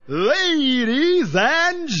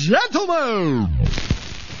gentlemen.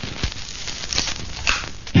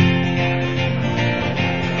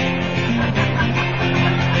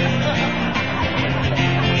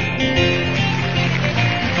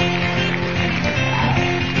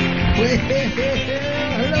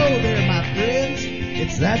 Hello there, my friends.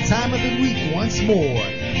 It's that time of the week once more.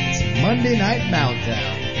 It's Monday Night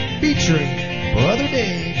Meltdown, featuring Brother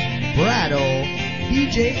Dave, Brado,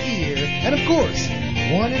 DJ Ear, and of course,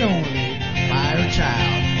 one and only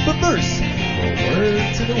Firechild. But first, a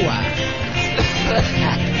word to the wise.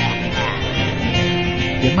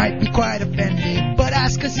 You might be quite offended, but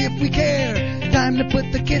ask us if we care. Time to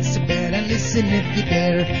put the kids to bed and listen if you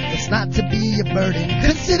dare. It's not to be a burden.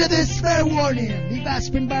 Consider this fair warning. Leave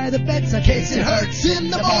aspirin by the bedside in case it hurts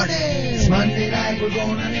in the morning. It's Monday night, we're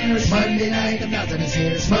going on air. It's Monday night, the meltdown is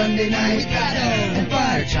here. It's Monday night, we got and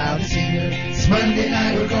Firechild is here. It's Monday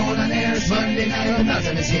night, we're going on air. It's Monday night, the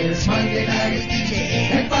meltdown is here. It's Monday night, with DJ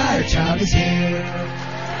and Firechild is here.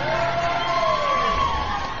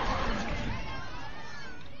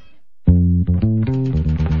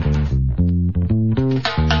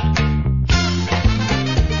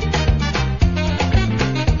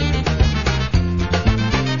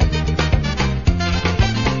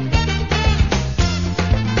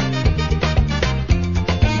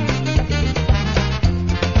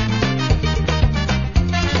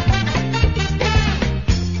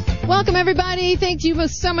 Welcome, everybody. Thank you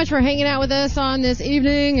so much for hanging out with us on this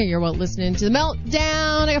evening. You're listening to The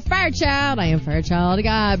Meltdown. I got Firechild. I am Firechild. I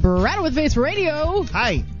got Brado with Face Radio.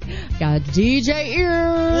 Hi. Got DJ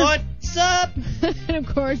Ear. What's up? And, of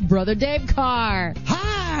course, Brother Dave Carr.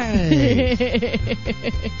 Hi.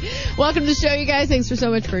 Welcome to the show, you guys. Thanks so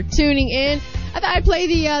much for tuning in. I thought I'd play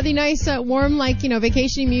the nice, warm,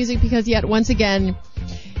 vacation music because, yet, once again,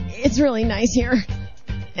 it's really nice here.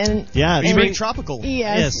 And it's very tropical.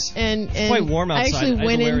 Yes. And it's quite warm outside. I actually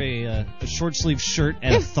went had to wear a short sleeve shirt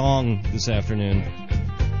and a thong this afternoon.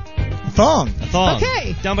 Thong. A thong.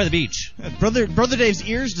 Okay. Down by the beach. Brother Dave's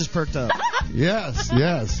ears just perked up. Yes.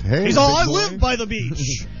 Hey, he's all, I live by the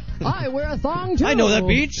beach. I wear a thong, too. I know that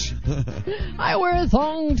beach. I wear a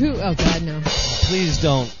thong, too. Oh, God, no. Please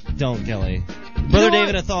don't, Kelly. Brother Dave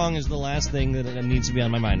in a thong is the last thing that needs to be on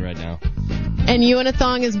my mind right now. And you in a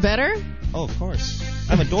thong is better? Oh, of course.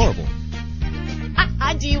 I'm adorable.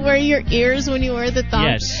 Do you wear your ears when you wear the thong?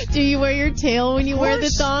 Yes. Do you wear your tail when you wear the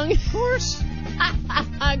thong? Of course.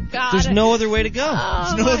 God. There's no other way to go.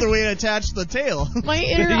 There's no other way to attach the tail. My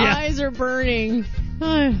inner eyes are burning.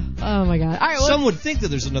 Oh, my God. All right. Some would think that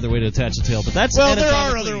there's another way to attach a tail, but that's there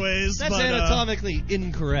are other ways. That's anatomically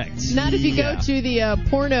incorrect. Not if you go to the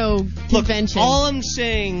porno convention. Look, all I'm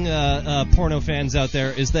saying, porno fans out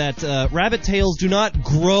there, is that rabbit tails do not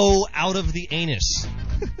grow out of the anus.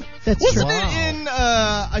 That's true. Wasn't it in,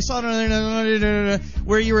 I saw it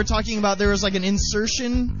where you were talking about there was like an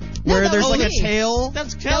insertion where there's like a tail?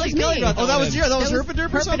 That's Kelly. That was me. Got that. Oh, that was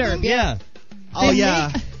Herpaderp or something? Yeah.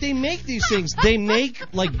 They make these things. They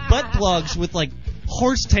make like butt plugs with like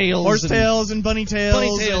horse tails and bunny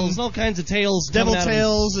tails and all kinds of tails, devil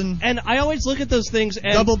tails, and I always look at those things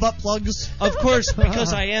and double butt plugs. Of course,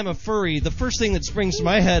 because I am a furry, the first thing that springs to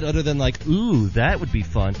my head, other than like, ooh, that would be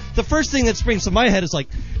fun, the first thing that springs to my head is like,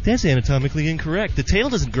 that's anatomically incorrect. The tail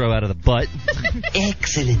doesn't grow out of the butt.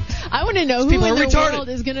 Excellent. I want to know People who in are the retarded. world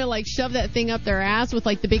is going to like shove that thing up their ass with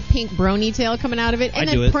like the big pink brony tail coming out of it and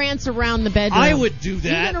then prance around the bedroom. I would do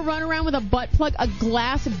that. You're going to run around with a butt plug, a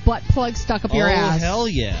glass butt plug stuck up your ass. Oh, hell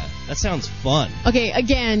yeah. That sounds fun. Okay,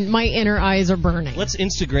 again, my inner eyes are burning. Let's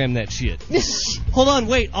Instagram that shit. Hold on,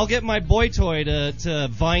 wait. I'll get my boy toy to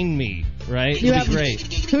Vine me, right? It'd be great.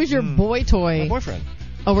 Who's your boy toy? My boyfriend.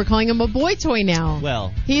 Oh, we're calling him a boy toy now.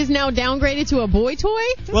 Well. He is now downgraded to a boy toy?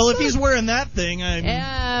 Well, if he's wearing that thing, I'm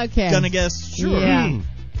gonna guess sure. Yeah.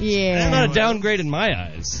 Yeah. That's not a downgrade in my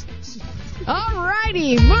eyes.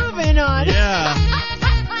 Alrighty, moving on. Yeah.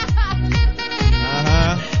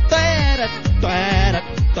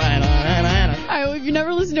 Alright, well, if you've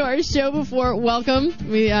never listened to our show before, welcome.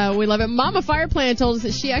 We love it. Mama Fireplant told us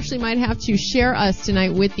that she actually might have to share us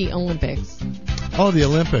tonight with the Olympics. Oh, the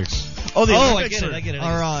Olympics. Oh, the Olympics I get it.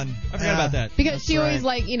 Are on. I forgot about that. Because she always,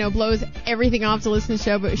 blows everything off to listen to the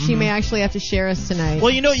show, but she may actually have to share us tonight.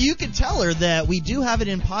 Well, you could tell her that we do have it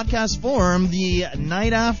in podcast form the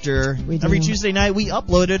night after. Every Tuesday night we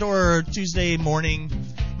upload it, or Tuesday morning.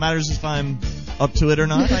 Matters if I'm up to it or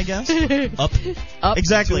not, I guess. Up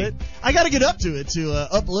exactly. to it. I got to get up to it to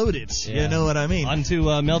upload it. Yeah. You know what I mean? Onto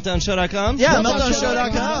meltdownshow.com? Yeah,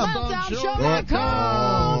 meltdownshow.com.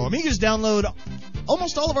 Meltdownshow.com. You can just download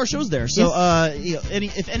almost all of our shows there. So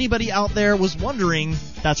if anybody out there was wondering,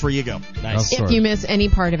 that's where you go. Nice. If you miss any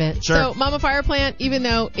part of it. Sure. So Mama Fireplant, even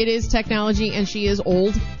though it is technology and she is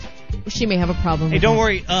old, she may have a problem Hey, with don't it.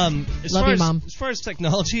 worry. Love you, Mom. As far as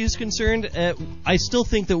technology is concerned, I still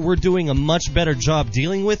think that we're doing a much better job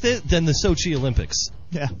dealing with it than the Sochi Olympics.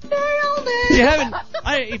 Yeah.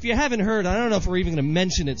 If you haven't heard, I don't know if we're even going to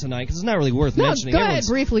mention it tonight because it's not really worth No, mentioning. go ahead,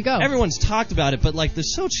 briefly go. Everyone's talked about it, but like the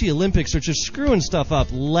Sochi Olympics are just screwing stuff up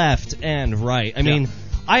left and right. I mean,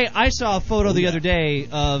 I saw a photo the other day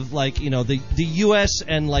of like the U.S.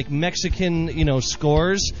 and like Mexican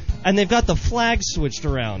scores, and they've got the flags switched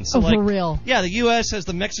around. So, for real? Yeah, the U.S. has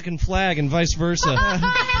the Mexican flag and vice versa.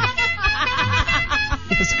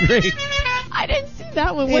 That's great. I didn't see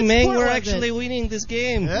that one. Hey, What Ming, sport we're was actually it? winning this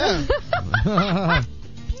game. Yeah.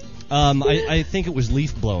 I think it was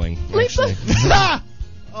leaf blowing. Leaf Actually.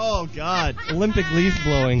 Oh, God. Olympic leaf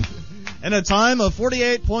blowing. In a time of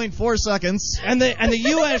 48.4 seconds. And the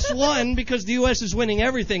U.S. won because the U.S. is winning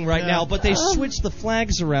everything right now, but they switched the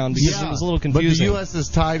flags around because it was a little confusing. But the U.S. is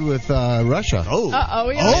tied with Russia Oh.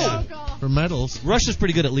 Yeah. for medals. Russia's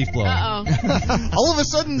pretty good at leaf blowing. All of a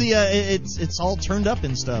sudden, it's all turned up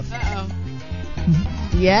and stuff.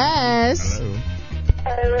 Yes.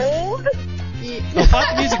 Hello. Oh,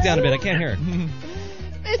 pop the music down a bit. I can't hear it.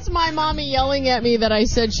 It's my mommy yelling at me that I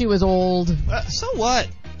said she was old. So what?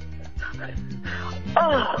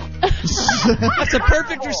 That's a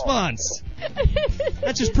perfect response.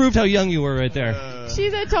 That just proved how young you were right there.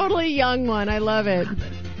 She's a totally young one. I love it.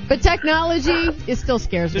 But technology, it still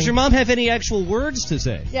scares me. Does your mom have any actual words to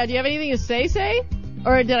say? Yeah, do you have anything to say?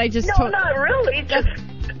 Or did I just... No, not really. Just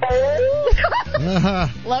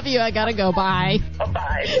Love you. I gotta go. Bye.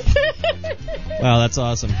 bye. Wow, that's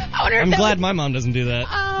awesome. wonder if I'm that glad was- my mom doesn't do that.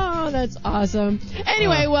 Oh, that's awesome.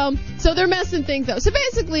 Anyway, well, so they're messing things up. So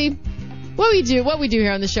basically, what we do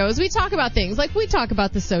here on the show is we talk about things. Like we talk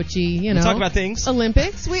about the Sochi, We talk about things.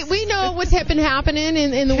 Olympics. We know what's been happening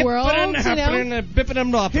in the world, Bippin'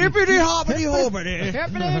 and boppin'. Hippity hoppity hoppity.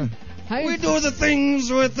 Happening. We do the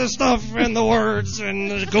things with the stuff and the words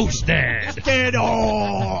and the ghost dad.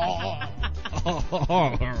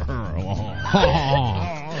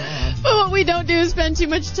 But what we don't do is spend too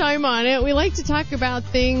much time on it. We like to talk about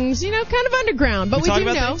things, kind of underground. But We we talk do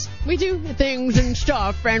about know things? we do things and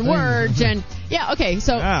stuff and words and okay.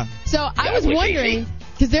 So I was wondering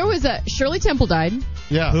because there was a Shirley Temple died.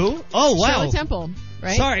 Yeah. Who? Oh, wow. Shirley Temple,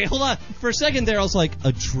 right? Sorry, hold on. For a second there, I was like,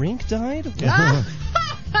 a drink died?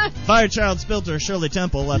 Firechild spilled her Shirley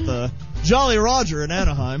Temple at the Jolly Roger in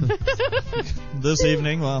Anaheim this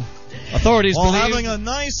evening. Well, Authorities while believe having a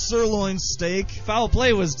nice sirloin steak foul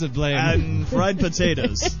play was to blame. and fried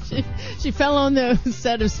potatoes. she fell on the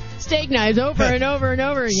set of steak knives over and over and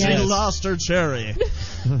over She again. lost her cherry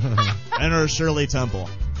and her Shirley Temple.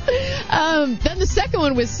 Then the second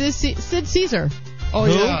one was Sid Caesar. Oh,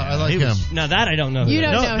 Who? yeah, I like him. Now that I don't know. Who You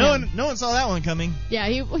that don't is. know him. No one saw that one coming. Yeah,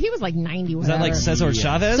 he was like 90. Is that like Cesar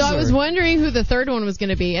Chavez? So I was or- wondering who the third one was going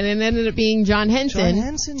to be, and it ended up being John Henson. John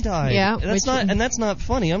Henson died. Yeah, that's not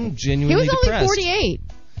funny. I'm He genuinely was depressed. only 48.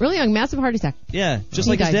 Really young, massive heart attack. Yeah, just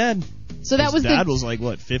He like his died. dad. So that His was dad the was like,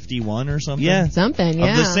 what, 51 or something? Yeah. something.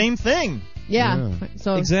 Yeah, Of the same thing. Yeah.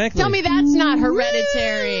 So Exactly. tell me that's not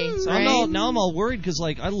hereditary. So right? now I'm all worried because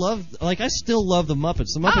I still love the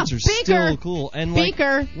Muppets. The Muppets are Baker. still cool. And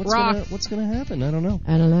Baker rock. what's gonna happen? I don't know.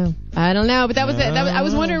 I don't know. But that was it. I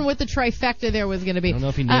was wondering what the trifecta there was going to be. I don't know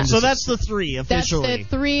if he named So us- that's the three That's officially. the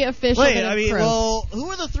three official. Wait, that I have mean, proved. well, who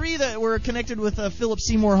are the three that were connected with Philip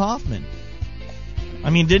Seymour Hoffman? I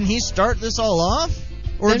mean, didn't he start this all off?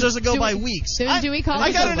 Or Then does it go do by we- weeks? then do we call I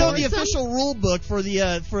it gotta a know the foursome? official rule book for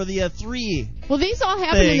the three. Well, these all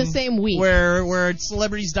happened in the thing same week. where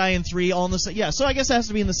celebrities die in three all in the same. Yeah, so I guess it has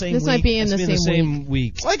to be in the same This week. might be in It's the been same week.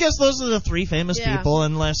 week. Well, I guess those are the three famous Yeah. people,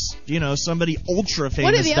 unless somebody ultra What are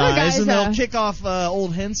famous the other dies, guys, and they'll kick off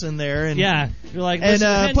old Henson there, and Yeah, you're like and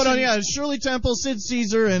listen, put on Henson- Shirley Temple, Sid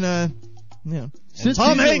Caesar, and Sid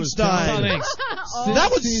Tom Caesar Hanks was died. Tom Hanks. Oh,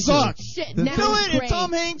 That would Caesar. suck. shit. The Now thing- it's if great.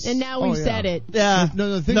 Tom Hanks- And now we Oh, yeah. said it. Yeah.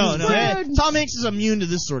 No, the thing No, is, no. Rude. Tom Hanks is immune to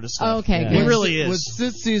this sort of stuff. Okay, Yeah. good. He really What is.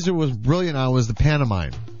 Sid Caesar was brilliant on was the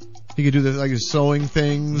pantomime. He could do his sewing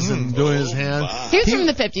things and doing his hands. He was from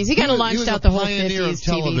the 50s. He kind of he launched was out a the whole pioneer 50s of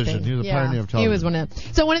television. TV thing. He was a yeah, pioneer of He was television. one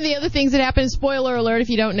of. So one of the other things that happened, spoiler alert if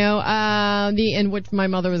you don't know, and which my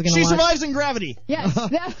mother was going to She watch. survives in gravity. Yes.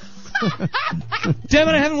 Damn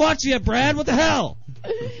it, I haven't watched it yet, Brad. What the hell?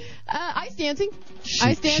 Ice dancing.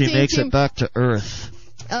 Ice dancing. She makes team. it back to Earth.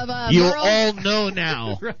 of You Merle, all know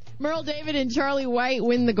now. Merle David and Charlie White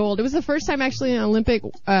win the gold. It was the first time actually an Olympic,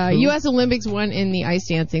 U.S. Olympics won in the ice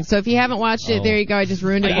dancing. So if you haven't watched it, there you go. I just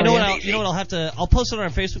ruined it. You know what? I'll have to. I'll post it on our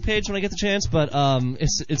Facebook page when I get the chance. But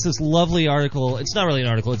it's this lovely article. It's not really an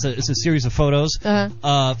article. It's a series of photos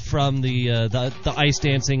from the ice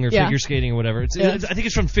dancing or figure skating or whatever. I think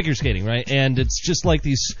it's from figure skating, right? And it's just like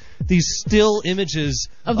these still images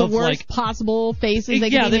of the worst like possible faces they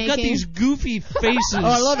could be they've making. got these goofy faces. Oh,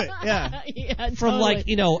 I love it. Yeah. From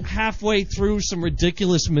totally. Halfway through some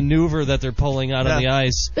ridiculous maneuver that they're pulling out on the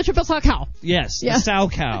ice. The triple sow cow. Yes, the sow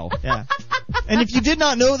cow. Yeah. And if you did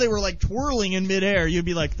not know they were like twirling in midair, you'd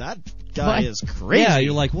be like, that guy is crazy. Yeah,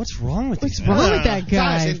 you're like, what's wrong with What's wrong with that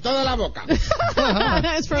guy?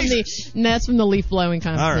 That's from the leaf blowing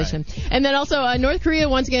competition. Right. And then also North Korea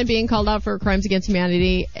once again being called out for crimes against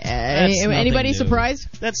humanity. Anybody surprised?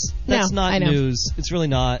 That's No, not I know. news. It's really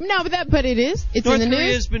not. No, but it is. It's North in the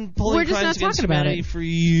Korea's news. been pulling We're just crimes not against talking about humanity it. for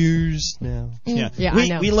years now. Yeah, I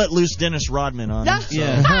know. We let loose Dennis Rodman on him. So.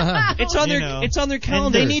 Yeah, it's on It's on their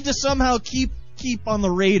calendar. And they need to somehow keep on the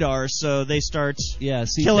radar so they start see,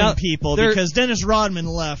 killing now people because Dennis Rodman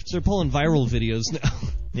left. They're pulling viral videos now.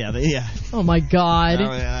 Yeah. Oh my God.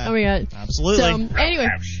 Oh, yeah. Oh my God. Absolutely. So anyway,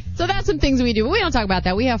 so that's some things we do. But we don't talk about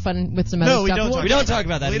that. We have fun with some other No, we stuff. don't We don't talk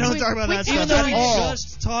about that. We don't talk about that Even stuff though at we all.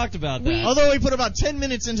 just talked about that. Although we put about 10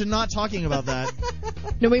 minutes into not talking about that.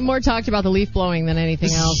 No, we more talked about the leaf blowing than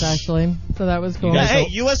anything else, actually. So that was cool. guys Hey,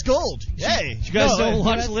 don't- U.S. gold. Hey. You guys don't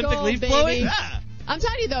watch Let's Olympic go, leaf baby. blowing? Yeah. I'm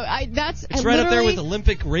telling you though, It's right up there with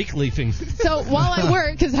Olympic rake leafing. So while I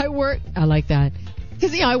work, I like that.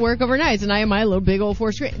 Because, I work overnight, and I have my little big old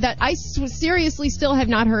 4 screen. That I seriously still have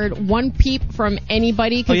not heard one peep from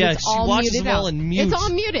anybody because it's all she watches muted them all out. in mute. It's all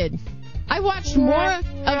muted. I watched more of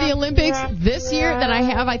the Olympics this year than I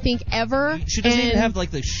have, I think, ever. She doesn't even have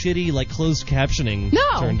the shitty closed captioning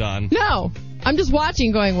turned on. No. I'm just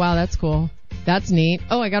watching going, wow, that's cool. That's neat.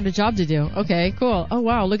 Oh, I got a job to do. Okay, cool. Oh,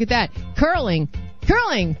 wow, look at that. Curling.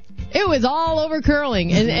 It was all over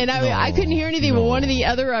curling. And I couldn't hear anything, but one of the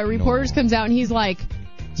other reporters comes out and he's like,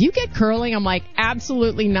 do you get curling? I'm like,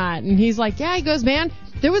 absolutely not. And he's like, yeah. He goes, man,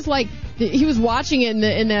 there was he was watching it and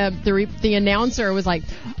the announcer was like,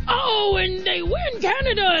 oh, and they win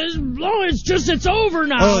Canada. It's over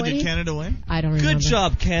now. Oh, did Canada win? I don't remember. Good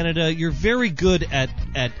job, Canada. You're very good at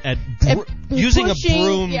using pushing, a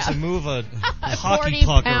broom to move a hockey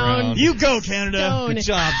puck 40-pound around. You go, Canada. stone. Good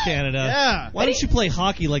job, Canada. Yeah. Why don't you play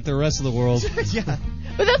hockey like the rest of the world? Yeah.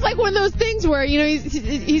 But that's like one of those things where, he's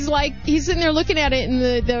sitting there looking at it and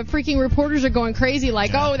the freaking reporters are going crazy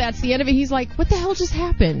like, oh, that's the end of it. He's like, what the hell just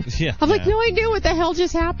happened? Yeah. I'm like, no idea what the hell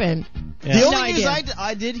just happened. Yeah. The No only news idea.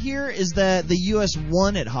 I did hear is that the U.S.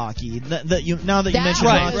 won at hockey. Now that you mentioned That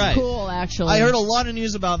hockey, was cool, actually. I heard a lot of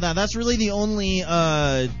news about that. That's really the only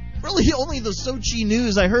the Sochi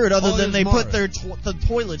news I heard, other than they put their the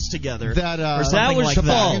toilets together. That or something was like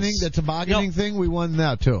tobogganing, that. the tobogganing thing, we won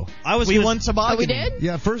that too. We won tobogganing. Oh, we did?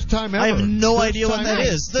 Yeah, first time ever. I have no First idea what time that ever.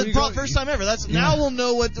 is. There you go. First time ever. Now we'll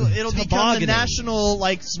know what it'll become the Tobogganing. national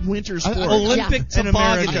winter sport. Olympic in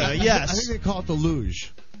America. tobogganing. Yes. I think they call it the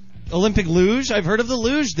luge. Olympic luge? I've heard of the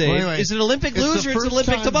luge, Dave. Well, anyway, is it Olympic it's luge the or it's first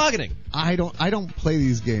Olympic time- tobogganing? I don't play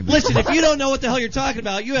these games. Listen, if you don't know what the hell you're talking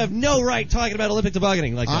about, you have no right talking about Olympic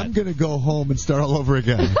tobogganing like I'm that. gonna go home and start all over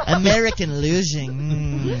again. American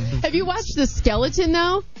losing. Have you watched the skeleton,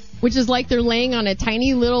 though? Which is like they're laying on a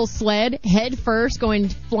tiny little sled, head first,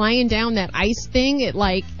 flying down that ice thing at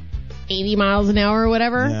 80 miles an hour or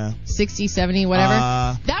whatever. Yeah. 60, 70, whatever.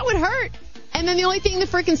 That would hurt. And then the only thing that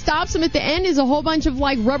freaking stops them at the end is a whole bunch of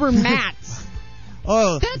rubber mats.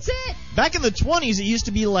 Oh, That's it. back in the 20s, it used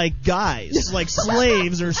to be guys, like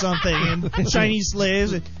slaves or something, and Chinese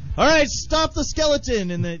slaves. All right, stop the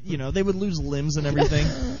skeleton, and they would lose limbs and everything.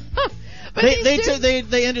 But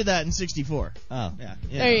They ended that in '64. Oh. Yeah.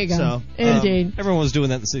 there you go. So, Indeed. Everyone was doing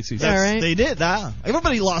that in the 60s. All right. They did.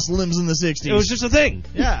 Everybody lost limbs in the '60s. It was just a thing.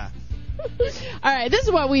 Yeah. All right, this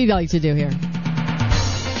is what we like to do here.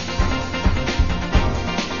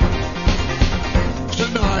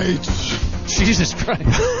 Tonight. Jesus Christ.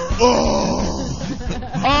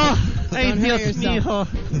 Don't hurt yourself.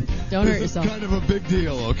 Don't hurt yourself. Kind of a big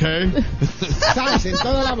deal, okay?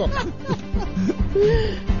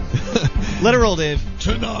 Let it roll, Dave.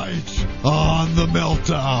 Tonight on The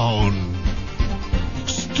Meltdown.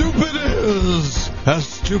 Stupid is as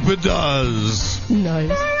stupid does. Nice.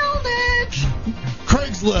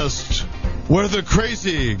 Craigslist, where the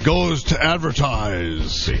crazy goes to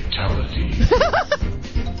advertise. Fatality.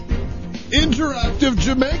 Interactive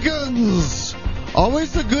Jamaicans.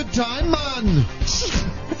 Always a good time, man.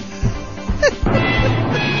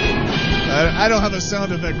 I don't have a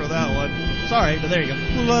sound effect for that one. Sorry, but there you go.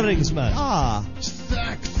 Floringsman. Ah.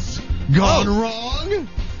 Sex gone wrong?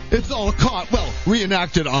 It's all caught,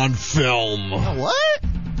 reenacted on film. What?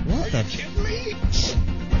 What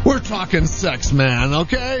the? We're talking sex, man,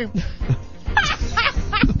 okay?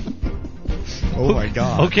 Oh my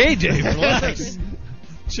God. Okay, Dave, relax.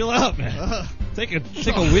 Chill out, man. Take a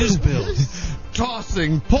whiz pill.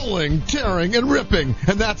 Tossing, pulling, tearing, and ripping.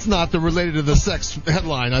 And that's not related to the sex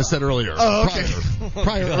headline I said earlier. Oh, okay.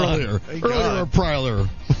 Prior earlier. Thank Earlier God. or prior.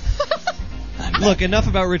 Look, enough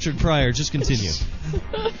about Richard Pryor. Just continue.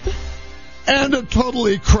 And a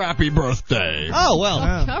totally crappy birthday. Oh, well.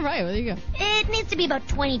 All right, well, there you go. It needs to be about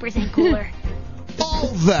 20% cooler. All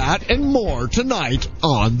that and more tonight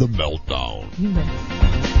on The Meltdown.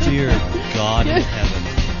 Dear God in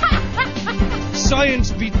heaven.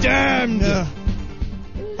 Science be damned! I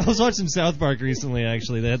was watching South Park recently,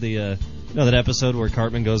 actually. They had the, that episode where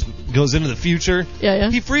Cartman goes into the future. Yeah.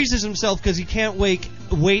 He freezes himself because he can't wait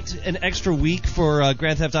an extra week for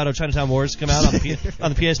Grand Theft Auto Chinatown Wars to come out on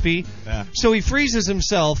the PSP. Yeah. So he freezes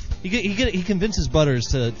himself. He convinces Butters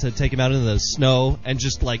to take him out into the snow and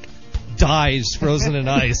just, dies frozen in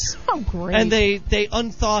ice. Oh, great. And they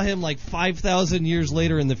unthaw him 5,000 years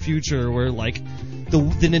later in the future where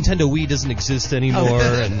the Nintendo Wii doesn't exist anymore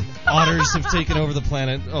and otters have taken over the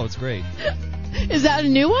planet. Oh, it's great. Is that a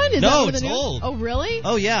new one? No, it's old. Oh, really?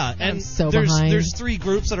 Oh, yeah. I'm And so behind. there's 3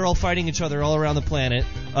 groups that are all fighting each other all around the planet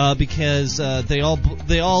because they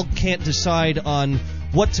all can't decide on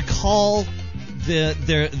what to call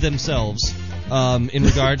themselves in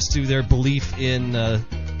regards to their belief in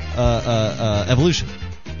evolution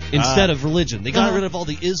instead of religion. They got rid of all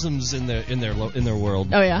the isms in their world.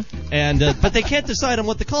 Oh, yeah. And but they can't decide on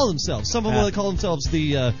what to call themselves. Some of them want to call themselves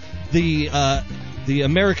the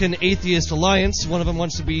American Atheist Alliance. One of them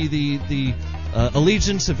wants to be the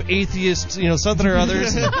Allegiance of Atheists, something or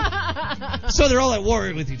others. So they're all at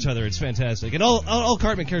war with each other. It's fantastic. And all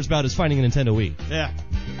Cartman cares about is finding a Nintendo Wii. Yeah.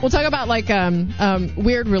 We'll talk about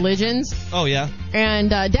weird religions Oh, yeah? and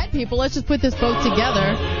dead people. Let's just put this both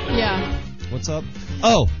together. Yeah. What's up?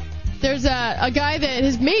 Oh, There's a guy that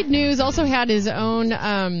has made news, also had his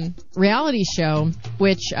own reality show,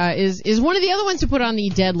 which is one of the other ones to put on the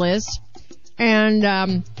dead list. And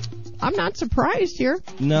I'm not surprised here.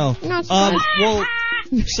 no. I'm not surprised. Well,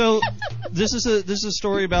 so this is a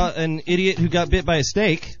story about an idiot who got bit by a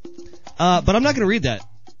snake. But I'm not going to read that.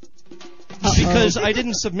 Because I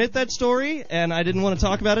didn't submit that story, and I didn't want to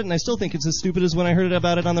talk about it, and I still think it's as stupid as when I heard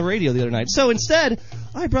about it on the radio the other night. So instead,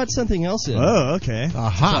 I brought something else in. Oh, okay.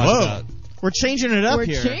 Aha. Whoa. We're changing it up We're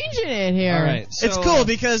here. changing it here. All right. So, It's cool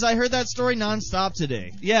because I heard that story nonstop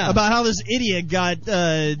today. Yeah. About how this idiot got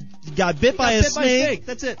bit by a snake.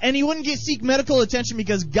 That's it. And he wouldn't seek medical attention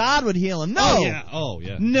because God would heal him. No. Oh, yeah. Oh,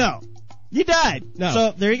 yeah. No. You died. No.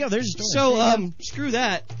 So there you go. There's your story. So, screw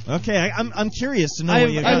that. Okay, I'm curious to know I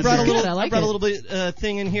what you got. brought a Good, little, I like I brought it. a little bit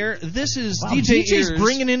thing in here. This is Wow, DJ DJ's Ears.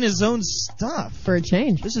 bringing in his own stuff. For a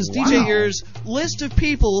change. This is Wow. DJ Ears' list of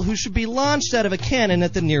people who should be launched out of a cannon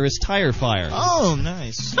at the nearest tire fire. Oh,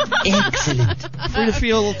 nice. Excellent.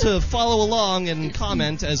 Free to follow along and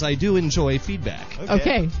comment as I do enjoy feedback.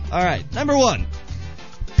 Okay. All right, number 1.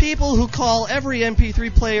 People who call every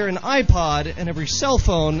MP3 player an iPod and every cell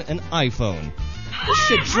phone an iPhone. This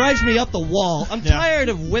shit drives me up the wall. I'm tired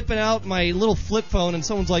of whipping out my little flip phone and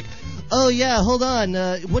someone's like, oh, yeah, hold on.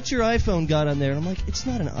 What's your iPhone got on there? And I'm like, it's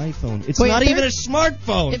not an iPhone. It's Wait, not if even a they're-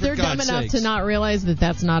 smartphone, If for they're dumb God's enough sakes. to not realize that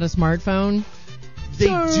that's not a smartphone. They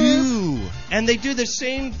do. And they do the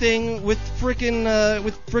same thing with frickin'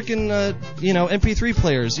 MP3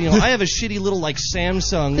 players. I have a shitty little,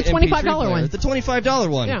 Samsung The MP3 $25 player. one. The $25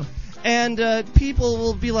 one. Yeah. And people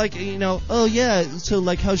will be like, oh, yeah, so,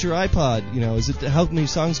 how's your iPod? How many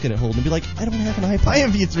songs can it hold? And be like, I don't have an iPod. My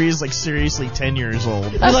MP3 is seriously 10 years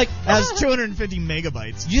old. You're like, Has 250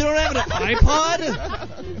 megabytes. you don't have an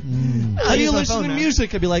iPod? How do you use my listen phone to now.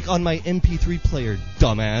 music? I'd be like, on my MP3 player,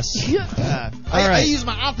 dumbass. I right. use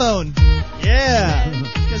my iPhone. Yeah.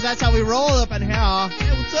 Because that's how we roll up in here.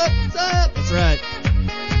 Hey, what's up? What's up? That's right.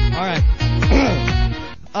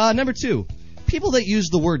 All right. Number 2. People that use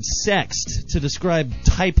the word sext to describe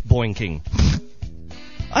type boinking.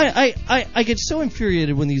 I get so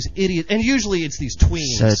infuriated when these idiots, and usually it's these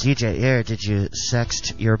tweens. So, DJ Ear, did you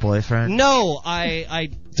sext your boyfriend? No,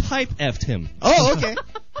 I type effed him. Oh, okay.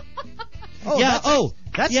 Yeah,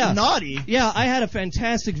 That's yeah. naughty. Yeah, I had a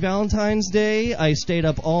fantastic Valentine's Day. I stayed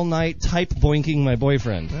up all night type boinking my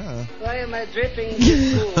boyfriend. Why am I dripping?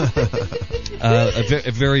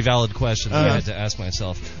 A very valid question that I had to ask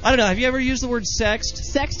myself. I don't know. Have you ever used the word sext?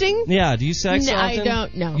 Sexting? Yeah. Do you sext No, often? I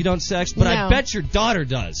don't. No. You don't sext, but I No. bet your daughter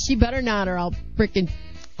does. She better not, or I'll frickin'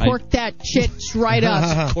 cork that shit right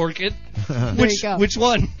up. Cork it. There you go. Which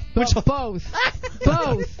one? Which one? Both.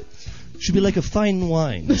 Both. Should be like a fine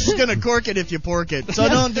wine. She's gonna cork it if you pork it, so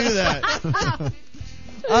don't do that.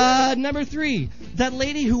 Number 3. That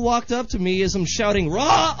lady who walked up to me as I'm shouting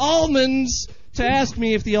raw almonds to ask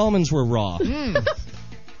me if the almonds were raw.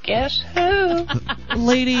 Guess who?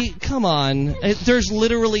 Lady, come on. There's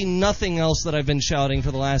literally nothing else that I've been shouting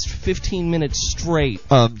for the last 15 minutes straight.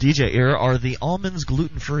 DJ, are the almonds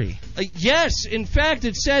gluten-free? Yes, in fact,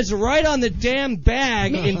 it says right on the damn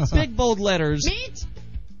bag in big bold letters.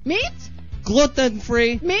 Meat?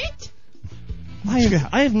 Gluten-free. Meat?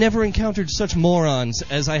 I have never encountered such morons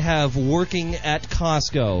as I have working at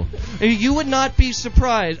Costco. You would not be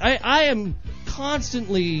surprised. I am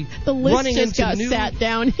constantly The list running just into got new... sat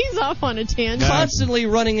down. He's off on a tangent. Constantly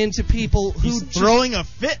running into people who He's throwing a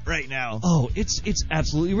fit right now. Oh, it's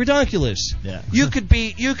absolutely ridiculous. Yeah. You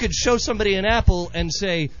could show somebody an apple and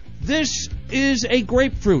say, "This is a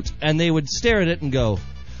grapefruit," and they would stare at it and go,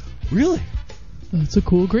 "Really? That's a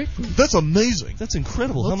cool grapefruit. That's amazing. That's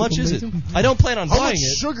incredible. That's How much is it?" amazing. I don't plan on How buying much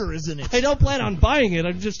it. sugar is in it? I don't plan on buying it.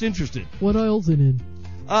 I'm just interested. What aisle's it in?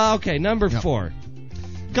 Okay, number 4.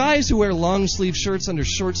 Guys who wear long sleeve shirts under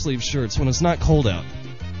short sleeve shirts when it's not cold out.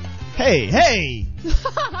 Hey!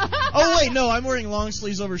 Oh wait, no, I'm wearing long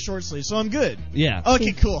sleeves over short sleeves, so I'm good. Yeah.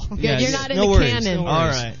 Okay, cool. Yeah, You're not in no the worries, canon. no worries. All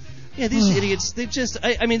right. Yeah, these idiots, they just,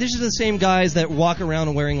 I mean, these are the same guys that walk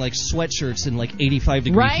around wearing, like, sweatshirts in, like,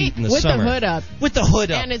 85-degree Right? heat in the With summer. the hood up. With the hood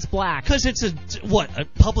up. And it's black. Because it's a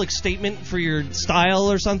public statement for your style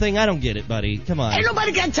or something? I don't get it, buddy. Come on. Ain't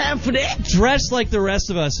nobody got time for that. Dress like the rest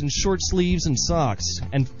of us in short sleeves and socks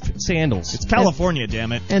and sandals. It's California,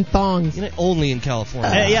 damn it. And thongs. You know, only in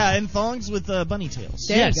California. Yeah, and thongs with bunny tails.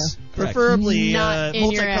 There you Yes. correct. Preferably Not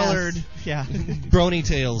in your multicolored. ass. Yeah. Brony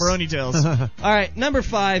tails. Brony tails. All right, number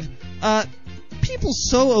 5. People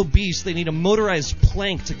so obese they need a motorized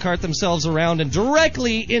plank to cart themselves around and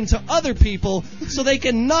directly into other people so they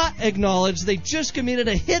can not acknowledge they just committed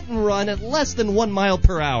a hit and run at less than 1 mile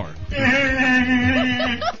per hour.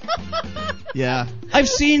 Yeah. I've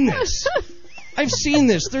seen this.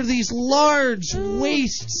 They're these large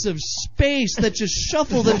wastes of space that just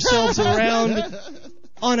shuffle themselves around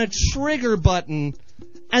on a trigger button,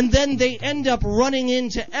 and then they end up running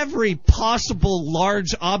into every possible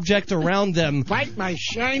large object around them Bite my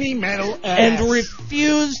shiny metal ass. and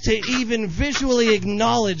refuse to even visually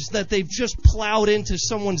acknowledge that they've just plowed into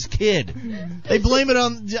someone's kid. They blame it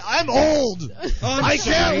on. I'm old. I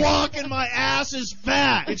sorry. can't walk and my ass is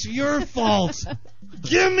fat. It's your fault.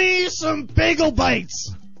 Give me some bagel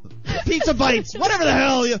bites. Pizza bites. Whatever the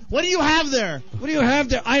hell. What do you have there? What do you have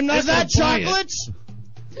there? I'm not Is that gonna buy it. chocolate?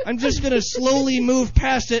 I'm just going to slowly move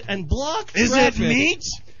past it and block Is it traffic meat?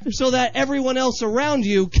 so that everyone else around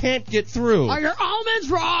you can't get through. Are your almonds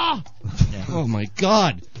raw? Oh, my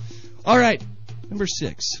God. All right, number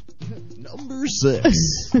 6. Number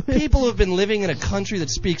 6. People have been living in a country that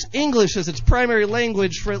speaks English as its primary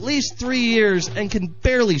language for at least 3 years and can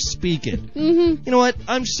barely speak it. Mm-hmm. You know what?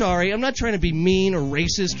 I'm sorry. I'm not trying to be mean or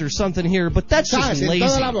racist or something here, but that's just lazy.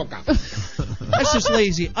 That's just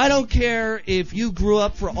lazy. I don't care if you grew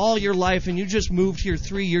up for all your life and you just moved here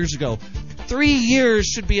 3 years ago. 3 years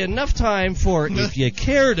should be enough time for, if you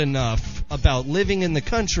cared enough about living in the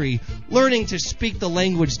country, learning to speak the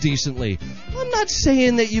language decently. I'm not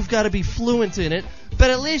saying that you've got to be fluent in it, but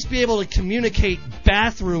at least be able to communicate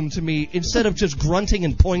bathroom to me instead of just grunting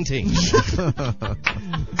and pointing.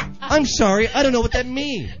 I'm sorry, I don't know what that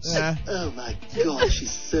means. Oh my God,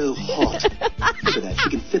 she's so hot. Look at that, she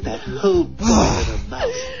can fit that whole body in her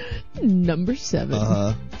mouth. Number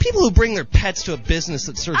 7. People who bring their pets to a business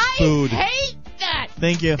that serves food. I hate that.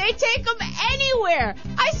 Thank you. They take them anywhere.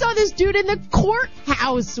 I saw this dude in the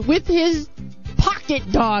courthouse with his pocket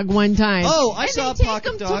dog one time. Oh, I saw a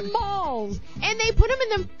pocket And they dog. take him to malls, and they put him in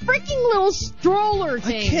them freaking little stroller I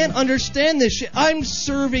things. can't understand this shit. I'm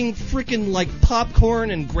serving freaking like popcorn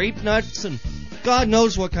and grape nuts and God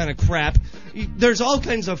knows what kind of crap. There's all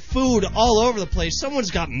kinds of food all over the place.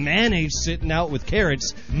 Someone's got mayonnaise sitting out with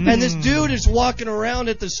carrots, and this dude is walking around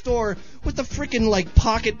at the store with a freaking like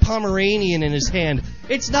pocket Pomeranian in his hand.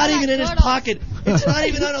 It's not even in his pocket. It's not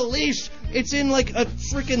even on a leash. It's in like a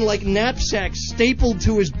freaking like knapsack stapled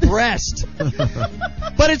to his breast.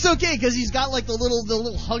 But it's okay because he's got like the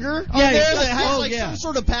little hugger on Yeah, there he's got- that has oh, like yeah. some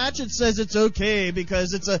sort of patch that says it's okay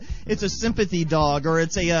because it's a sympathy dog or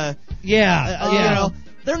it's a Yeah, you know.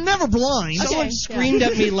 They're never blind. Someone screamed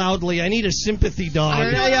at me loudly. I need a sympathy dog.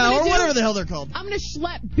 You know what I'm or gonna do? whatever the hell they're called. I'm going to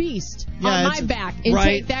schlep Beast Yeah, on my it's- back and right.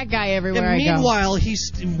 take that guy everywhere And I go. meanwhile,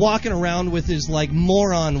 he's walking around with his like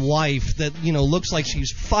moron wife that looks like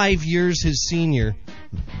she's 5 years his senior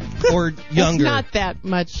or younger. It's not that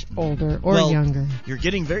much older or Well, younger. You're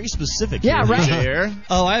getting very specific. Yeah, here, right. JR.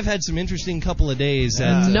 Oh, I've had some interesting couple of days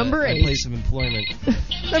at Number a 8. place of employment.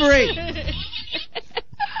 Number 8.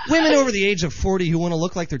 Women over the age of 40 who want to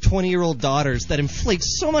look like their 20-year-old daughters that inflate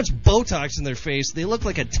so much Botox in their face they look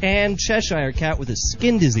like a tan Cheshire cat with a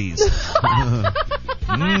skin disease.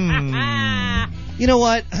 You know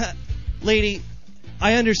what, lady?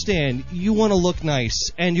 I understand you want to look nice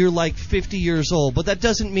and you're like 50 years old, but that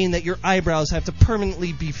doesn't mean that your eyebrows have to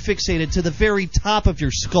permanently be fixated to the very top of your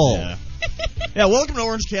skull. Yeah, welcome to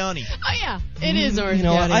Orange County. Oh, yeah. It is Orange You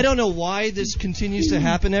know, County. I don't know why this continues to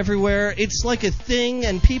happen everywhere. It's like a thing,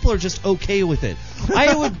 and people are just okay with it.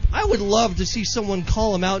 I would love to see someone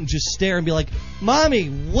call them out and just stare and be like, "Mommy,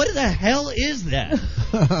 what the hell is that?"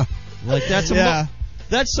 Like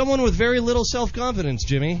that's someone with very little self-confidence,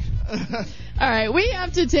 Jimmy. All right, we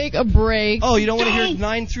have to take a break. Oh, you don't want to hear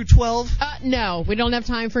 9 through 12? No, we don't have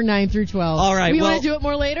time for 9 through 12. All right, We well- want to do it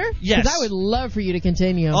more later? Yes. Because I would love for you to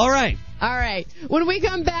continue. All right. All right. When we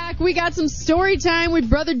come back, we got some story time with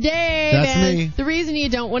Brother Dave. That's and me. The reason you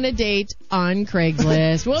don't want to date on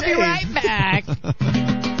Craigslist. We'll be right back.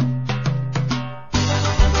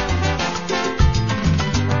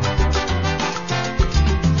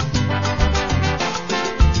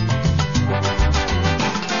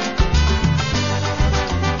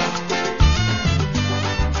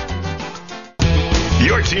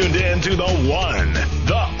 You're tuned in to the one,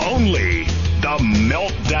 the only, The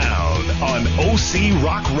Meltdown on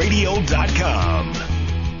OCRockRadio.com.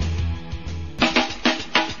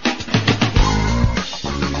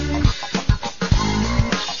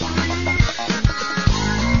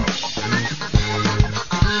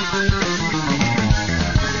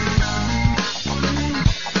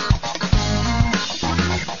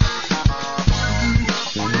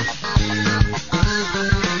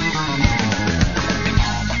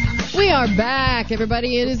 We are back,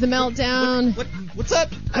 everybody. It is the Meltdown. What's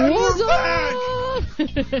up? What's back. up?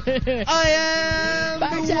 I am the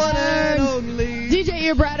Bartender. one and only. DJ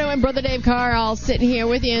Ear Brado and Brother Dave Carr all sitting here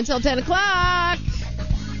with you until 10 o'clock.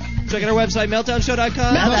 Check out our website,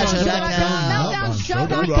 meltdownshow.com.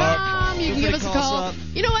 Meltdownshow.com. You can give us a call.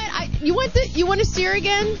 You know what? You want to steer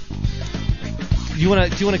again? Do you want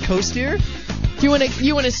to co-steer? Do you want to Do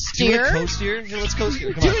you steer? want to co-steer? Yeah, let's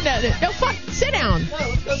co-steer. Come Do on. it. No, fuck. Sit down.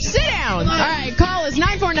 Sit down. All right. Call us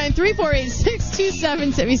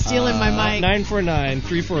 949-348-6277. Be stealing my mic.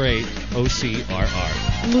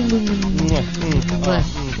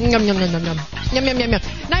 949-348-OCRR. Yum, yum, yum, yum, yum. Yum, yum, yum, yum.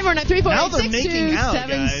 Now they're making out,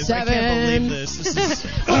 guys. I can't believe this. This is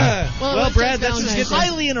Well, Brad, that's just what you get.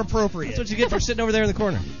 highly inappropriate. That's what you get for sitting over there in the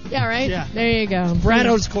corner. Yeah, right? Yeah. There you go.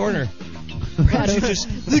 Brado's corner.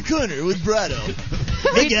 The corner with Brado.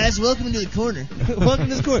 Hey guys, welcome to the corner. Welcome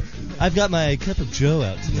to the corner. I've got my cup of Joe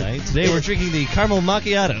out tonight. Today we're drinking the caramel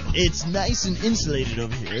macchiato. It's nice and insulated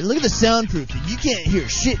over here. Look at the soundproofing. You can't hear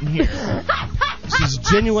shit in here. This is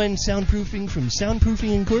genuine soundproofing from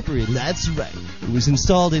Soundproofing Incorporated. That's right. It was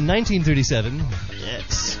installed in 1937.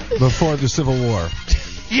 Yes. Before the Civil War.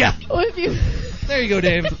 Yeah. What if you... There you go,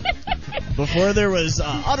 Dave. Before there was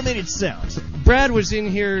automated sound. Brad was in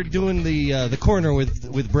here doing the corner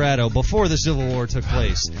with Brado before the Civil War took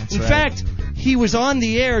place. In right. fact, he was on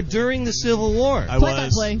the air during the Civil War. I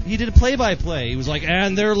was. Play-by-play. He did a play-by-play. He was like,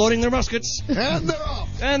 and they're loading their muskets. And they're off.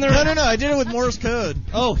 And they're... No. I did it with Morse code.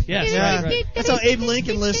 Oh, yes. Yeah. Right. That's how Abe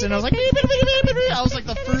Lincoln listened. I was like, I was like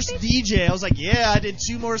the first DJ. I was like, yeah, I did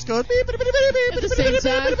 2 Morse code. At the same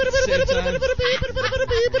time?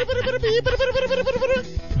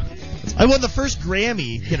 I won the first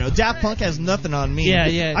Grammy. You know, Daft Punk has nothing on me.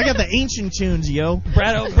 Yeah. I got the ancient tunes, yo.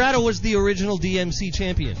 Brado was the original DMC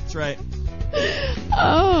champion. That's right.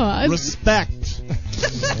 Oh, Respect.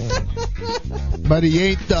 But he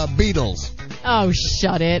ain't the Beatles. oh,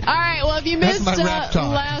 shut it. All right, well, if you That's missed my rap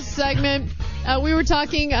talk. last segment, we were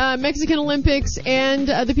talking Mexican Olympics and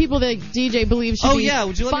the people that DJ believes should Oh, be yeah.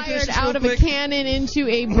 Would you let me finish fired this real out of quick? a cannon into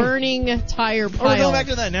a burning tire Oh, we're pile. going back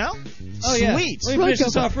to that now? Oh, yeah. Sweet. Let me finish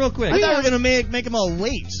this off real quick. I thought we were going to make them all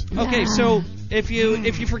wait. Okay, so if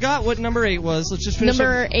you forgot what number 8 was, let's just finish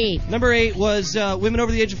Number up. 8. Number 8 was women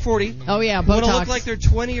over the age of 40 Oh, yeah, want to Botox. look like their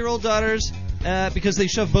 20-year-old daughters because they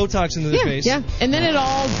shove Botox into their face. Yeah, and then it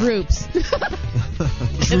all droops.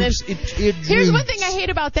 droops. It Here's droops. one thing I hate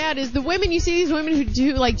about that is the women. You see these women who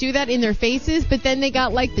do that in their faces, but then they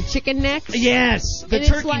got like the chicken necks. Yes, the And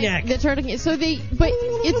turkey it's like, neck. The turkey. So but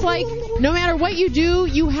it's like no matter what you do,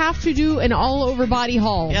 you have to do an all-over body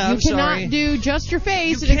haul. Yeah, you I'm cannot sorry. do just your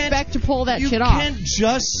face You and can't- expect to pull that you shit off. can't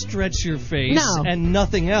just stretch your face No. and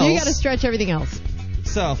nothing else. You got to stretch everything else.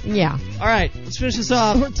 So, Yeah, all right, let's finish this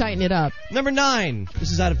off. or tighten it up. Number 9.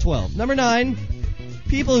 This is out of 12. Number 9.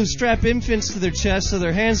 People who strap infants to their chests so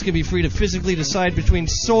their hands can be free to physically decide between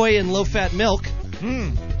soy and low-fat milk.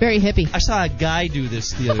 Very hippie. I saw a guy do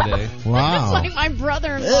this the other day. Wow. It's like my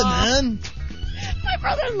brother-in-law. Yeah, man. My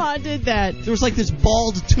brother-in-law did that. There was like this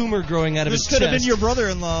bald tumor growing out of This his could chest. have been your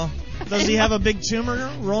brother-in-law. Does he have a big tumor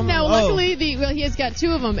rolling? No, Oh. luckily he has got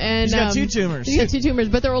 2 of them, and He's got 2 tumors. He's got 2 tumors,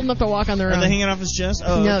 but they're old enough to walk on their Are own. they hanging off his chest?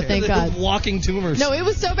 Oh, No, okay. thank God. Walking tumors. No, it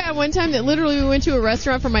was so bad one time that literally we went to a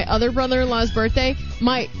restaurant for my other brother-in-law's birthday.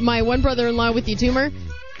 My one brother-in-law with the tumor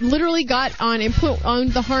literally got on and put on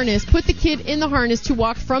the harness, put the kid in the harness to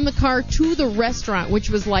walk from the car to the restaurant, which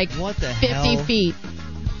was like What the 50 hell? feet.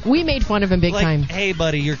 We made fun of him big Like, time. hey,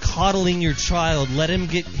 buddy, you're coddling your child. Let him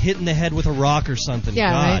get hit in the head with a rock or something. Yeah,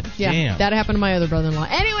 God right? Yeah, damn. that happened to my other brother-in-law.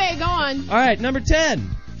 Anyway, go on. All right, number 10.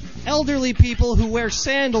 Elderly people who wear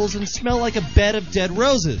sandals and smell like a bed of dead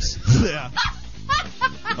roses. Yeah.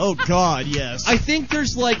 Oh, God, yes. I think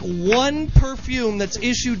there's like one perfume that's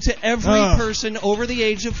issued to every Ugh. person over the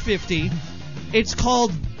age of 50. It's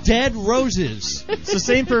called Dead Roses. It's the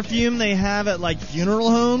same perfume they have at, like, funeral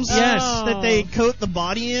homes. Yes. That they coat the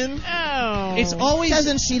body in. Oh. It's always...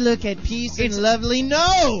 Doesn't she look at peace It's- and lovely? No!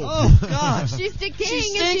 Oh, gosh. She's decaying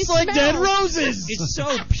She and stinks she like dead smells. roses! It's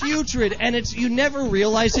so putrid, and you never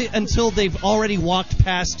realize it until they've already walked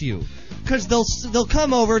past you. Because they'll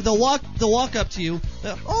come over, they'll walk up to you.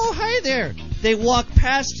 Oh, hi there. They walk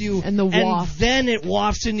past you, And the waft. then it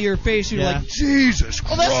wafts into your face. You're Yeah. like, Jesus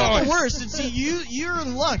Well, Christ. that's not the worst. And see, you're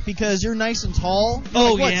in luck because you're nice and tall. You're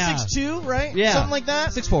Oh, like, what, yeah. 6'2", right? Yeah. Something like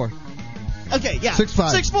that? 6'4". Okay, yeah.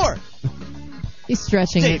 6'5". 6'4". He's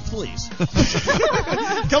stretching Dave, it. please.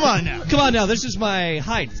 Come on now. Come on now, this is my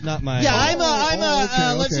height, not my... Yeah,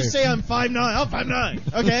 okay, let's okay. just say I'm 5'9". Oh,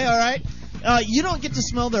 5'9". Okay, all right. You don't get to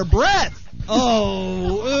smell their breath.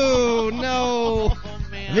 Oh, no.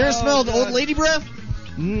 Have you ever smelled old lady breath?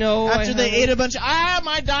 No, After they ate a bunch of...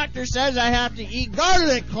 my doctor says I have to eat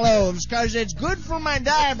garlic cloves because it's good for my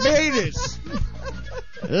diabetes.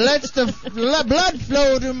 Lets the blood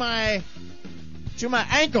flow to my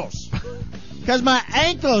ankles. Because my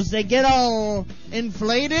ankles, they get all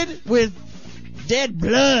inflated with dead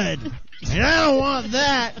blood. And I don't want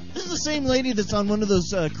that. This is the same lady that's on one of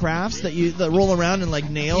those crafts that roll around and like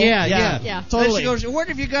nail. Yeah. Yeah. Then Totally. she goes, what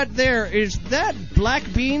have you got there? Is that black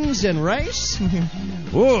beans and rice?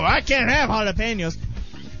 Ooh, I can't have jalapenos.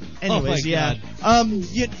 Anyways, my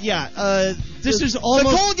yeah. God. This is the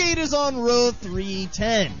almost... Colgate is on row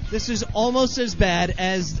 310. This is almost as bad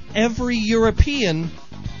as every European,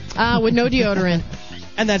 With no deodorant.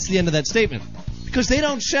 and that's the end of that statement. Because they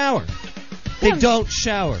don't shower. They don't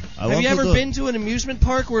shower. Have you ever been to an amusement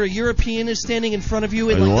park where a European is standing in front of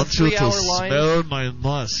you in like a 3-hour line? smell my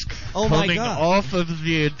musk Oh my coming God. off of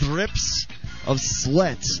the drips of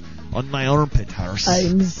sweat on my armpit hairs.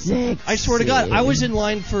 I'm sick. I swear to God, I was in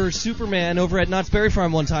line for Superman over at Knott's Berry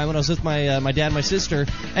Farm one time when I was with my dad and my sister,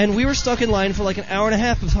 and we were stuck in line for like an hour and a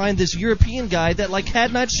half behind this European guy that like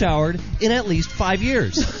had not showered in at least 5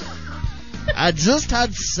 years. I just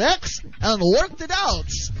had sex and worked it out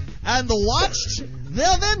and watched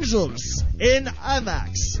The Avengers in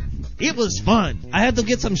IMAX. It was fun. I had to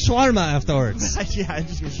get some shawarma afterwards. Yeah, I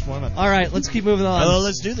just was fun. All right, let's keep moving on. Oh,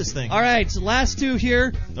 let's do this thing. All right, last two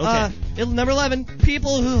here. Okay. Number 11,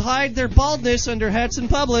 people who hide their baldness under hats in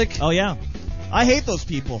public. Oh, yeah. I hate those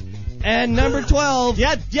people. And number 12.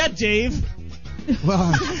 Yeah, Dave.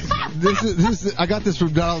 Well, I got this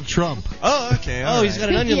from Donald Trump. Oh, okay. Oh, he's got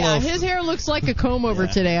an onion Yeah, loaf. his hair looks like a comb over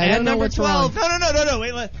today. I And don't know number what's 12. wrong. No.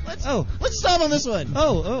 Wait, let's stop on this one.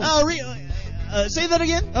 Say that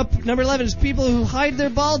again. Number 11 is people who hide their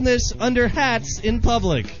baldness under hats in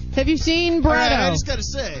public. Have you seen Brado? All right, I just gotta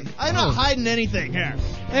say, I'm not hiding anything here.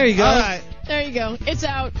 There you go. All right. There you go. It's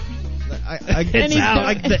out. It's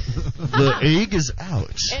out. The egg is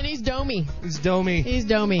out. And he's domey. He's domey. He's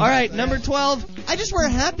domey. All right, number 12. I just wear a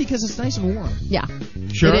hat because it's nice and warm. Yeah.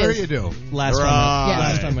 Sure It is. you do. Last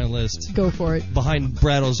Yes. on my list. Go for it. Behind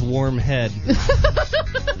Brado's warm head.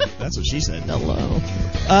 That's what she said. Hello.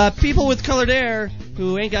 People with colored hair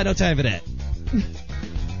who ain't got no time for that.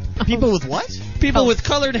 People with what? People with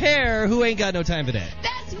colored hair who ain't got no time for that.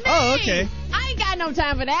 That's me. Oh, okay. I ain't got no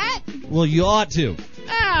time for that. Well, you ought to.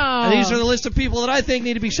 Oh. And these are the list of people that I think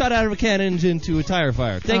need to be shot out of a cannon into a tire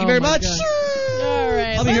fire. Thank you very much. God. All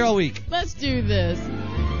right. I'll be here all week. Let's do this.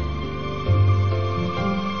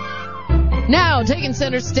 Now, taking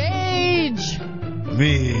center stage.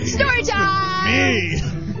 Me. Story time! Me.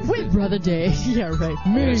 With Brother Dave. Yeah, right.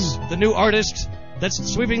 Me. Yes, the new artist that's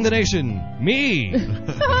sweeping the nation. Me.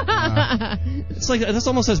 It's like, that's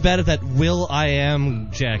almost as bad as that Will I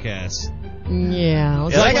Am jackass. Yeah.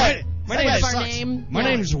 My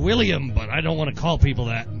name's William, but I don't want to call people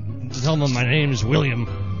that. Tell them my name's William.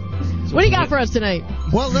 What do you got for us tonight?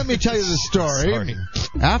 Well, let me tell you the story. Sorry.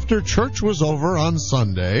 After church was over on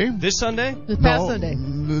Sunday. This Sunday? This past Sunday.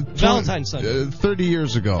 Valentine's Sunday. 30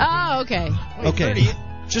 years ago. Oh, okay. Okay.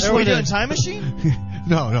 Are we doing Time Machine?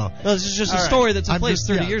 No. No, this is just a All story that took I'm place just-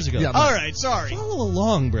 30 yeah, years ago. yeah. All right, sorry. Follow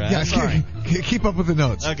along, Brad. Yeah, sorry. Keep up with the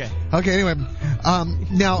notes. Okay. Okay, anyway.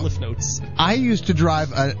 Now, Cliff notes. I used to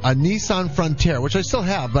drive a Nissan Frontier, which I still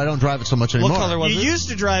have, but I don't drive it so much anymore. What color was You it? used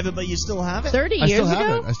to drive it, but you still have it? 30 I years still have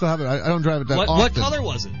ago? it. I still have it. I don't drive it that often. What color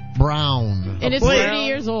was it? Brown. And it's Wait. 30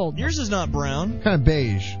 years old. Yours is not brown. Kind of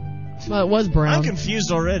beige. Well, it was brown. I'm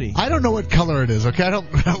confused already. I don't know what color it is, okay? I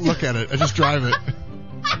don't look at it. I just drive it.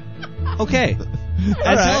 Okay. And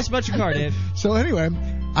tell us about your car, Dave. So anyway,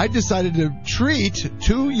 I decided to treat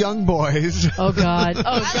two young boys. Oh, God.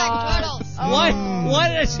 Oh, God. Oh. Why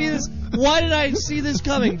did I see this? Why did I see this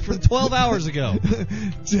coming from 12 hours ago?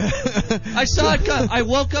 I saw it come. I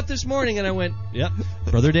woke up this morning and I went, yep,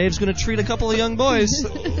 Brother Dave's going to treat a couple of young boys.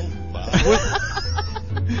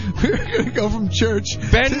 We were going to go from church.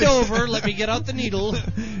 Bend over, let me get out the needle.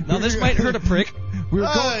 Now this might hurt a prick. We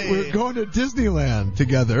were going to Disneyland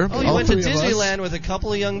together. Oh, you all went to three of us. Disneyland with a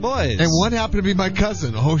couple of young boys. And one happened to be my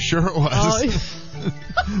cousin. Oh, sure it was.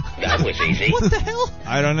 That was easy. What the hell?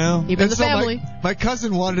 I don't know. Even And the so family. my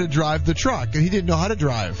cousin wanted to drive the truck, and he didn't know how to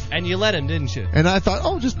drive. And you let him, didn't you? And I thought,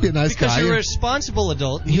 oh, just be a nice Because guy. you're a responsible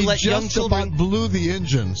adult. You He let young just children. about blew the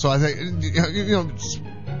engine. So I think, you know,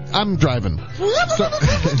 I'm driving. So,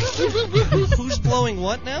 Who's blowing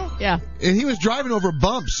what now? Yeah. and he was driving over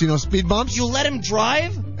bumps, you know, speed bumps. You let him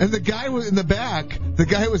drive? And the guy was in the back. The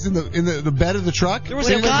guy was in the bed of the truck. There was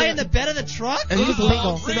a guy in the bed of the truck? And he was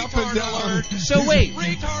legal. bouncing up and down. So wait.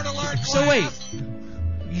 So wait.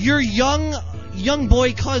 Your young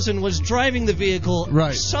boy cousin was driving the vehicle.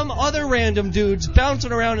 Right. Some other random dude's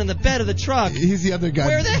bouncing around in the bed of the truck. He's the other guy.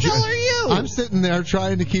 Where the hell are you? I'm sitting there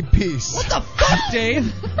trying to keep peace. What the fuck,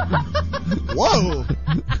 Dave? Whoa.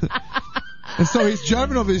 And so he's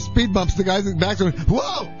driving over these speed bumps. The guy's in the back going,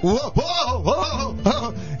 whoa, whoa, whoa, whoa,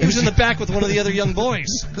 whoa. He was in the back with one of the other young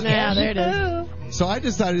boys. Yeah, there it is. So I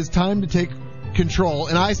decided it's time to take control,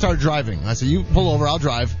 and I started driving. I said, you pull over, I'll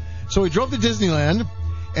drive. So we drove to Disneyland,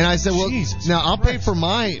 and I said, well, Jesus now I'll pay for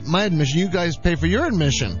my admission. You guys pay for your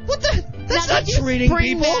admission. What the? That's Now, not just treating bring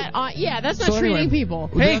people. that on- yeah, that's not So anyway, treating people.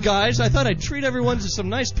 Hey guys, I thought I'd treat everyone to some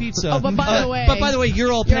nice pizza. Oh, but by the way- but by the way,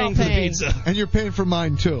 you're all You're paying all for the paying. pizza. And you're paying for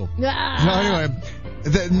mine, too. Ah. So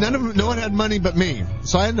anyway, no one had money but me.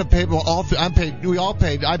 So I ended up paying. Well, we all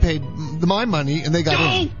paid. I paid my money, and they got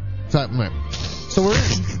in. So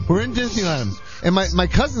we're in Disneyland, and my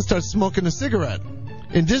cousin starts smoking a cigarette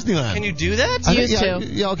in Disneyland. Can you do that? I think- Used yeah, to.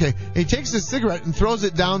 yeah, okay. He takes his cigarette and throws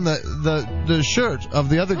it down the shirt of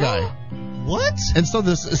the other guy, What? and so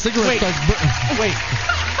this cigarette Wait. starts. Wait.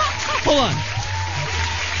 Hold on.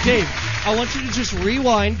 Dave, I want you to just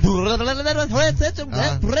rewind. All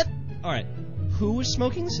right. Who was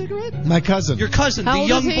smoking the cigarette? My cousin. Your cousin, How the old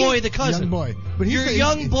young is he? boy, the cousin. young boy. But Your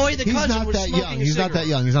young boy, the he's cousin, not was that smoking young. a He's not that cigarette.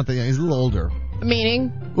 young. He's not that young. He's a little older.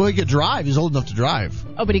 Meaning? Well, he could drive. He's old enough to drive.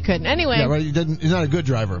 Oh, but he couldn't. Anyway. Yeah, right. He's not a good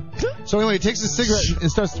driver. So anyway, he takes his cigarette and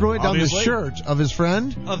starts throwing it down the Obviously. shirt of his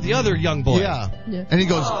friend. Of the other young boy. Yeah. Yeah. And he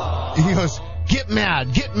goes, get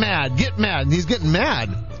mad, get mad, get mad. And he's getting mad.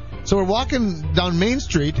 So we're walking down Main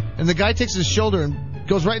Street, and the guy takes his shoulder and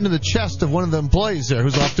goes right into the chest of one of the employees there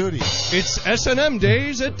who's off duty. It's S&M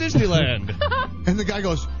days at Disneyland. And the guy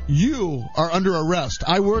goes, you are under arrest.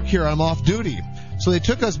 I work here. I'm off duty. So they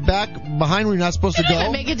took us back behind where you're not supposed to Didn't go.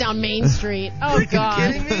 even make it down Main Street. Oh, God.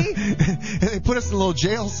 and they put us in a little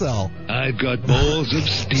jail cell. I've got balls of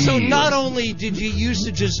steel. So not only did you used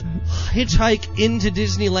to just hitchhike into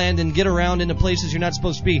Disneyland and get around into places you're not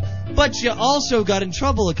supposed to be, but you also got in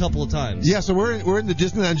trouble a couple of times. Yeah, so we're in the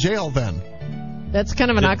Disneyland jail then. That's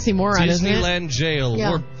kind of an oxymoron, isn't it? Disneyland jail.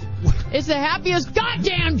 Yeah. Or It's the happiest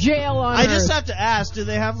goddamn jail on I just earth. have to ask, do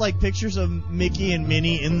they have like pictures of Mickey and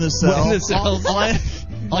Minnie in the cell? In the cells.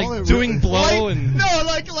 like doing blow and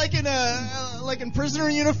like in prisoner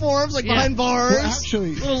uniforms, like behind bars. Well,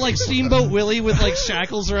 actually, little like Steamboat Willie with like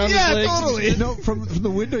shackles around his legs. Yeah, totally. no, from the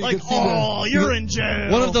window you Like, could see you're in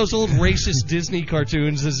jail. One of those old racist Disney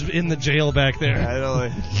cartoons is in the jail back there.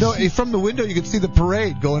 No, from the window you could see the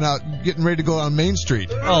parade going out, getting ready to go on Main Street.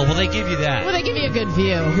 Oh, well, they give you that. Well, they give you a good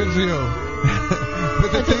view. Good view.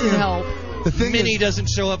 But That doesn't help. The thing Minnie is, doesn't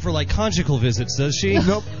show up for like conjugal visits, does she?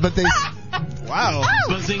 nope. But they Wow.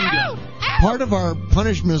 Bazinga. part of our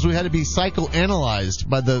punishment is we had to be psychoanalyzed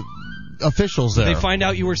by the officials there. They find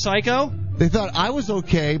out you were psycho? They thought I was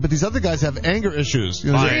okay, but these other guys have anger issues.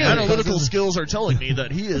 You know, My they- analytical skills are telling me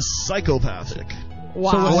that he is psychopathic.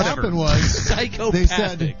 Wow. So what Whatever. happened was Psychopathic. they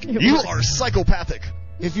said You are psychopathic.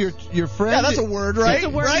 if your friend Yeah, that's a word, right? It's a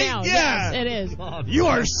word right? now. Yeah. Yes, it is. You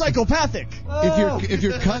are psychopathic. if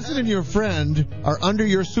your cousin and your friend are under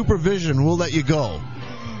your supervision, we'll let you go.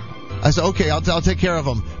 I said, okay, I'll take care of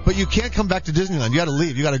them. But you can't come back to Disneyland. You got to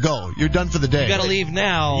leave. You got to go. You're done for the day. You gotta leave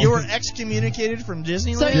now. You were excommunicated from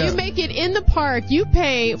Disneyland? So Yeah. you make it in the park. You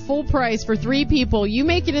pay full price for 3 people. You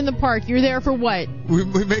make it in the park. You're there for what? We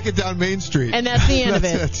make it down Main Street. And that's the end of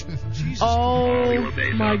That's it. it. Oh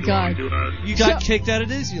my God. You got kicked out of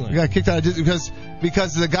Disneyland. We got kicked out of Disney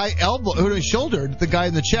because the guy shouldered the guy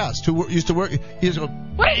in the chest who used to work. He just go,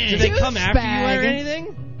 What? Did they come after you Douchebag. or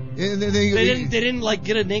anything? and then They didn't like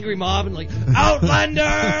get an angry mob and like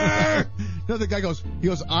Outlander. No, the guy goes. He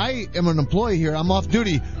goes. I am an employee here. I'm off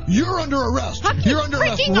duty. You're under arrest. You're under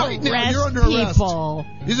arrest Freaking right now. arrest You're under arrest. people.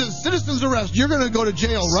 He says, citizen's arrest. You're going to go to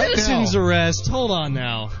jail right Citizens now. arrest. Hold on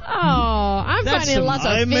now. Oh, I'm That's finding some- lots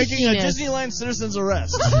of I'm making a fishiness. Disneyland citizen's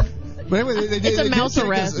arrest. But anyway, they It's a did mouse take us-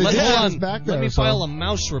 arrest. they Hold did take us on. back there, Let me so- file a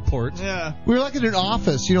mouse report. Yeah. We were like in an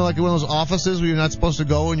office, you know, like one of those offices where you're not supposed to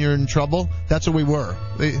go when you're in trouble. That's where we were.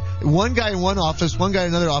 One guy in one office, one guy in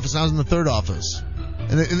another office, and I was in the third office.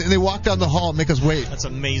 And they walked down the hall and make us wait. That's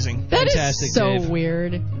amazing. That is Fantastic, so Dave.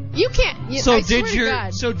 weird. You can't. So I swear to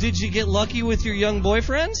God. did you get lucky with your young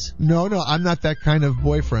boyfriends? No, I'm not that kind of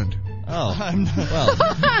boyfriend. Oh, I'm not, well,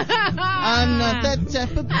 I'm not that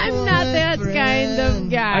type of I'm not that kind of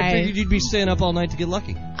guy. I figured you'd be staying up all night to get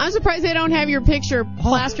lucky. I'm surprised they don't have your picture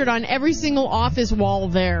plastered on every single office wall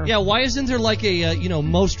there. Yeah, why isn't there like a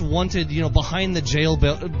most wanted behind the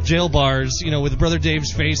jail bars with Brother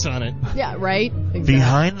Dave's face on it? Yeah, right? Exactly.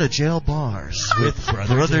 Behind the jail bars with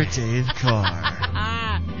Brother Dave Carr.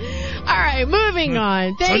 Ah. All right, moving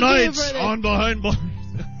on. Thank you for the... on Behind Bars.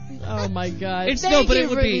 Oh my God. It's Thank but you it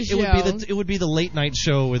would for be the it would be the late night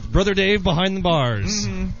show with Brother Dave behind the bars.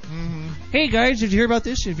 Hey guys, did you hear about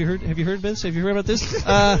this? Have you heard this? Have you heard about this?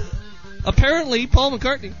 Apparently Paul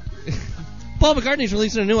McCartney's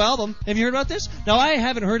releasing a new album. Have you heard about this? Now I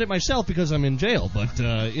haven't heard it myself because I'm in jail, but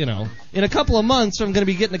in a couple of months I'm going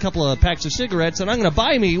to be getting a couple of packs of cigarettes and I'm going to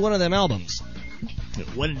buy me one of them albums.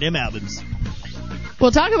 One of them albums. Well,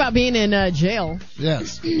 talk about being in jail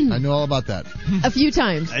Yes, I know all about that. a few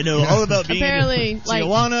times. I know all about being Apparently, in like,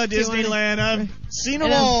 Tijuana, Disneyland. I've seen them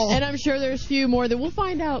And all. I'm sure there's a few more that we'll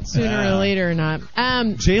find out sooner or later or not.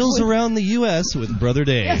 Jails around the U.S. with Brother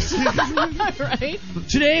Dave. Right?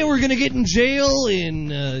 Today we're going to get in jail in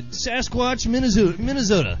Sasquatch,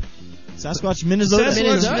 Minnesota. Sasquatch, Minnesota.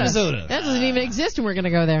 Minnesota. That doesn't even exist, and we're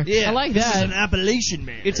gonna go there. Yeah. I like This is that. an Appalachian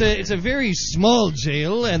man. It's a very small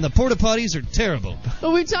jail, and the porta potties are terrible.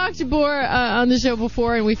 Well, we've talked to Boar on the show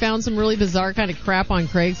before, and we found some really bizarre kind of crap on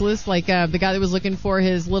Craigslist, like the guy that was looking for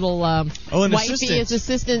his little an wifey, assistant. his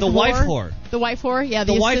assistant. The wife whore. The wife whore, yeah,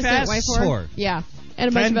 the wife assistant ass wife whore. Yeah,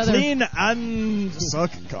 and a bunch And of other. clean and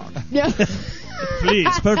suck cock. Yeah.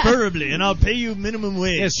 Please, preferably, and I'll pay you minimum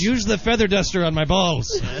wage. Yes, use the feather duster on my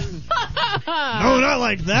balls. No, not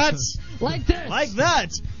like that. Like this. Like that.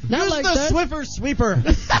 Not Use like the that. Swiffer sweeper.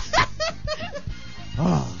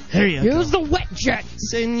 Oh, there you go. Use the wet jet.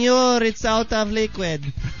 Senor, it's out of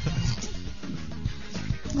liquid.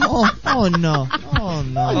 Oh no. Oh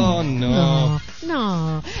no. Oh no.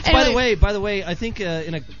 No. By the way, I think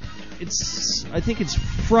it's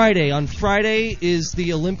Friday. On Friday is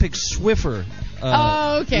the Olympic Swiffer.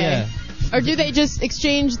 Oh, okay. Yeah. Or do they just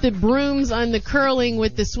exchange the brooms on the curling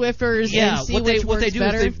with the Swifters Yeah, and see what which they works do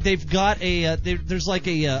better? is they've got there's like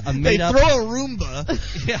a They made up. throw a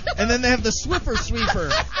Roomba, Yeah. and then they have the Swiffer sweeper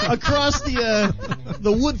across the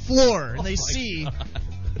wood floor, and they see.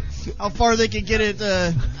 how far they can get it.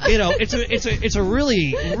 It's a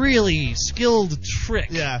really skilled trick.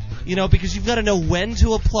 Yeah. Because you've got to know when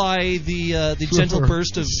to apply the gentle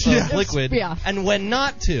burst of liquid and when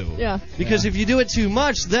not to. Yeah. Because if you do it too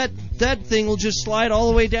much, that thing will just slide all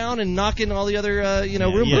the way down and knock in all the other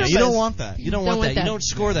room. Yeah, you don't want that. You don't want that. You don't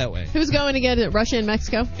score that way. Who's going again? Russia and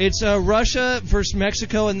Mexico? It's Russia versus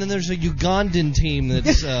Mexico, and then there's a Ugandan team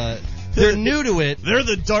that's they're new to it. They're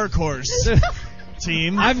the dark horse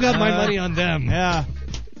team. I've got my money on them. Yeah.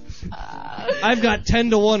 I've got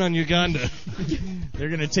 10-1 on Uganda. They're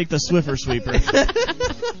gonna take the Swiffer sweeper.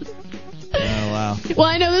 Oh wow. Well,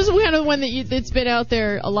 I know this is kind of one that's been out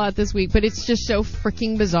there a lot this week, but it's just so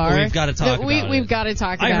freaking bizarre. We've got to talk about it. We've got to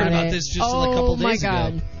talk about it. I heard about this just a couple days ago. Oh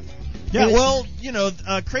my God. Yeah, well,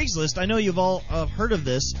 Craigslist, I know you've all heard of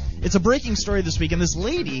this. It's a breaking story this week, and this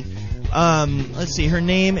lady, let's see, her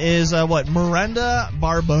name is, Miranda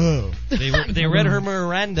Barbeau. They read her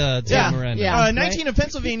Miranda to Miranda. Yeah, 19 of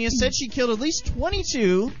Pennsylvania said she killed at least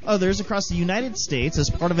 22 others across the United States as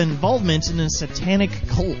part of involvement in a satanic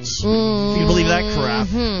cult. If you can believe that crap.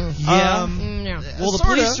 Yeah. Well, the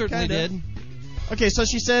police certainly did. Okay, so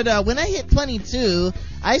she said, when I hit 22,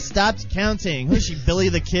 I stopped counting. Was she Billy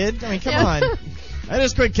the Kid? I mean, come on. I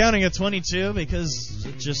just quit counting at 22 because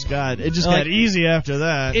it just got easy after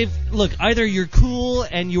that. Look, either you're cool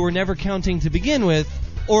and you were never counting to begin with,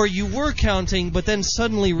 or you were counting but then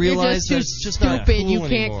suddenly realized that it's just not cool you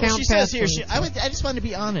can't anymore. count. She says here, I just wanted to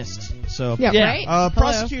be honest. So right?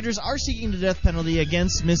 prosecutors are seeking the death penalty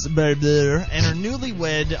against Miss Barbeau and her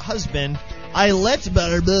newlywed husband, Ailette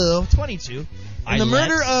Barbeau, 22. In the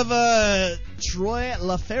murder of Troy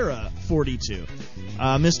LaFera, 42.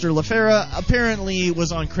 Mr. LaFera apparently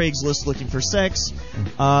was on Craigslist looking for sex.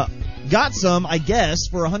 Got some, I guess,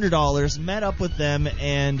 for $100. Met up with them,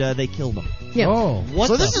 and they killed him. Yeah. Oh,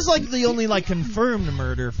 so this is the only confirmed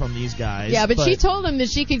murder from these guys. Yeah, but she told him that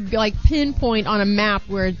she could pinpoint on a map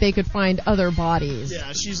where they could find other bodies.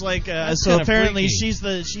 Yeah, she's like so apparently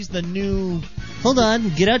freaky. she's the new. Hold on,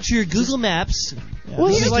 get out your Google Maps. Yeah, well,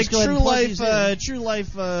 this is like True Life.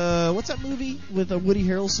 What's that movie with Woody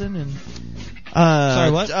Harrelson and?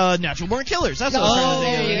 Sorry, what? Natural Born Killers. That's what I was trying to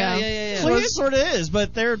think of. Yeah. Well, it sort of is,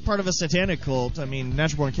 but they're part of a satanic cult. I mean,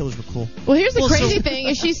 Natural Born Killers were cool. Well, here's the crazy thing: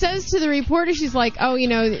 is she says to the reporter, she's like, "Oh,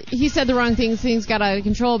 he said the wrong things. Things got out of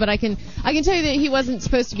control. But I can tell you that he wasn't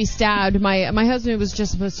supposed to be stabbed. My husband was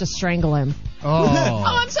just supposed to strangle him." Oh.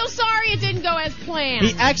 I'm so sorry. It didn't go as planned.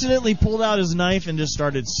 He accidentally pulled out his knife and just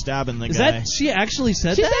started stabbing the guy. She actually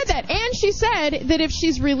said that? She said that, and she said that if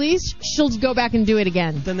she's released, she'll go back and do it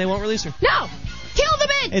again. Then they won't release her. No. Kill the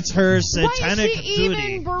bitch! It's her satanic Why is she duty.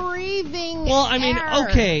 even breathing Well, I mean, air?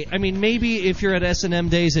 okay. I mean, maybe if you're at S&M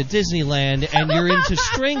Days at Disneyland and you're into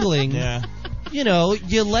strangling,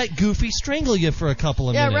 you let Goofy strangle you for a couple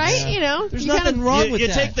of minutes. Right? There's nothing wrong with that. You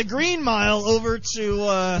that. take the Green Mile over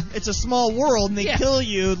to It's a Small World, and they kill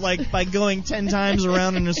you by going 10 times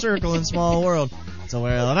around in a circle in Small World. It's a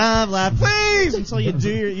world of life, please! Until you do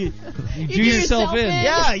you do yourself in.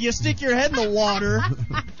 Yeah, you stick your head in the water,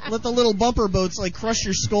 let the little bumper boats crush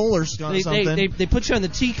your skull or something. They put you on the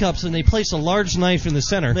teacups and they place a large knife in the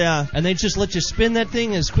center. Yeah. And they just let you spin that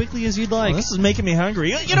thing as quickly as you'd like. This is making me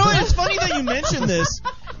hungry. It's funny that you mentioned this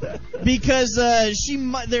because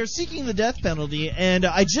they're seeking the death penalty, and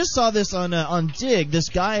I just saw this on Dig. This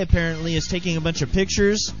guy apparently is taking a bunch of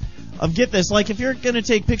pictures of, get this, if you're going to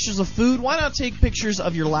take pictures of food, why not take pictures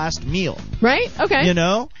of your last meal? Right? Okay.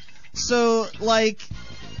 So,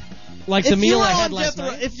 the meal I had last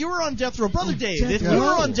night? If you were on death row, Brother Dave, if you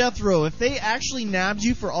were on death row, if they actually nabbed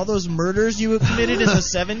you for all those murders you committed in the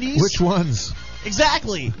 70s. Which ones?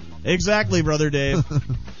 Exactly, Brother Dave.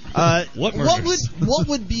 What murders? What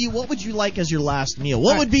would you like as your last meal?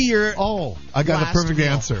 What would be your I got a perfect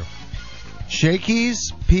answer.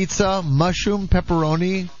 Shakey's, pizza, mushroom,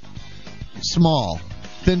 pepperoni, small,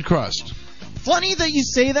 thin crust. Funny that you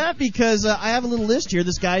say that because I have a little list here.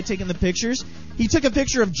 This guy taking the pictures. He took a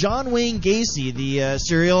picture of John Wayne Gacy, the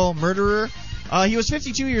serial murderer. He was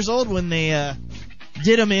 52 years old when they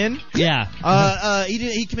did him in. Yeah.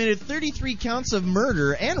 He committed 33 counts of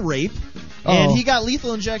murder and rape, and he got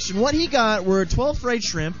lethal injection. What he got were 12 fried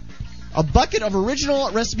shrimp, a bucket of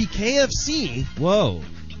original recipe KFC. Whoa.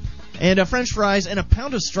 And French fries and a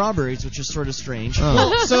pound of strawberries, which is sort of strange.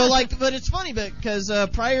 But it's funny because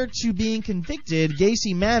prior to being convicted,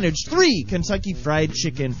 Gacy managed 3 Kentucky Fried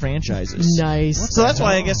Chicken franchises. Nice. So that's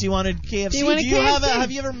why I guess he wanted KFC.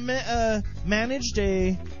 Have you ever managed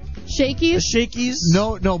a Shakey's? Shakey's?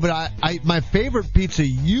 No, but my favorite pizza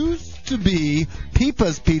used to be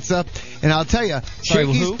Peepa's Pizza, and I'll tell you, Sorry,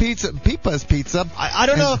 Shakey's who? Pizza, Peepa's Pizza. I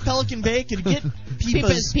don't know if Pelican Bay could get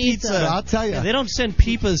Peepa's Pizza. I'll tell you. Yeah, they don't send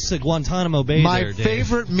Peepas to Guantanamo Bay My there, Dave.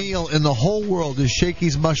 favorite meal in the whole world is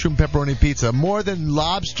Shakey's mushroom pepperoni pizza. More than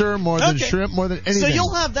lobster, more than shrimp, more than anything. So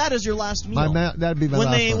you'll have that as your last meal. That'd be my when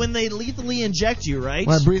last they one. when they lethally inject you, right?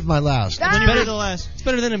 When I breathe my last. When you breathe the last. It's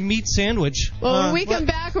better than a meat sandwich. Well, when we come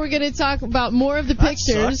back, we're going to talk about more of the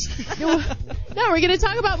pictures. No, we're going to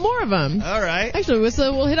talk about more of them. All right. Actually,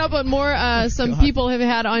 we'll hit up on more some people have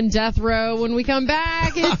had on death row. When we come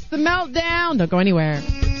back, it's the meltdown. Don't go anywhere.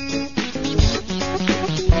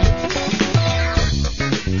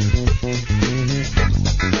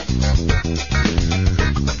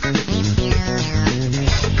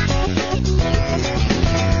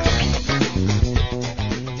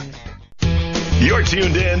 You're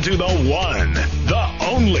tuned in to the one, the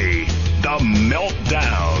only, the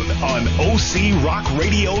Meltdown on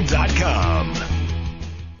OCRockRadio.com.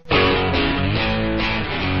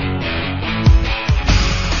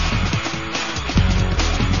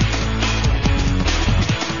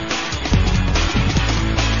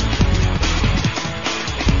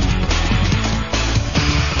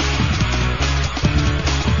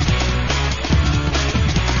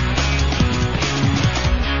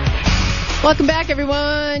 Welcome back,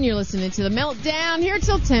 everyone. You're listening to the Meltdown here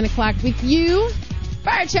till 10 o'clock with you,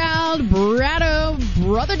 Firechild, Brado,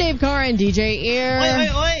 Brother Dave Carr, and DJ Ear. Oi,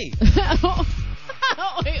 oi,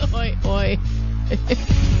 Oi, oi, oi.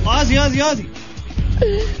 Aussie, Aussie, Aussie.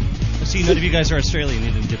 I see none of you guys are Australian. You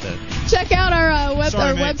didn't get that. Check out our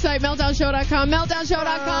Sorry, mate. website, meltdownshow.com,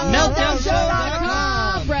 meltdownshow.com,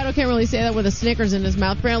 Meltdownshow.com. Brado can't really say that with a Snickers in his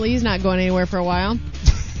mouth. Apparently, he's not going anywhere for a while.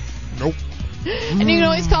 Nope. And you can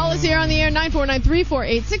always call us here on the air,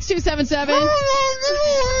 949-348-6277.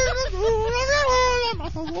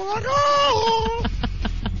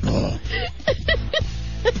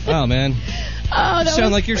 Oh, man. Oh, You that sound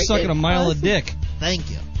was like you're freaking sucking a mile awesome. of dick. Thank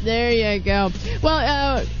you. There you go.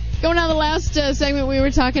 Well, going on the last segment, we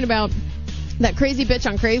were talking about that crazy bitch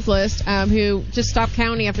on Craigslist who just stopped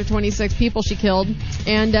counting after 26 people she killed.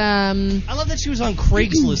 And I love that she was on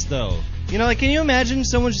Craigslist, though. You know, like, can you imagine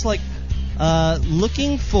someone just, like,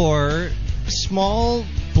 looking for small,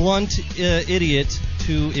 blunt idiot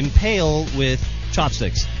to impale with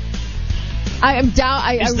chopsticks? I Is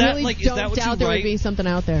that, really like, is don't that what you doubt there would write? be something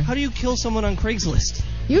out there. How do you kill someone on Craigslist?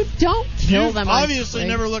 You don't kill You them. on obviously Craigslist.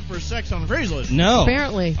 never look for sex on Craigslist. No.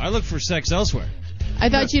 Apparently. I look for sex elsewhere. I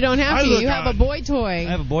thought you don't have I to. look You have on- a boy toy.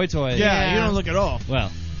 I have a boy toy. Yeah, you don't look at all.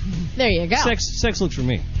 Well, There you go. sex looks for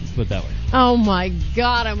me. Let's put it that way. Oh my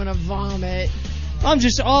God, I'm gonna vomit.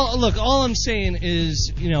 All I'm saying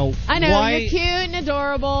is, you know, I know why... you're cute and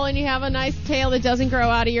adorable, and you have a nice tail that doesn't grow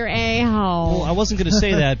out of your a-hole. Well, I wasn't going to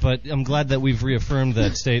say that, but I'm glad that we've reaffirmed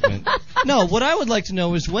that statement. No, what I would like to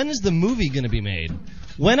know is, when is the movie going to be made?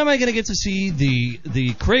 When am I going to get to see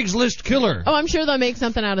the Craigslist killer Oh, I'm sure they'll make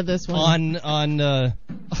something out of this one. on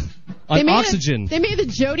They made Oxygen? They made the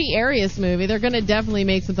Jodi Arias movie. They're going to definitely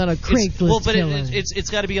make something out of Craigslist. Well, but killer. it's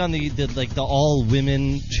got to be on the all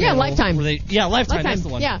women channel. Lifetime. Where Lifetime. Lifetime, That's the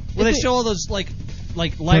one. yeah. Where they It's a- show all those like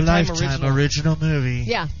Lifetime original. movie.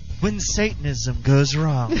 Yeah. When Satanism goes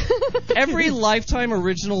wrong. Every Lifetime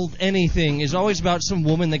original anything is always about some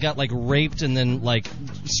woman that got like raped and then like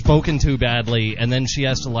spoken to badly, and then she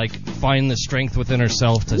has to like find the strength within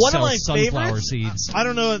herself to One of sell my sunflower favorites, seeds. I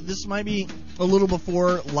don't know, this might be a little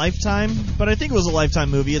before Lifetime, but I think it was a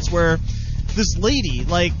Lifetime movie. It's where this lady,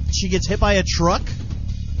 like, she gets hit by a truck,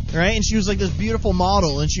 right? And she was like this beautiful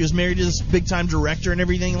model, and she was married to this big-time director and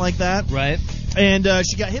everything like that. Right. And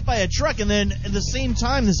she got hit by a truck, and then at the same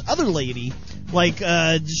time, this other lady, like,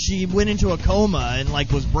 she went into a coma and,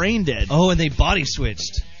 like, was brain dead. Oh, and they body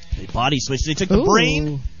switched. They body switched. They took the Ooh.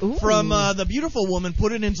 brain Ooh. from the beautiful woman,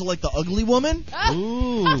 put it into, like, the ugly woman.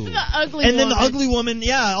 Ooh. The ugly And then the woman. ugly woman,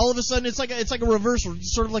 yeah, all of a sudden it's like a reverse,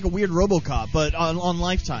 sort of like a weird RoboCop, but on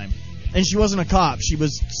Lifetime. And she wasn't a cop. She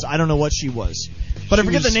was, I don't know what she was. But I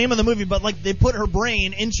forget the name of the movie, but like they put her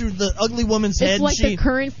brain into the ugly woman's head. It's like the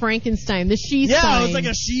current Frankenstein, the She-Stein. Yeah, it was like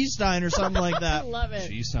a She-Stein or something like I that. love it.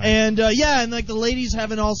 She's time. And and like the lady's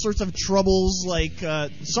having all sorts of troubles. Like,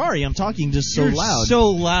 sorry, I'm talking just so You're loud.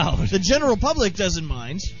 So loud. The general public doesn't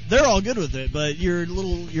mind. They're all good with it, but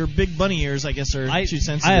your big bunny ears, I guess, are too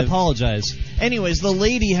sensitive. I apologize. Anyways, the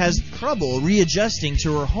lady has trouble readjusting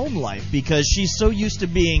to her home life because she's so used to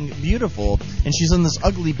being beautiful, and she's in this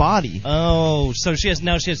ugly body. Oh, so she has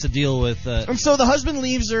to deal with. And so the husband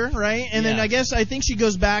leaves her, right? And then Yeah. I think she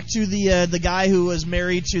goes back to the guy who was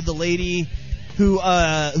married to the lady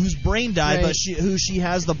whose brain died, Right. but who she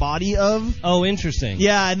has the body of. Oh, interesting.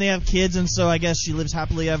 Yeah, and they have kids, and so I guess she lives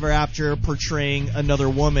happily ever after, portraying another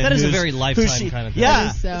woman. That is a who's- very who Lifetime kind of thing. Yeah,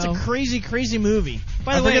 That is so- it's a crazy movie.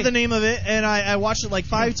 By the I way- forget the name of it, and I watched it like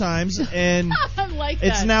 5 times, and I like that.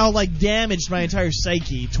 it's now like damaged my entire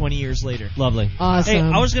psyche 20 years later. Lovely. Awesome. Hey,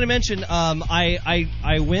 I was going to mention,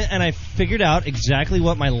 I went and I figured out exactly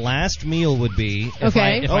what my last meal would be. If Okay.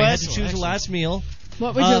 I had to excellent, choose a last meal.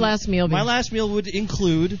 What would your last meal be? My last meal would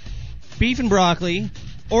include beef and broccoli,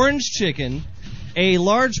 orange chicken, a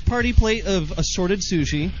large party plate of assorted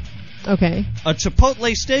sushi, Okay. a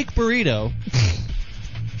chipotle steak burrito,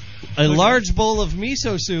 a large bowl of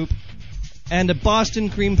miso soup, and a Boston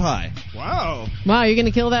cream pie. Wow. Wow, you're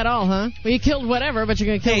gonna kill that all, huh? Well, you killed whatever, but you're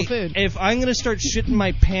gonna kill Hey, the food. if I'm going to start shitting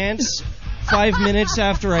my pants 5 minutes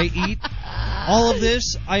after I eat all of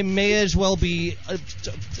this, I may as well be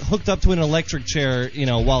hooked up to an electric chair,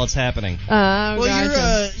 while it's happening. Well,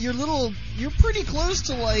 Well, you're pretty close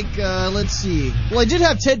to let's see. Well, I did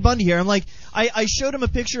have Ted Bundy here. I'm like, I showed him a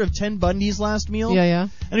picture of Ted Bundy's last meal. Yeah.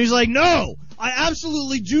 And he's like, no, I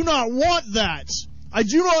absolutely do not want that. I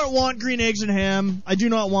do not want green eggs and ham. I do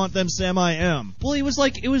not want them semi-M. Well, it was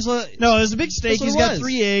No, it was a big steak. That's what He's it got was.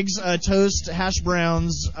 3 eggs, toast, hash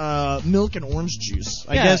browns, milk, and orange juice.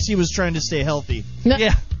 I Yeah. guess he was trying to stay healthy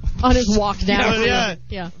yeah. On his walk down.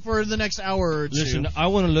 Yeah. for the next hour or two. Listen, I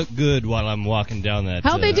want to look good while I'm walking down that.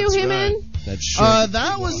 How'd they do That's him right. in? That shirt.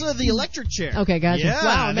 That was the electric chair. Okay, gotcha. Yeah,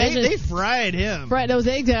 Wow, imagine- they fried him. Fried those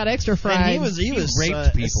eggs out extra fried. And he was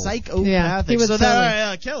raped people. psychopathic. Yeah, he was so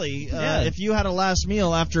totally- Kelly, Yeah. if you had a last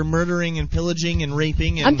meal after murdering and pillaging and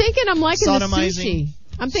raping and I'm thinking I'm liking the sodomizing- sushi.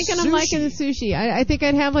 I'm thinking I'm Sushi. liking the sushi. I think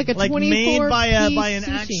I'd have like a like 24 made by an sushi.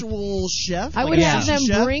 actual chef. I like would a have sushi them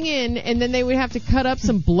chef? bring in, and then they would have to cut up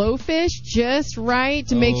some blowfish just right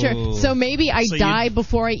to make Oh. sure. So maybe I So you- die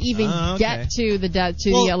before I even Okay. get to the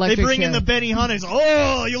Well, the electric they bring chair. in the Benny Hunters.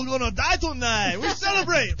 Oh, you're gonna die tonight. We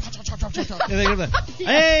celebrate. And they go like,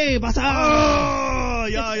 hey, bata! Oh,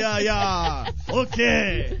 yeah.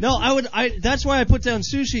 Okay. No, that's why I put down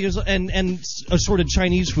sushi and assorted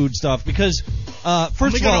Chinese food stuff because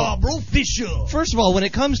first of all, when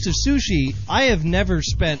it comes to sushi, I have never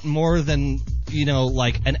spent more than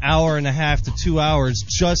like an hour and a half to 2 hours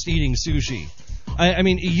just eating sushi. I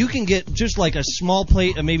mean, you can get just like a small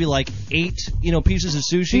plate of maybe like 8 pieces of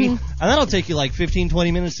sushi, and that'll take you like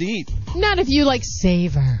 15-20 minutes to eat. Not if you like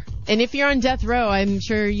savor. And if you're on death row, I'm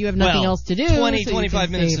sure you have nothing else to do. 20, so you 25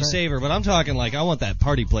 can minutes savor. to savor, but I'm talking like I want that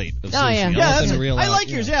party plate of sushi. Oh, yeah. I Yeah, want them to reel I out, like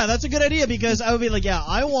yours. Yeah, that's a good idea because I would be like,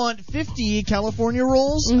 I want 50 California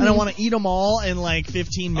rolls and I want to eat them all in like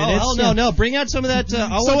 15 Oh, minutes. hell no! Bring out some of that.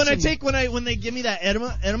 So when they give me that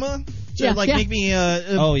enema to make me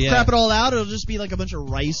crap it all out, it'll just be like a bunch of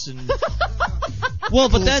rice and well,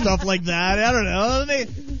 but cool then stuff like that. I don't know.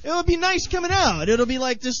 It would be nice coming out. It'll be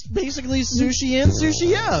like just basically sushi in,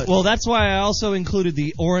 sushi out. well, that's why I also included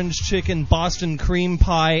the orange chicken, Boston cream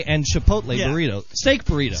pie, and chipotle burrito, steak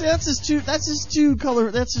burrito. See, that's just too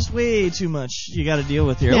color. That's just way too much you got to deal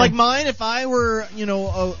with here. Yeah. Like mine, if I were,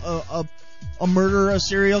 a murderer, a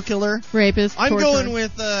serial killer, Rapist. I'm torture. going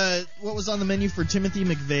with what was on the menu for Timothy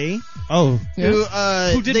McVeigh. Oh,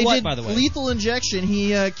 Who did they what, did by the way? lethal injection. He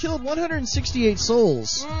killed 168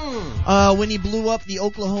 souls when he blew up the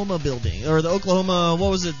Oklahoma building or the Oklahoma.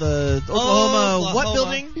 What was it? The Oklahoma what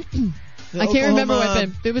building? I can't remember what,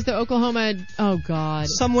 but it was the Oklahoma. Oh God.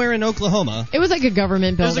 somewhere in Oklahoma. It was like a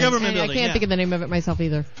government building. It was a government and building, I can't yeah. think of the name of it myself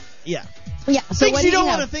either. Yeah. Yeah. So Things what you do don't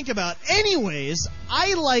have? want to think about. Anyways, I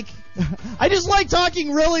just like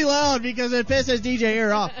talking really loud because it pisses DJ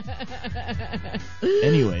here off.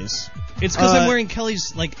 Anyways. It's because I'm wearing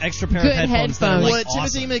Kelly's like extra pair of Good headphones. That are, headphones. like, What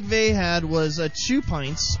awesome. Timothy McVeigh had was 2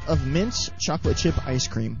 pints of mint chocolate chip ice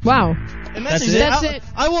cream. Wow. And That's it. it? That's it.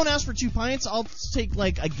 I won't ask for 2 pints. I'll take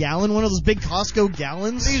like a gallon, one of those big Costco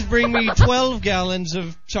gallons. Please bring me 12 gallons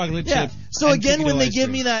of chocolate Yeah. chip. So and again, cookie when dough they ice give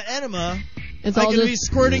cream. me that enema, It's I all can be just.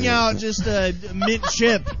 squirting out just a mint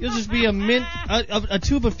chip. You'll just be a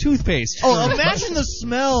tube of toothpaste. Oh, imagine the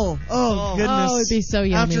smell. Oh, goodness. Oh, it'd be so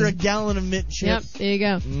yummy. After a gallon of mint chip. Yep. There you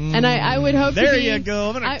go. And I would hope. There to be, you go.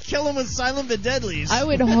 I'm gonna I- kill him with silent but deadlies. I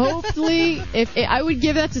would hopefully, I would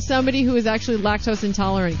give that to somebody who is actually lactose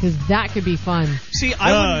intolerant because that could be fun. See,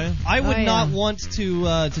 I would Oh, yeah. not want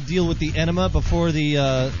to deal with the enema before the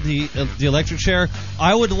electric chair.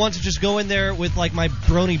 I would want to just go in there with like my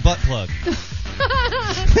brony butt plug.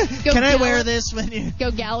 Can I wear this when you? Go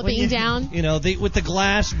galloping down. You know, with the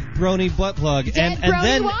glass brony butt plug, Dead and brony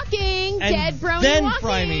then walking. Dead brony then walking.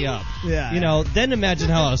 fry me up. Yeah. You know, then imagine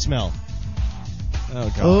how I'll smell. Oh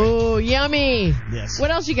God. Oh, yummy. Yes. What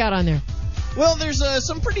else you got on there? Well, there's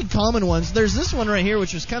some pretty common ones. There's this one right here,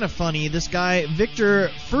 which was kind of funny. This guy, Victor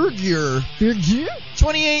Fergier,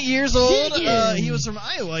 28 years old. He was from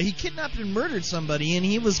Iowa. He kidnapped and murdered somebody, and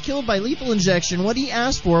he was killed by lethal injection. What he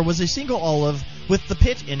asked for was a single olive with the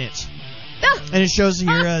pit in it. And it shows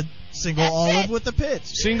here a single olive with the pit.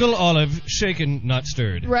 Single olive, shaken, not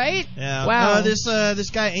stirred. Right? Yeah. Wow. This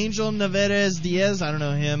guy, Angel Navarez Diaz, I don't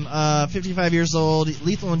know him, 55 years old,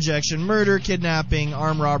 lethal injection, murder, kidnapping,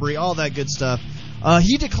 armed robbery, all that good stuff.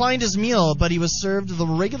 He declined his meal, but he was served the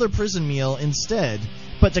regular prison meal instead.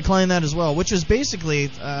 But declined that as well, which is basically,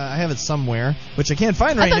 I have it somewhere, which I can't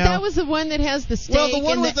find right now. I thought that was the one that has the steak. Well, the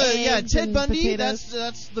one and with Ted Bundy. Potatoes.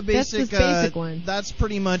 That's the basic. That's the basic one. That's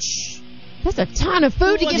pretty much. That's a ton of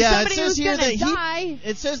food to give Yeah, somebody who's going to die.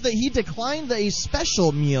 It says that he declined a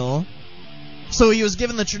special meal. So he was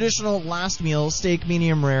given the traditional last meal: steak,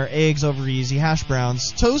 medium rare, eggs over easy, hash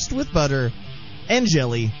browns, toast with butter, and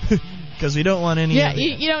jelly. Because we don't want any. Yeah,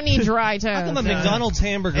 you don't need dry toast. How come a McDonald's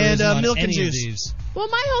hamburger and isn't on milk and any juice. of these? Well,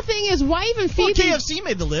 my whole thing is, why even feed these? KFC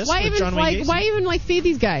made the list. Why with even John Wayne Gacy. why even feed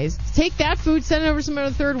these guys? Take that food, send it over to some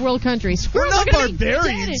other third world country. We're not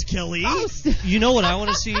barbarians, Kelly. You know what I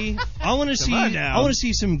want to see? I want to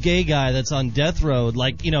see some gay guy that's on death row,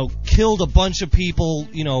 like, killed a bunch of people,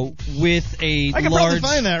 with a I can probably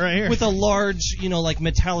find that right here. with a large, like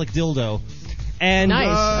metallic dildo. And nice.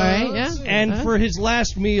 All right, yeah. And for his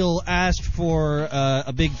last meal, asked for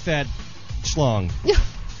a big fat schlong.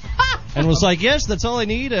 And was like, yes, that's all I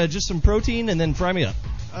need, just some protein, and then fry me up.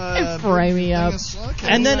 Fry me up.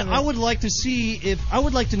 And then I would like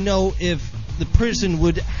to know if the prison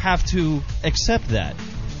would have to accept that.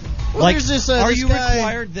 Well, like, there's this, are this you guy,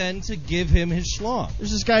 required then to give him his schlong?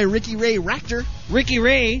 There's this guy, Ricky Ray Rachter. Ricky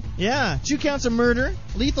Ray? Yeah, 2 counts of murder,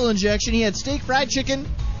 lethal injection. He had steak, fried chicken,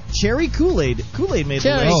 cherry Kool-Aid. Kool-Aid made the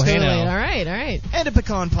Cherry list. Kool-Aid. All right. And a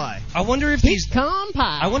pecan pie. I wonder if these pecan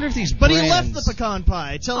pie. I wonder if these But brands, he left the pecan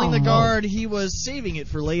pie, telling the guard he was saving it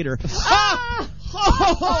for later.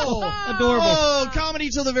 Adorable. Oh, comedy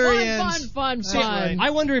till the very end. Fun. I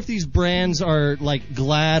wonder if these brands are like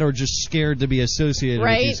glad or just scared to be associated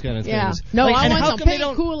with these kind of things. Yeah. No, like, I and want how some come they pink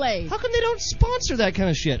don't Kool-Aid. How come they don't sponsor that kind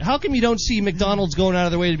of shit? How come you don't see McDonald's going out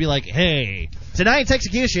of their way to be like, hey, tonight's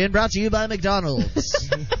execution brought to you by McDonald's.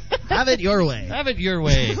 Have it your way. Have it your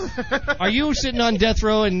way. Are you sitting on death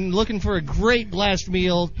row and looking for a great last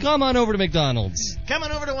meal? Come on over to McDonald's. Come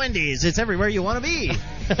on over to Wendy's. It's everywhere you want to be.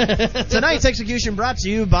 Tonight's execution brought to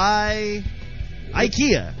you by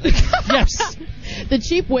IKEA. Yes. The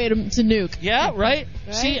cheap way to nuke. Yeah, right?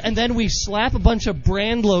 See, and then we slap a bunch of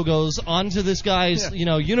brand logos onto this guy's,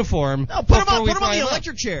 uniform. No, put him on the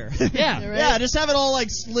electric chair. Yeah. Right? Yeah, just have it all like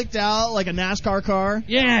slicked out like a NASCAR car.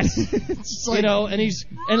 Yes. It's like, and he's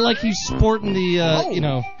sporting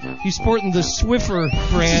the he's sporting the Swiffer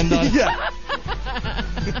brand on. Yeah.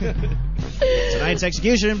 Tonight's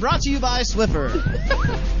execution brought to you by Swiffer.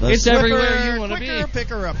 It's Swiffer everywhere you want to be. Quicker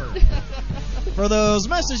picker-upper. For those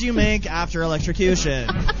messes you make after electrocution.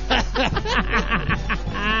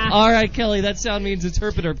 All right, Kelly, that sound means it's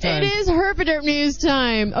Herpaderp time. It is Herpaderp news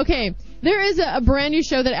time. Okay, there is a brand new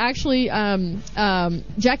show that actually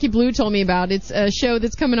Jackie Blue told me about. It's a show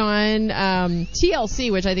that's coming on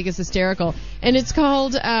TLC, which I think is hysterical, and it's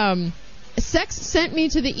called Sex Sent Me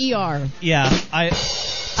to the ER. Yeah,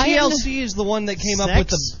 TLC is the one that came up with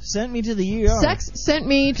the... Sent me to the ER. Sex sent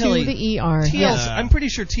me Kelly, to the ER. TLC, Yes. I'm pretty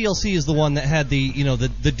sure TLC is the one that had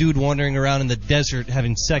the dude wandering around in the desert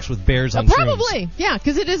having sex with bears on shrooms. Probably, yeah,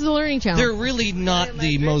 because it is the Learning Channel. They're really not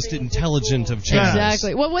the most intelligent of channels.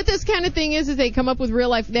 Exactly. Well, what this kind of thing is they come up with real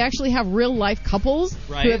life. They actually have real life couples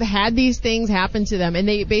Right. who have had these things happen to them, and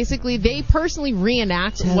they personally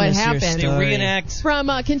reenact what happened. They reenact. From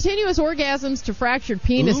continuous orgasms to fractured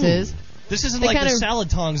penises. Ooh. This isn't They like the kind of- salad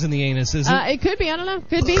tongs in the anus, is it? It could be. I don't know.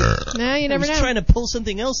 Could be. Nah, you never I was know. trying to pull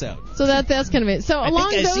something else out. So that's kind of it. So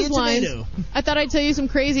along think I see those a lines, tomato. I thought I'd tell you some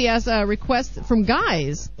crazy ass requests from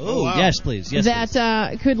guys Oh, wow. yes, please. Yes, please.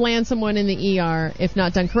 that could land someone in the ER if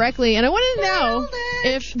not done correctly. And I wanted to know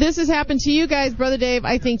if this has happened to you guys, Brother Dave.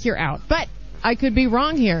 I think you're out, but I could be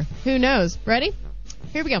wrong here. Who knows? Ready?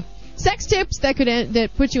 Here we go. Sex tips that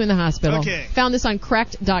put you in the hospital. Okay. Found this on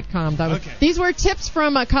cracked.com. Okay. These were tips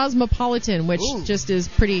from Cosmopolitan, which just is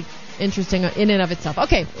pretty interesting in and of itself.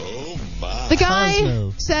 Okay. The guy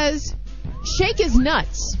Cosmo. says, shake his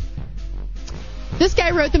nuts. This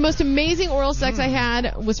guy wrote, the most amazing oral sex I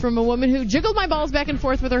had was from a woman who jiggled my balls back and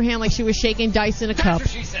forth with her hand like she was shaking dice in a cup.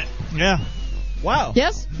 Yeah. Wow.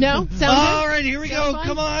 Yes? No? Sounds All good? right, here we Sound go. fun?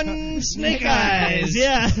 Come on, Snake Eyes.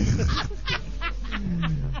 Yeah.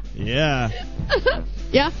 Yeah.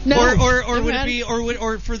 Yeah, no. Or would it be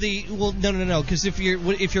or for the no because if you're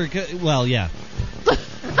well yeah.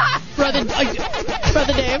 Brother Dave.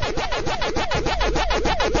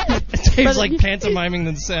 Dave's like pantomiming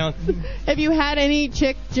the sound. Have you had any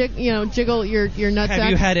chick jiggle your nuts? Have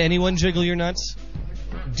you had anyone jiggle your nuts?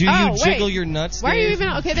 Do you jiggle your nuts? Why Dave? are you even?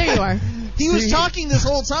 Okay, there you are. He was talking this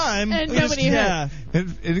whole time. And nobody heard. Yeah.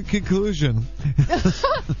 In conclusion,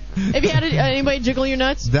 Have you had anybody jiggle your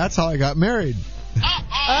nuts? that's how I got married.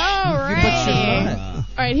 All right.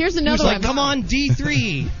 All right, here's He another was one. like, come on,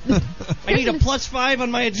 D3. I need a +5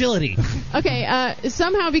 on my agility. Okay,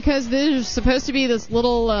 somehow because there's supposed to be this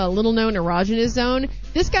little known erogenous zone,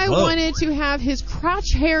 this guy wanted to have his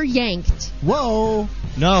crotch hair yanked. Whoa.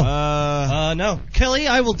 No. No. Kelly,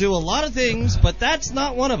 I will do a lot of things, but that's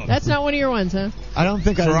not one of them. That's not one of your ones, huh? I don't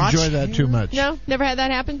think I enjoy that too much. No? Never had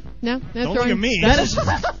that happen? No? Don't look at me.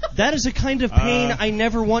 That is a kind of pain I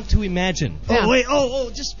never want to imagine. Yeah. Oh, wait. Oh,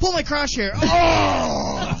 just pull my crotch hair.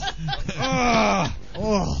 I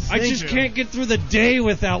just can't get through the day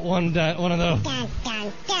without one of those.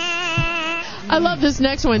 I love this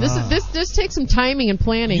next one. This takes some timing and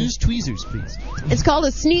planning. Use tweezers, please. It's called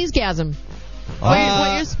a sneezegasm.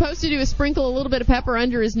 What you're supposed to do is sprinkle a little bit of pepper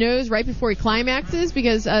under his nose right before he climaxes,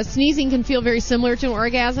 because sneezing can feel very similar to an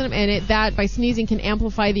orgasm, and that by sneezing can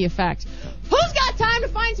amplify the effect. Who's got time to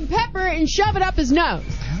find some pepper and shove it up his nose?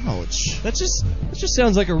 Ouch. That just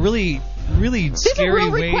sounds like a really, really These are scary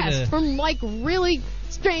real way requests to. from really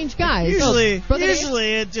strange guys. Usually Brother Dave?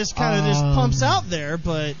 it just kind of just pumps out there,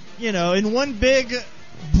 but, in one big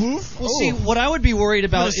boof. Well, see, what I would be worried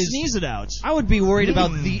about is sneeze it out. I would be worried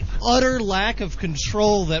about the utter lack of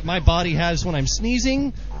control that my body has when I'm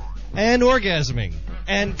sneezing and orgasming.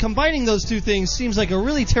 And combining those two things seems like a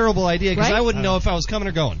really terrible idea, because Right? I wouldn't know if I was coming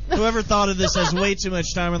or going. Whoever thought of this has way too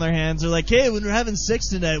much time on their hands. They're like, hey, when we're having sex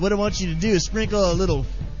tonight, what I want you to do is sprinkle a little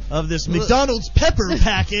of this McDonald's pepper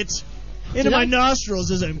packet into my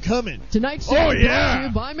nostrils as I'm coming. Tonight's show brought to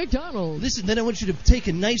you by McDonald's. Listen, then I want you to take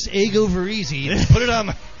a nice egg over easy and put it on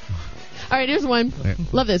my... All right, here's one.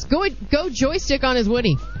 Love this. Go joystick on his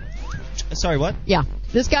Woody. Sorry, what? Yeah.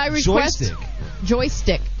 This guy requested...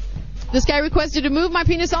 Joystick. This guy requested to move my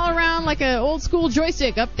penis all around like an old school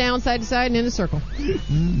joystick, up, down, side to side, and in a circle.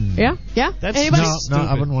 Yeah? That's Anybody? No,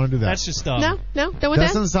 I wouldn't want to do that. That's just dumb. No? Don't want that?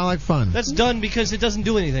 Doesn't sound like fun. That's done because it doesn't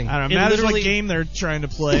do anything. I don't know. It Matters literally... what game they're trying to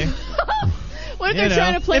play. What if they're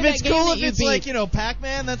trying to play if that it's game cool, that if you it's beat? like,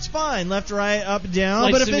 Pac-Man, that's fine. Left, right, up, down.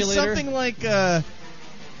 Like but if Simulator? it's something like,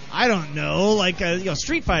 I don't know, like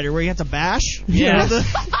Street Fighter where you have to bash. Yeah.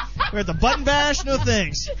 We're at the button bash. No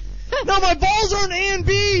thanks. No, my balls aren't A and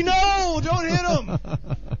B. No, don't hit them.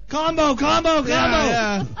 Combo.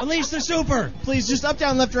 Yeah. Unleash the super. Please, just up,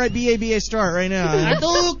 down, left, right, B-A, start right now.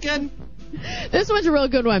 This one's a real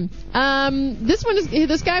good one.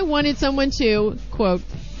 This guy wanted someone to, quote,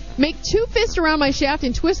 make two fists around my shaft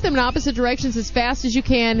and twist them in opposite directions as fast as you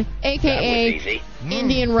can, a.k.a.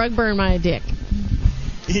 Indian rug burn my dick.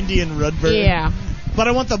 Indian rug burn. Yeah. But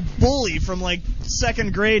I want the bully from,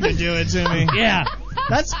 second grade to do it to me. Yeah.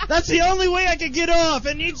 That's the only way I can get off.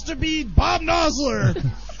 It needs to be Bob Nosler.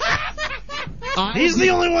 He's the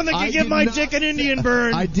only one that can get my dick an Indian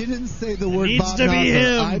burn. I didn't say the word needs Bob to be Nosler.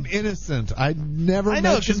 him. I'm innocent. I never I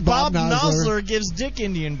know, because mentioned Bob Bob Nosler gives dick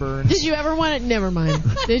Indian burns. Did you ever want it? Never mind.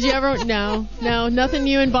 Did you ever? No, nothing.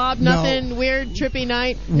 You and Bob, nothing weird, trippy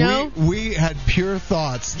night. No. We had pure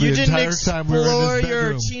thoughts the You didn't entire time we were in explore this your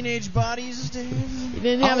bedroom. teenage bodies, Dave? You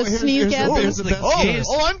didn't have a here's sneeze the best.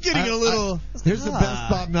 I'm getting a little... Here's the best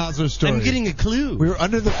Bob Nosler story. I'm getting a clue. We were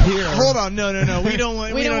under the pier. Hold on, no. We don't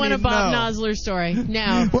want. We don't want a even Bob know. Nosler story.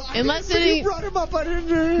 No. Well, Unless you brought him up. I didn't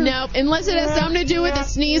know. No, unless it has something to do with a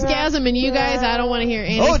sneezegasm and you guys, I don't want to hear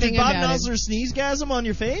anything Oh, did Bob about Nosler sneezegasm on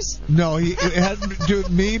your face? No, it had to do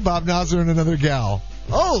with me, Bob Nosler, and another gal.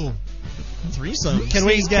 Oh, threesome. Can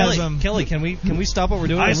we, sneezegasm? Kelly? Can we stop what we're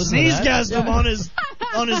doing? I and listen to that? sneezegasm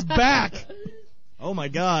on his back. Oh my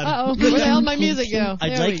God. Uh-oh, where the hell did my music go?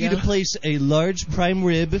 I'd There like we you go. to place a large prime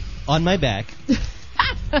rib on my back,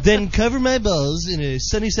 then cover my balls in a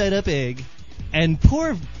sunny side up egg, and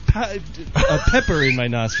pour pepper in my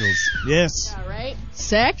nostrils. Yes. All right.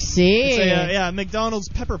 Sexy. It's a McDonald's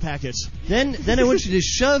pepper packet. Then I want you to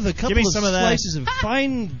shove a couple me of some of that. slices of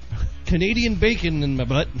fine Canadian bacon in my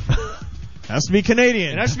butt. Has to be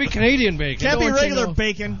Canadian. It has to be Canadian bacon. Can't be Don't you regular know?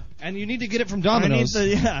 bacon. And you need to get it from Domino's.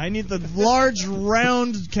 I need the large,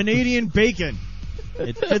 round Canadian bacon.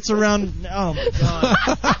 It fits around. Oh my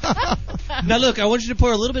God. Now look, I want you to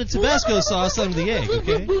pour a little bit of Tabasco sauce on the egg,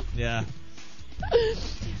 okay? Yeah.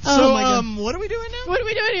 Oh my God. What are we doing now? What are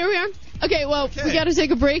we doing? Here we are. Okay, well, we got to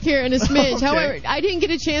take a break here in a smidge. Okay. However, I didn't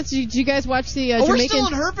get a chance. Did you guys watch the We're Jamaican? still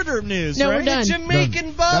in Herpaderp news, No, right? we're done.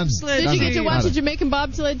 Jamaican bobsled. Did you get to team. watch the Jamaican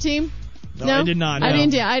bobsled team? No, I did not. I no.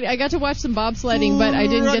 didn't. I got to watch some bobsledding, but I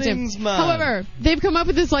didn't get Runnings, to. man. However, they've come up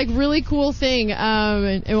with this like really cool thing,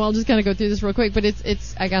 and I'll just kind of go through this real quick. But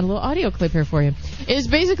it's I got a little audio clip here for you. It's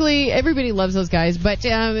basically everybody loves those guys, but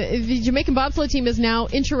the Jamaican bobsled team is now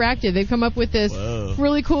interactive. They've come up with this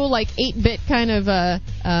really cool like 8-bit kind of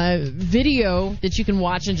video that you can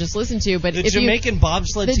watch and just listen to. But The if Jamaican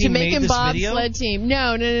bobsled the team Jamaican made this bobsled video? team,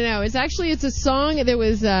 no. It's actually a song that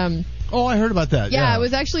was. Oh, I heard about that. Yeah, it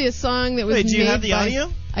was actually a song that was Wait, do you made have the by-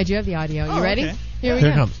 audio? I do have the audio. You Oh, ready? okay. Here we Here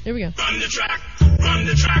go. it comes. Here we go. Run the track, run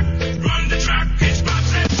the track, run the track. It's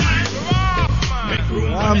bobsled time. Make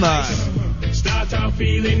room for Come the on. ice. Start out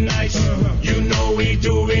feeling nice. You know we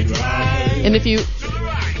do it right. And if you To the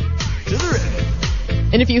right. To the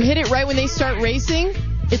right. and if you hit it right when they start racing,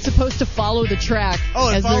 it's supposed to follow the track Oh,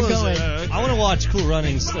 it as they're follows going. it. I want to watch Cool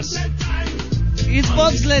Runnings. It's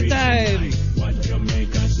bobsled time. What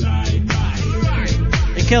Jamaica slide by.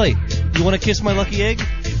 Hey, Kelly, you want to kiss my lucky egg?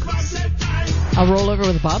 I'll roll over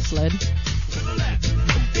with a bobsled.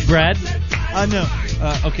 Brad? No.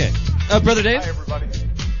 Okay. Brother Dave?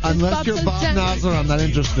 Unless you're Bob Bobsled time. Nosler, I'm not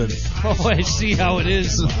interested. Oh, I see how it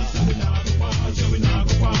is.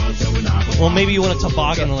 Well, maybe you want a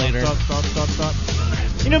toboggan later. Stop.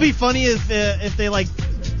 You know, it'd be funny if they like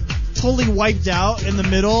totally wiped out in the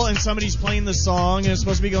middle and somebody's playing the song and it's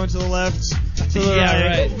supposed to be going to the left, to the Yeah,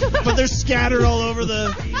 right. right. But they're scattered all over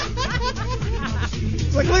the.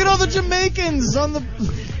 It's like, look at all the Jamaicans on the.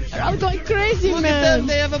 I'm going crazy, Look man. at them,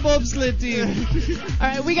 they have a bobsled team. All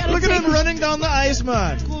right, we gotta Look at take. them running down the ice,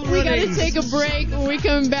 man. We gotta take a break. When we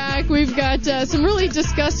come back, we've got some really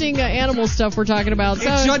disgusting animal stuff we're talking about.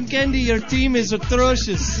 Hey, So John Candy, your team is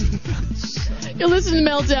atrocious. you're listening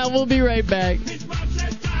to Meltdown. We'll be right back.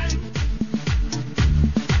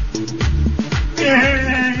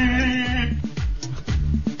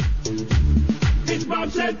 It's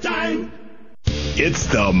bobsled time. It's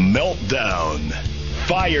the Meltdown.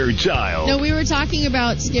 Firechild. No, we were talking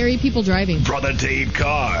about scary people driving. Brother Dave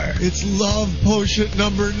Carr. It's Love Potion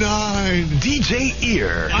number 9. DJ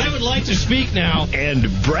Ear. I would like to speak now. And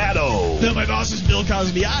Brado. No, my boss is Bill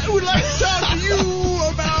Cosby. I would like to talk to you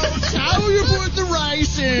about how you put the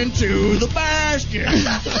rice into the basket.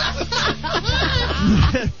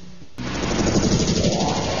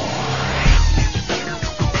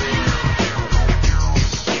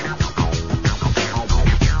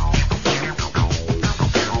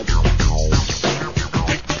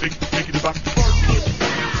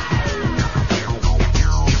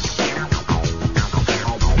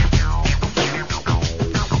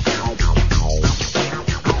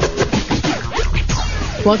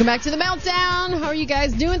 Welcome back to the Meltdown. How are you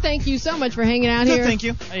guys doing? Thank you so much for hanging out Good, here. thank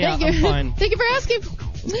you. Yeah, Thank you. I'm fine. Thank you for asking.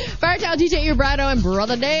 Firechild, DJ Ear, Brado, and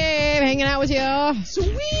Brother Dave hanging out with you.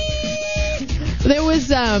 Sweet. There was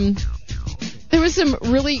some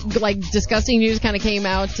really like disgusting news kind of came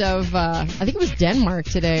out of I think it was Denmark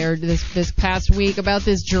today or this past week about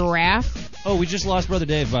this giraffe. Oh, we just lost Brother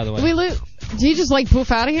Dave, by the way. Did he just like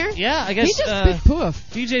poof out of here? Yeah, I guess He just bit poof.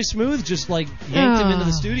 DJ Smooth just like yanked him into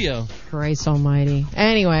the studio. Christ almighty.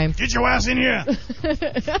 Anyway. Get your ass in here.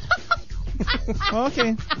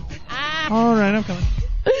 Okay. All right, I'm coming.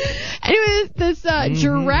 Anyway, this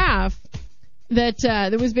giraffe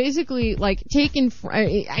that was basically like taken.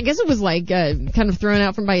 I guess it was like kind of thrown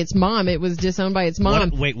out from by its mom. It was disowned by its mom.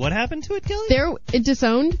 What happened to it, Kelly? It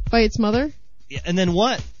disowned by its mother. Yeah, and then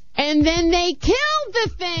what? And then they killed the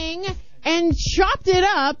thing and chopped it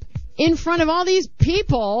up in front of all these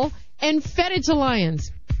people and fed it to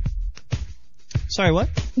lions. Sorry, what?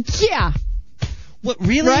 Yeah. What,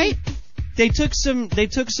 really? Right? They took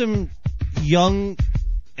some young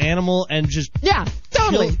animal and just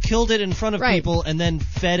totally killed it in front of people and then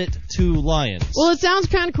fed it to lions. Well, it sounds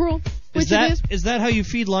kind of cruel. Which Is that how you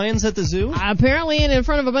feed lions at the zoo? Apparently, and in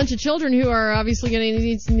front of a bunch of children who are obviously going to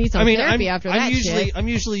need some therapy after that shit. I'm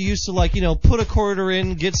usually used to put a quarter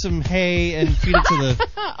in, get some hay, and feed it to the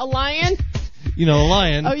a lion. A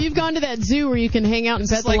lion. Oh, you've gone to that zoo where you can hang out and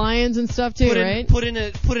pet the lions and stuff too, right? Put in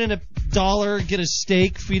a $1, get a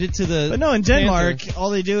steak, feed it to the. But no, in Denmark, panther. all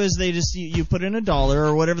they do is they just you put in $1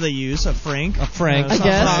 or whatever they use, a franc. A franc. I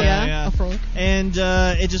guess, yeah. A franc. And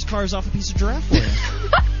it just carves off a piece of giraffe for you.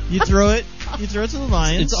 You throw it to the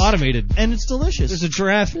lions. It's automated. And it's delicious. There's a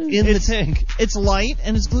giraffe in the tank. It's light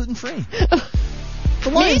and it's gluten free. The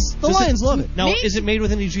lions love it. Now, Meat? is it made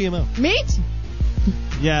with any GMO? Meat?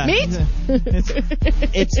 Yeah. Meat?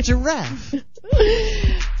 It's giraffe.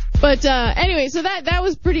 But anyway, so that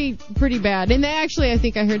was pretty bad. And they actually, I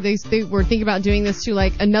think I heard they were thinking about doing this to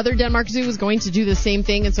like another Denmark zoo was going to do the same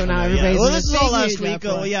thing, and so now everybody's. Well, in this a is all big last huge week.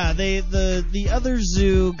 uproar. Oh, yeah, the other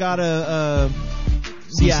zoo got a.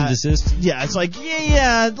 Cease and desist? Yeah, it's like,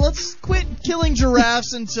 let's quit killing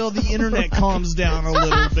giraffes until the internet calms down a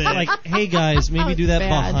little bit. Like, hey guys, maybe do that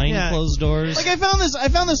bad. behind closed doors. Like I found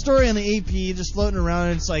this story on the AP just floating around,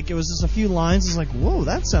 and it's like it was just a few lines. It's like, whoa,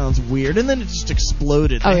 that sounds weird, and then it just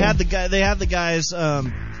exploded. They had the guys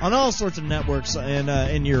on all sorts of networks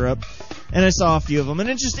in Europe, and I saw a few of them, and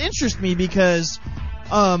it just interested me because.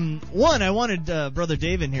 One, I wanted Brother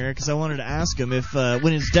Dave in here because I wanted to ask him if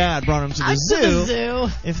when his dad brought him to the zoo,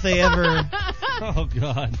 if they ever Oh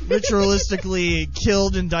God! ritualistically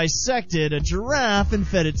killed and dissected a giraffe and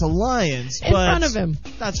fed it to lions in front of him.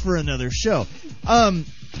 That's for another show. Well,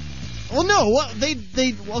 no. Well,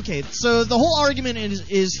 okay. So the whole argument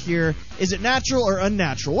is here: is it natural or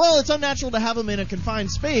unnatural? Well, it's unnatural to have them in a confined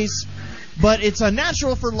space, but it's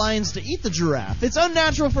unnatural for lions to eat the giraffe. It's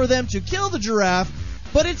unnatural for them to kill the giraffe.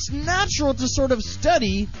 But it's natural to sort of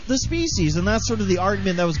study the species, and that's sort of the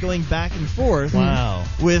argument that was going back and forth. Wow.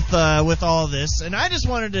 With all this, and I just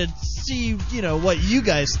wanted to see, what you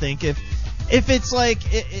guys think. If it's like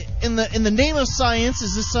in the name of science,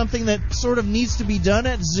 is this something that sort of needs to be done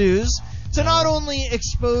at zoos to not only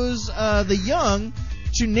expose the young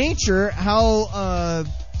to nature, how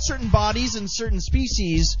certain bodies and certain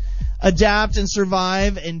species adapt and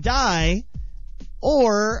survive and die,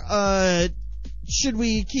 or should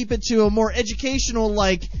we keep it to a more educational,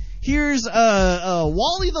 like, here's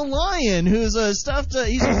Wally the lion, who's he's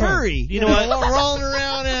a furry. You know what? Rolling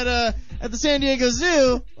around at the San Diego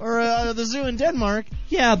Zoo, or the zoo in Denmark.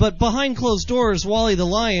 Yeah, but behind closed doors, Wally the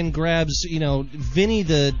lion grabs, Vinny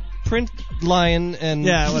the print lion, and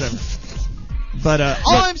yeah, whatever. But all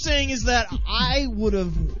I'm saying is that I would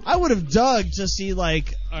have dug to see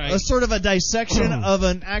like a sort of a dissection of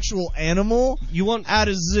an actual animal at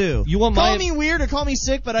a zoo. Call me weird or call me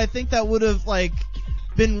sick, but I think that would have like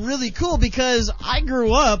been really cool because I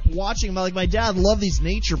grew up watching my dad loved these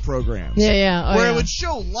nature programs. Where it would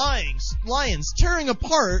show lions tearing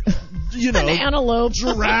apart, an antelope,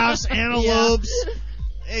 giraffes, antelopes.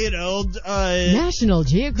 National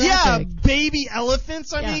Geographic. Yeah, baby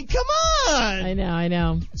elephants. I mean, come on. I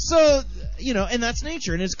know. So, and that's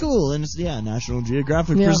nature, and it's cool, and it's, National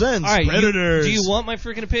Geographic presents all right, Predators. Do you want my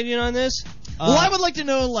freaking opinion on this? Well, I would like to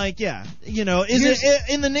know, is it,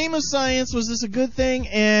 in the name of science, was this a good thing,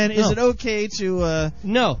 and is it okay to,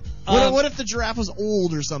 No. What if the giraffe was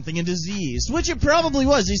old or something and diseased? Which it probably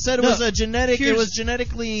was. He said it was a genetic. It was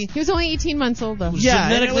genetically. He was only 18 months old though.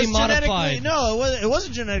 Genetically modified. It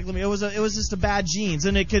wasn't genetically. It was just a bad genes,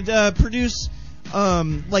 and it could produce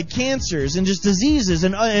like cancers and just diseases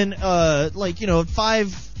and generations.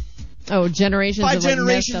 5 of,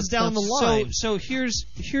 generations down the line. So here's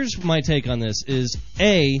my take on this: is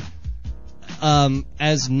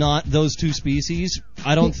as not those two species,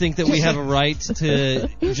 I don't think that we have a right to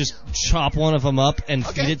just chop one of them up and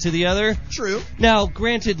feed it to the other. True. Now,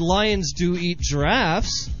 granted, lions do eat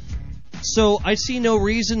giraffes, so I see no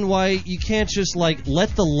reason why you can't just, let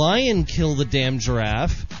the lion kill the damn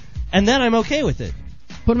giraffe, and then I'm okay with it.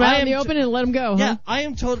 Put him out in the open and let him go. Yeah, I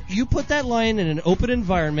am told you put that lion in an open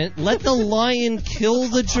environment, let the lion kill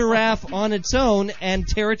the giraffe on its own and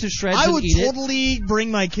tear it to shreds and eat it. I would totally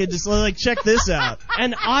bring my kid to check this out.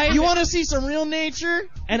 You want to see some real nature?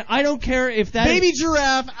 And I don't care if that baby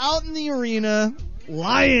giraffe out in the arena.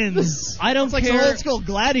 Lions. I don't care. It's like some old school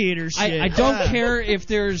gladiator shit. I don't care if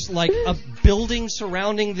there's a building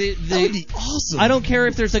surrounding the. That would be awesome. I don't care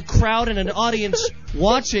if there's a crowd and an audience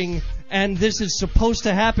watching, and this is supposed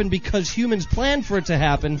to happen because humans planned for it to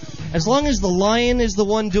happen. As long as the lion is the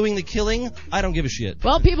one doing the killing, I don't give a shit.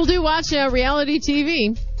 Well, people do watch reality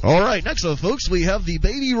TV. All right, next up, folks, we have the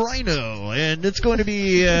baby rhino, and it's going to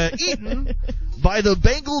be eaten by the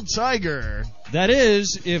Bengal tiger. That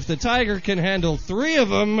is, if the tiger can handle 3 of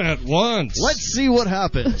them at once. Let's see what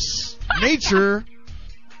happens. Nature.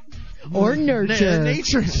 Or nurture.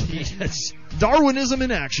 Nature. Yes. Darwinism in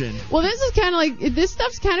action. Well, this is kind of this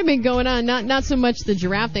stuff's kind of been going on, not so much the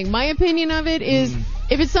giraffe thing. My opinion of it is,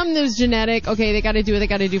 if it's something that's genetic, okay, they got to do what they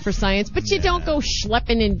got to do for science, but you don't go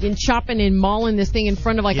schlepping and chopping and mauling this thing in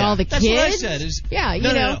front of all the kids. That's what I said.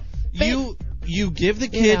 No. You give the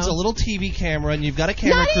kids know. a little TV camera, and you've got a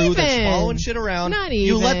camera Not crew that's even. following shit around. Not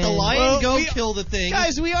You let the even. lion Well, kill the thing.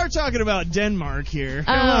 Guys, we are talking about Denmark here.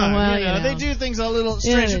 Oh, Come on, well, you know, you know. they do things a little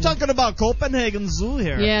Yeah, strange. they We're do. talking about Copenhagen Zoo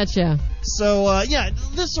here. Yeah, yeah. So,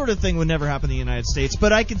 this sort of thing would never happen in the United States,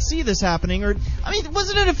 but I could see this happening. Or, I mean,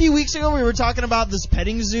 wasn't it a few weeks ago we were talking about this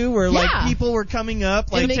petting zoo where, like, Yeah. people were coming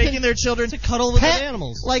up, like, And they taking could- their children to cuddle with pet, the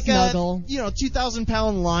animals. like, Snuggle.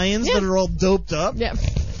 2,000-pound lions Yeah. that are all doped up. Yeah.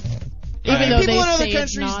 I mean, Even though people they in other say it's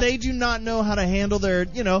countries, not. they do not know how to handle their,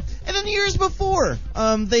 And then years before,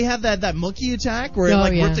 they had that monkey attack where it Oh,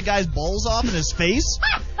 ripped yeah. the guy's balls off in his face.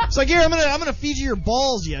 It's like, here, I'm gonna feed you your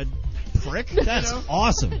balls, you prick. That's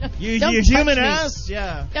awesome. You Don't human touch me. ass.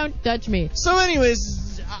 Yeah. Don't touch me. So,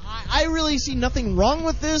 anyways, I really see nothing wrong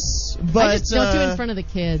with this, but I just don't do it in front of the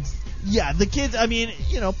kids. yeah, the kids. I mean,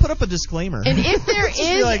 put up a disclaimer. And if there Just be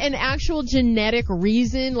is like- an actual genetic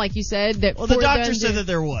reason, like you said, that well, the for doctor them said to- that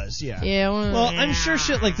there was. Yeah. Yeah. Well, I'm sure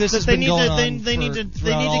shit like this That has they been need going to, on they need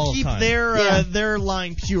throughout all to keep time. Yeah. their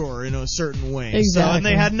line pure in a certain way. Exactly. So, and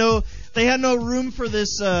they had no room for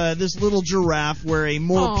this little giraffe where a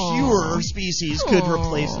more Aw. pure species could Aw.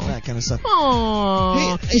 replace and that kind of stuff.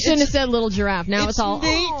 Aww. Hey, You shouldn't have it's- said little giraffe. Now it's all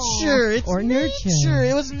nature. "Aw," It's or nature. nurture.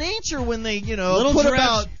 It was nature when they Little put giraffes,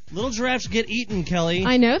 about. little giraffes get eaten, Kelly.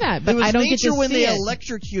 I know that, but It was I don't get nature to when see they it.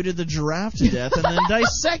 electrocuted the giraffe to death and then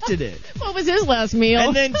dissected it What was his last meal?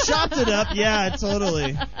 and then chopped it up. Yeah,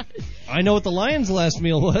 totally. I know what the lion's last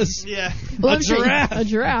meal was. Yeah, Well, a I'm sure- giraffe. A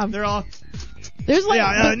giraffe. they're all. There's like,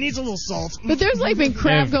 Yeah, it needs a little salt. but there's like been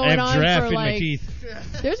crap going on giraffe for in my like. teeth.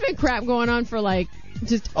 There's been crap going on for like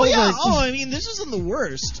just. Oh over, yeah. Oh, I mean, this isn't the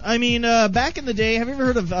worst. I mean, back in the day, have you ever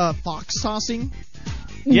heard of fox tossing?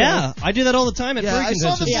 Yeah, I do that all the time at Yeah, furry I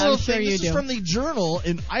saw conventions. this Yeah, little I'm sure thing. you This is do. from the Journal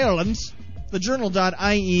in Ireland, the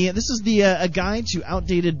journal.ie. This is the a guide to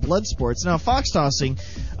outdated blood sports. Now, fox tossing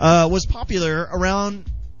was popular around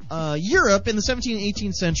Europe in the 17th and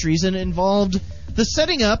 18th centuries and involved the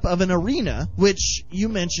setting up of an arena, which you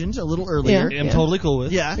mentioned a little earlier. I'm totally cool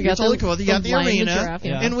with. Yeah, We you're got totally the- cool. You got the lion and arena giraffe,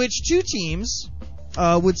 yeah. in which two teams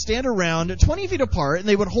would stand around 20 feet apart, and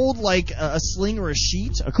they would hold like a sling or a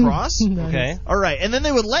sheet across. Okay. All right, and then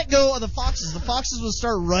they would let go of the foxes. The foxes would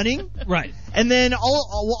start running, Right. and then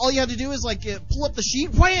all you had to do is like pull up the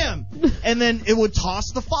sheet, wham, and then it would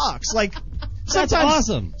toss the fox. Like That's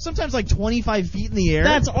awesome. Sometimes like 25 feet in the air.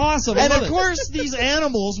 That's awesome. I And love of it. course, these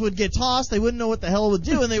animals would get tossed. They wouldn't know what the hell it would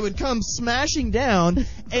do, and they would come smashing down.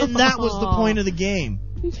 And that was the point of the game.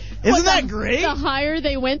 Isn't that great? The higher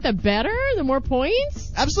they went, the better? The more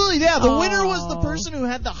points? Absolutely, yeah. The winner was the Oh. person who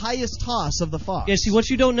had the highest toss of the fox. Yeah, see, what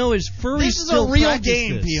you don't know is furries This is a still real practice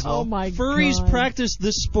game, this. people. Oh my Furries God. practice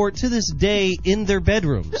this sport to this day in their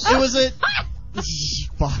bedrooms. It was a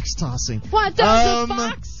fox tossing. What does Um, the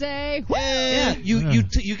fox say? Yeah,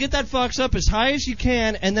 you get that fox up as high as you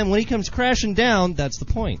can, and then when he comes crashing down, that's the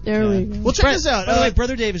point. There we go. Well, check this out. By the way,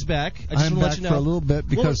 Brother Dave is back. I just I'm want to back let you know. for a little bit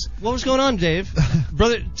because What was going on, Dave?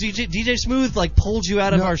 Brother DJ Smooth like pulled you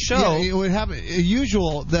out of No, our show. Yeah, it would happen.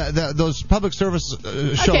 Usual that those public service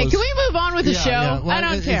shows. Okay, can we move on with the Yeah, show? yeah. Well, I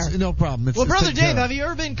don't it's care. no problem. It's, Well, it's Brother taken care Dave, of. have you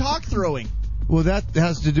ever been cock throwing? Well, that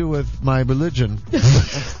has to do with my religion.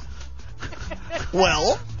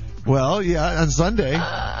 Well, Well, yeah, on Sunday.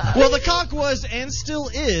 well, the cock was and still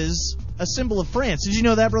is a symbol of France. Did you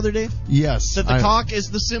know that, Brother Dave? Yes. That the cock is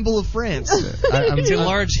the symbol of France. It's a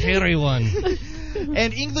large, hairy one.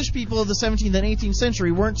 And English people of the 17th and 18th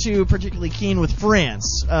century weren't too particularly keen with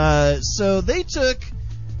France. So they took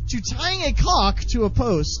to tying a cock to a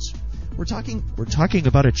post. We're talking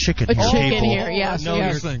about a chicken. A here, chicken people. here, yes. No,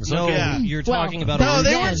 yes. you're Well, talking about No, a they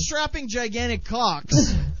rooster. weren't strapping gigantic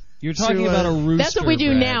cocks. You're talking to, about a rooster. That's what we do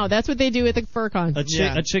Brad. now. That's what they do at the FurCon.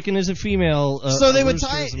 A chicken is a female. So a they would rooster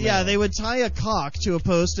tie, is a male. they would tie a cock to a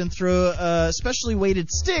post and throw specially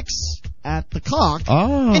weighted sticks at the cock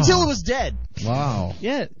Oh. until it was dead. Wow.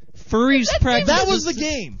 Yeah. Furries practice. That was the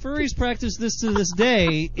game. Furries practice this to this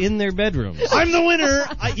day in their bedrooms. I'm the winner.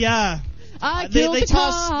 Yeah. I They, killed they the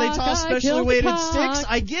toss cock, they toss I specially killed the weighted cock. sticks.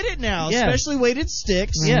 I get it now. Yeah. Specially weighted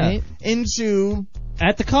sticks. Yeah. Right. Into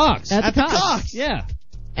At the cocks. At the the cock. cock. Yeah.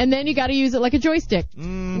 And then you got to use it like a joystick.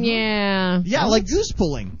 Mhm. Yeah. Yeah, like goose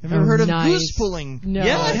pulling. Have you Oh, ever heard of nice. goose pulling? No.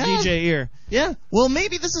 Yeah, Yeah. DJ Ear. Yeah. Well,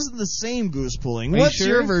 maybe this isn't the same goose pulling. Are you What's sure?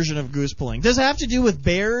 your version of goose pulling? Does it have to do with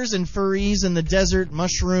bears and furries and the desert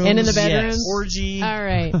mushrooms? And in the bedrooms? Yes. Orgy. All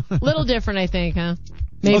right. Little different, I think, huh?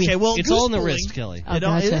 Maybe. Okay, well, It's goose all in the pulling- wrist, Kelly. Oh, It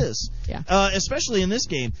gotcha. is. Yeah. Especially in this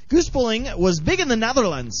game. Goose pulling was big in the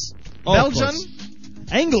Netherlands, Oh, of Belgium, course.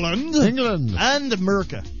 England, and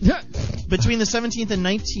America. Between the 17th and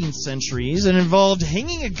 19th centuries, it involved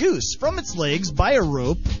hanging a goose from its legs by a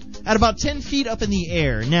rope at about 10 feet up in the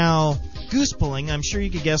air. Now, goose pulling, I'm sure you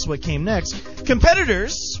could guess what came next.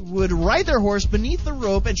 Competitors would ride their horse beneath the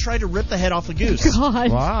rope and try to rip the head off the goose.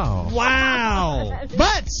 God. Wow.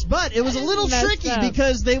 But it was a little Messed tricky up.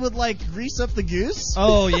 because they would like grease up the goose.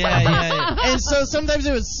 Oh, yeah. And so sometimes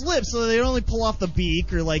it would slip, so they'd only pull off the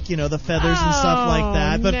beak or like, the feathers and stuff like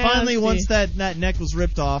that. But finally, nasty. once that neck was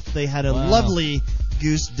ripped off, they had a lovely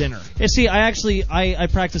goose dinner. Yeah, see, I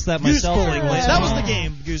practiced that Goose myself. pulling. That was the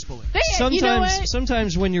game, goose pulling.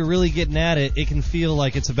 Sometimes when you're really getting at it, it can feel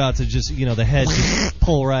like it's about to just, the head just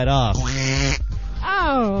pull right off.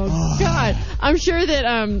 Oh God! I'm sure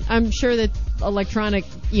that electronic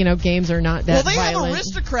games are not that Well, they violent. have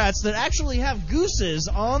aristocrats that actually have gooses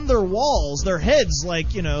on their walls, their heads. Like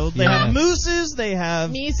they have mooses, they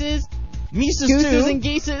have Mises, Mises gooses, too. and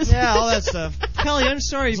geeses. Yeah, all that stuff. Kelly, I'm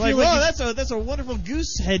sorry. It's like, that's a wonderful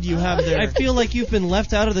goose head you have there. I feel like you've been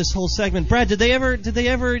left out of this whole segment. Brad, did they ever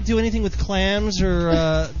do anything with clams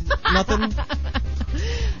or nothing?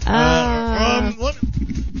 What?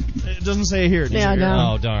 It doesn't say here. DJ. Yeah,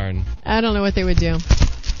 no. Oh, darn. I don't know what they would do.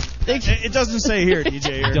 It doesn't say here,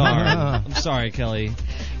 DJ. Darn. I'm sorry, Kelly.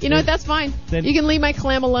 You know what? That's fine. Then- You can leave my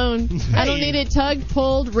clam alone. I don't need it tugged,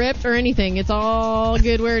 pulled, ripped, or anything. It's all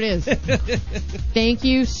good where it is. Thank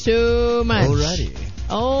you so much. Alrighty.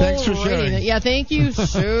 Thanks for sharing. Yeah, thank you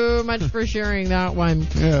so much for sharing that one.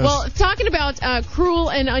 Yes. Well, talking about cruel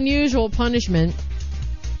and unusual punishment,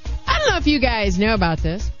 I don't know if you guys know about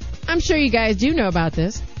this. I'm sure you guys do know about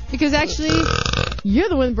this because actually you're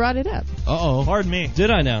the one that brought it up. Uh-oh. Pardon me.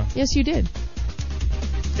 Did I now? Yes, you did.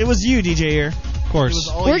 It was you, DJ Ear. Of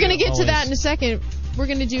course. We're going to get to that in a second. We're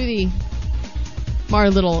going to do our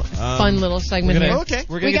little fun little segment here. Okay.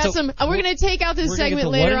 We're We gonna got some. We're going to take out this we're gonna get segment to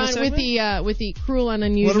what later in the on segment? with the cruel and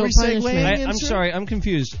unusual we punishment. segueing? I'm sorry, I'm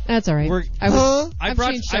confused. That's all right. I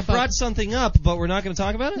brought something up, but we're not going to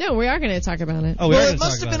talk about it? No, we are going to talk about it. Oh, we are Well, gonna it talk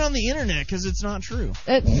must have about been it. on the internet because it's not true.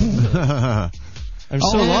 I'm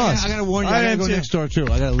so lost. I got to warn you. I got to go next door, too.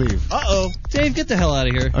 I got to leave. Uh-oh. Dave, get the hell out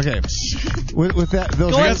of here. Okay. With that,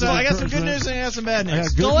 those I got some good news and I got some bad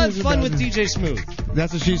news. Go have fun with DJ Smooth.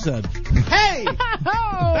 That's what she said. Hey! Bam!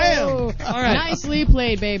 All right. Nicely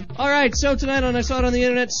played, babe. All right, so tonight on I Saw It on the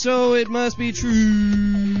Internet, so it must be true.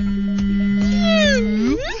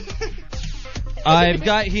 I've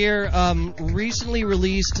got here recently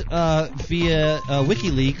released via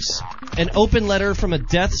WikiLeaks an open letter from a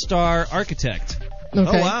Death Star architect.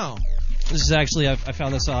 Okay. Oh, wow. This is actually, I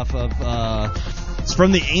found this off of... It's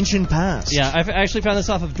from the ancient past. yeah, I actually found this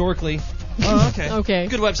off of Dorkly. Oh, okay. Okay.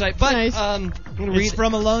 Good website. But Nice. I'm going to It's read...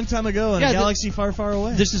 from a long time ago in Yeah, a galaxy far, far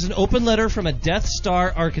away. This is an open letter from a Death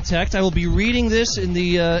Star architect. I will be reading this in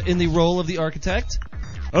the role of the architect.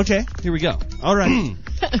 Okay. Here we go. All right.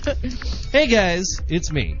 Hey guys,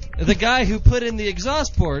 it's me, the guy who put in the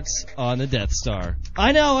exhaust ports on the Death Star.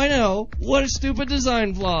 I know, what a stupid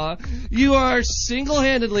design flaw. You are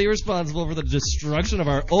single-handedly responsible for the destruction of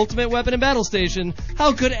our ultimate weapon and battle station.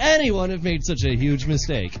 How could anyone have made such a huge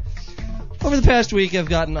mistake? Over the past week, I've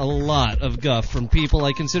gotten a lot of guff from people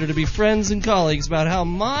I consider to be friends and colleagues about how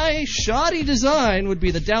my shoddy design would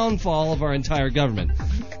be the downfall of our entire government.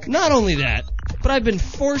 Not only that, but I've been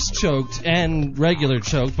force-choked and regular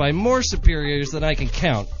choked by more superiors than I can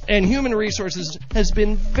count, and Human Resources has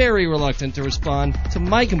been very reluctant to respond to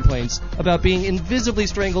my complaints about being invisibly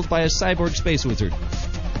strangled by a cyborg space wizard.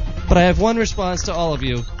 But I have one response to all of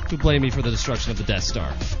you who blame me for the destruction of the Death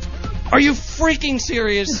Star. Are you freaking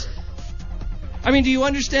serious? I mean, do you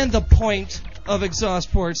understand the point of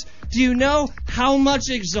exhaust ports? Do you know how much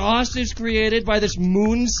exhaust is created by this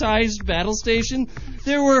moon-sized battle station?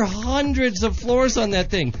 There were hundreds of floors on that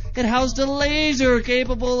thing. It housed a laser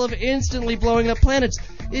capable of instantly blowing up planets.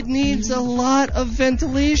 It needs a lot of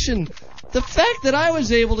ventilation. The fact that I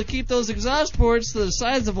was able to keep those exhaust ports to the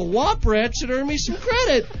size of a womp rat should earn me some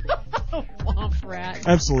credit. Womp rat.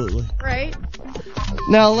 Absolutely. Right?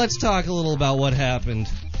 Now, let's talk a little about what happened.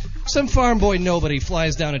 Some farm boy nobody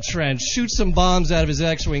flies down a trench, shoots some bombs out of his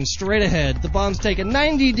X-Wing straight ahead. The bombs take a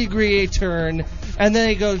 90-degree turn, and then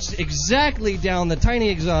it goes exactly down the tiny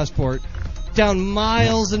exhaust port, down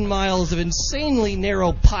miles and miles of insanely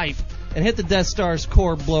narrow pipe, and hit the Death Star's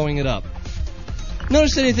core, blowing it up.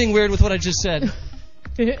 Notice anything weird with what I just said?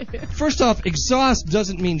 First off, exhaust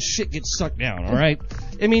doesn't mean shit gets sucked down, all right?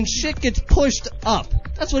 It means shit gets pushed up.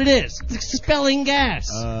 That's what it is. It's expelling gas.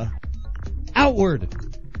 Outward.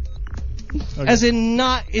 Okay. As in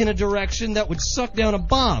not in a direction that would suck down a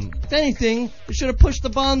bomb. If anything, it should have pushed the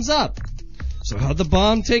bombs up. So how'd the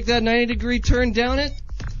bomb take that 90-degree turn down it?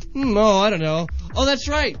 Oh, I don't know. Oh, that's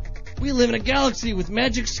right. We live in a galaxy with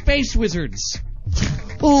magic space wizards.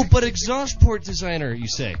 Oh, but exhaust port designer, you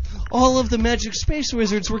say. All of the magic space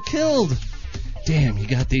wizards were killed. Damn, you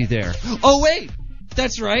got thee there. Oh, wait!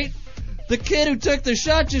 That's right. The kid who took the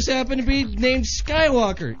shot just happened to be named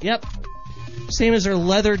Skywalker. Yep. Same as our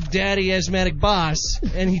leather daddy asthmatic boss,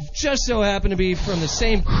 and he just so happened to be from the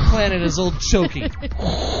same planet as old Chokey.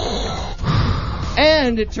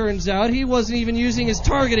 And it turns out he wasn't even using his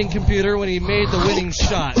targeting computer when he made the winning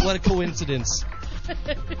shot. What a coincidence.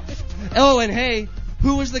 Oh, and hey,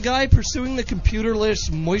 who was the guy pursuing the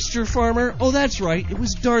computerless moisture farmer? Oh, that's right. It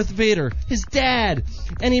was Darth Vader, his dad.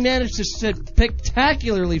 And he managed to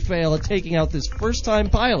spectacularly fail at taking out this first-time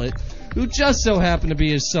pilot, who just so happened to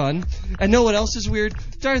be his son. And know what else is weird?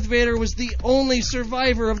 Darth Vader was the only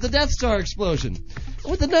survivor of the Death Star explosion.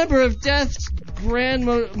 With the number of deaths, Grand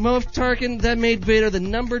Moff Tarkin, that made Vader the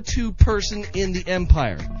number 2 person in the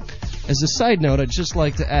Empire. As a side note, I'd just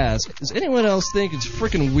like to ask, does anyone else think it's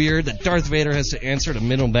freaking weird that Darth Vader has to answer to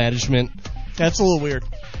middle management? That's a little weird.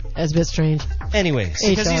 That's a bit strange. Anyways.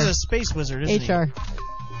 Because he's a space wizard, isn't he? HR.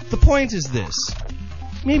 The point is this.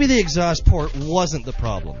 Maybe the exhaust port wasn't the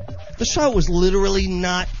problem. The shot was literally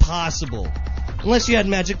not possible. Unless you had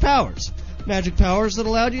magic powers. Magic powers that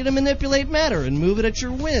allowed you to manipulate matter and move it at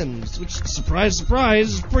your whims, which, surprise,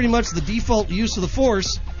 surprise, is pretty much the default use of the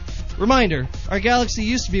Force. Reminder, our galaxy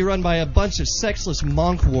used to be run by a bunch of sexless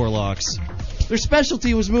monk warlocks. Their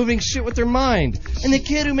specialty was moving shit with their mind, and the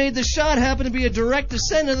kid who made the shot happened to be a direct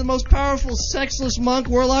descendant of the most powerful sexless monk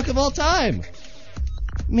warlock of all time.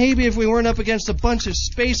 Maybe if we weren't up against a bunch of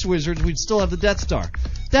space wizards, we'd still have the Death Star.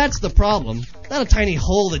 That's the problem, not a tiny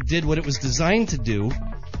hole that did what it was designed to do.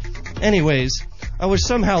 Anyways, I was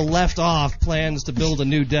somehow left off plans to build a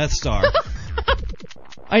new Death Star.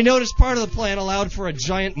 I noticed part of the plan allowed for a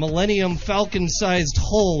giant Millennium Falcon-sized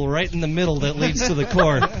hole right in the middle that leads to the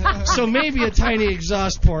core. So maybe a tiny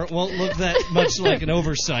exhaust port won't look that much like an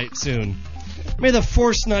oversight soon. May the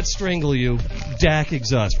Force not strangle you, Dak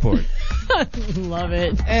exhaust port. Love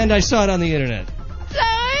it. And I saw it on the internet. So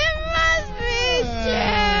it must be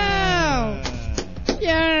true.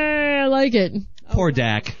 Yeah, I like it. Poor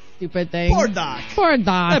Dak. Stupid thing. Poor Doc. Poor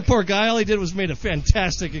Doc. That poor guy, all he did was made a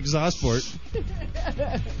fantastic exhaust port.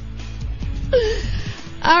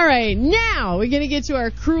 All right, now we're going to get to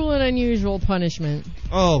our cruel and unusual punishment.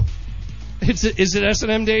 Oh. Is it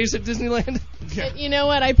S&M days at Disneyland? Yeah. You know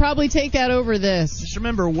what? I'd probably take that over this. Just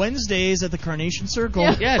remember, Wednesdays at the Carnation Circle.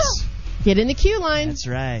 Yeah. Yes. Get in the queue line. That's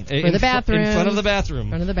right. For the bathroom. In front of the bathroom. In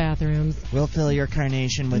front of the bathrooms. We'll fill your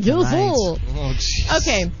carnation with You'll the lights. fool. Oh, jeez.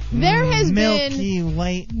 Okay, there has Milky been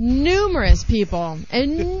white. numerous people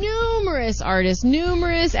and numerous artists,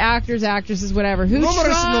 numerous actors, actresses, whatever, who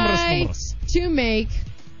try to make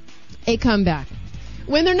a comeback.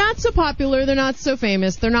 When they're not so popular, they're not so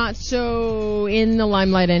famous, they're not so in the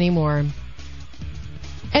limelight anymore.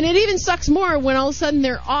 And it even sucks more when all of a sudden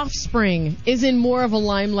their offspring is in more of a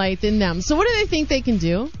limelight than them. So what do they think they can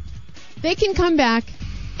do? They can come back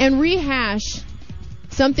and rehash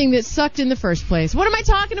something that sucked in the first place. What am I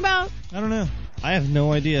talking about? I don't know. I have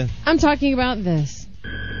no idea. I'm talking about this.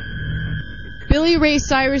 Billy Ray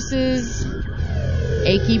Cyrus's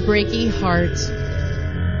Achy Breaky Heart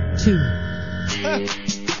 2.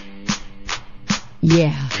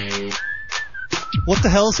 Yeah. What the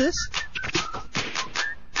hell is this?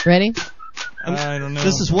 Ready? I don't know.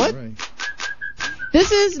 This is what?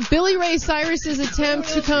 This is Billy Ray Cyrus's attempt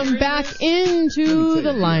to come back into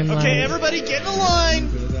the limelight. Okay, everybody get in the line.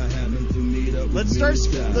 Let's start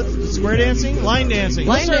square dancing? Line dancing.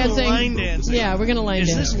 Line Let's start dancing. Line dancing. Yeah, we're going to line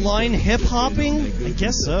Is dance. this line hip hopping? I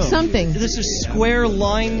guess so. Something. This is square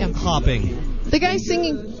line hopping. The guy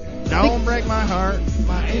singing. Don't break my heart,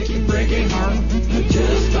 my achy breaking heart.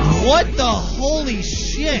 What the holy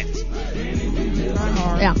shit?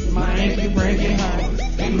 Yeah. My achy breaking heart.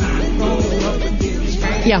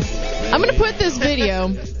 Yeah. I'm going to put this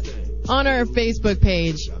video on our Facebook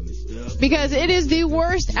page because it is the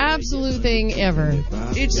worst absolute thing ever.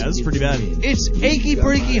 That's pretty bad. It's achy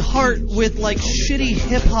breaky heart with like shitty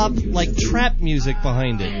hip hop like trap music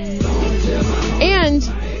behind it.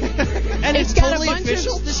 And it's got totally a bunch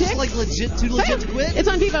official. of This chicks. is like legit, too legit to quit. It's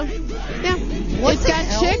on Vivo. Yeah. What It's the got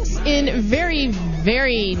hell? chicks in very,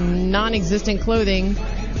 very non-existent clothing.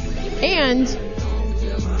 And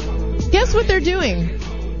guess what they're doing?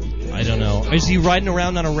 I don't know. Is he riding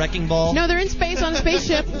around on a wrecking ball? No, they're in space on a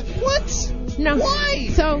spaceship. What? No. Why?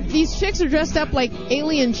 So these chicks are dressed up like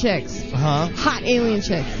alien chicks. Uh-huh. Hot alien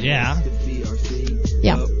chicks. Yeah.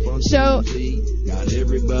 Yeah. So you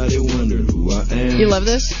love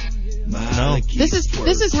this? No. This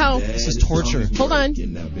is how. This is torture. Hold on.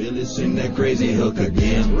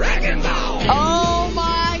 Oh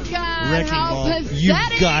my God. Wrecking how ball. pathetic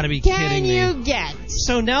You've gotta be kidding me. can you get?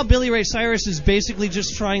 So now Billy Ray Cyrus is basically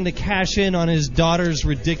just trying to cash in on his daughter's Oh,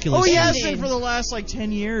 ridiculousness. he has Indeed. been for the last,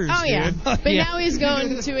 10 years, Oh, yeah. dude. But Yeah. now he's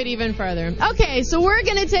going to it even further. Okay, so we're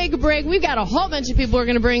going to take a break. We've got a whole bunch of people we're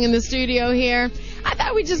going to bring in the studio here. I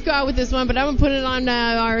thought we'd just go out with this one, but I'm going to put it on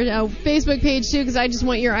our Facebook page, too, because I just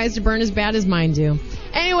want your eyes to burn as bad as mine do.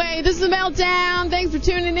 Anyway, this is The Meltdown. Thanks for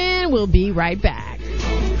tuning in. We'll be right back.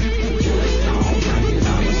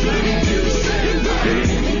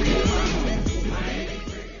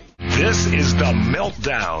 This is The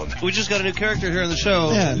Meltdown. We just got a new character here on the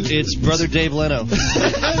show. Yeah. It's Brother Dave Leno.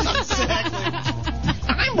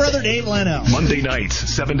 I'm Brother Dave Leno. Monday nights,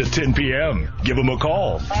 7 to 10 p.m. Give him a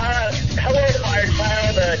call. Hello,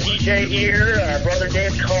 Firechild, DJ here, Brother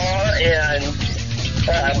Dave's car, and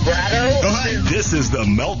Brado. This is The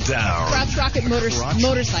Meltdown. Crotch rocket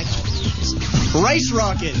motorcycle. Rice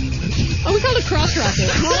Rocket. Oh, we called it cross rocket.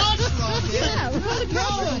 Cross Rocket. Yeah, we called it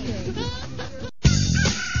cross rocket.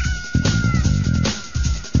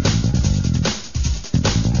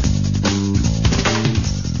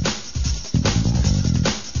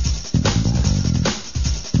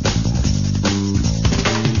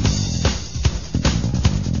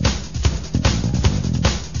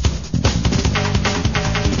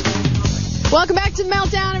 Welcome back to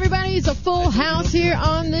Meltdown, everybody. It's a full house here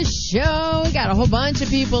on the show. We got a whole bunch of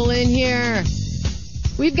people in here.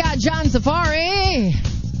 We've got John Safari.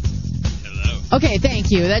 Hello. Okay,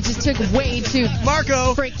 thank you. That just took way too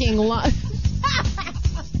Marco. freaking long.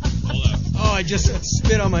 Oh, I just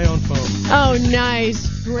spit on my own phone. Oh,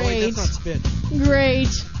 nice. Oh, wait, Great. that's not spit. Great.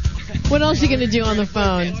 What else are you going to do on the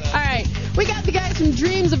phone? All right. We got the guys from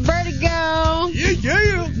Dreams of Vertigo.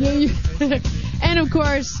 Yeah. And, of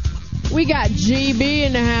course, we got GB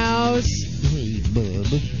in the house. Hey, bub.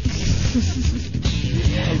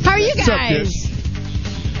 How are you What's up,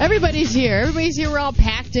 guys? Everybody's here. Everybody's here. We're all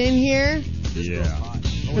packed in here. Yeah.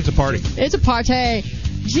 It's a party. It's a party.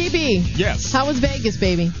 GB, Yes. how was Vegas,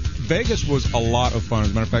 baby? Vegas was a lot of fun.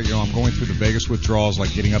 As a matter of fact, I'm going through the Vegas withdrawals,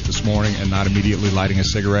 like getting up this morning and not immediately lighting a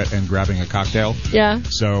cigarette and grabbing a cocktail. Yeah.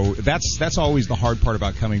 So that's always the hard part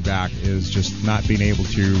about coming back, is just not being able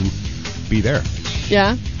to be there.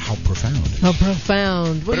 Yeah. How profound. How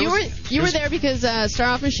profound. Well, But you were there because Star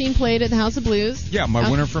Off Machine played at the House of Blues. Yeah, my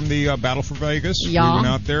winner from the Battle for Vegas. Yeah. We went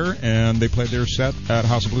out there, and they played their set at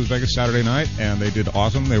House of Blues Vegas Saturday night, and they did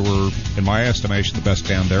awesome. They were, in my estimation, the best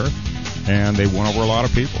band there, and they won over a lot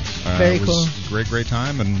of people. Very it was cool. a great, great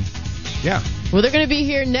time, and yeah. Well, they're going to be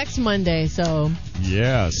here next Monday, so.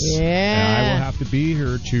 Yes. Yeah. And I will have to be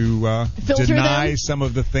here to Filter deny them? some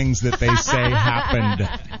of the things that they say happened.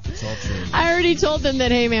 It's all true. I already told them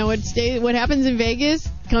that, hey, man, what happens in Vegas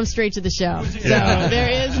comes straight to the show. So Yeah. there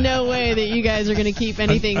is no way that you guys are going to keep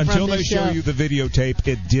anything Until from the they show. show you the videotape,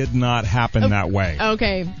 it did not happen that way.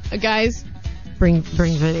 Okay, guys, bring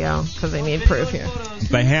video because I need proof here.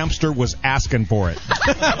 The hamster was asking for it.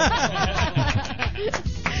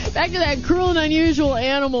 Back to that cruel and unusual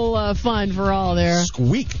animal fun for all there.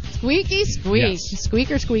 Squeak. Squeaky squeak. Yes.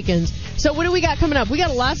 Squeaker squeakins. So what do we got coming up? We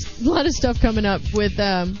got a lot of stuff coming up with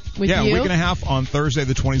Yeah, you. a week and a half on Thursday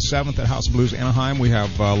the 27th at House of Blues Anaheim. We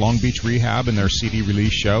have Long Beach Rehab and their CD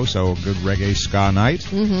release show, so a good reggae ska night.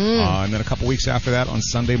 Mm-hmm. And then a couple weeks after that, on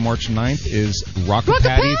Sunday, March 9th, is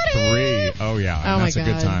Rockapatty 3. Oh, yeah. Oh, And my that's a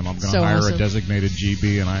good God. time. I'm going to So hire awesome. a designated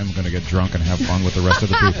GB, and I'm going to get drunk and have fun with the rest of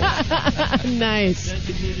the people. Nice.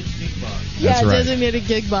 That's Yeah, right. designated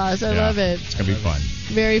gig boss. I Yeah, love it. It's going to be fun.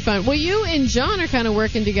 Very fun. Well, you and John are kind of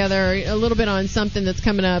working together a little bit on something that's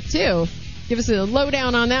coming up, too. Give us a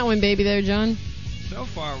lowdown on that one, baby, there, John. So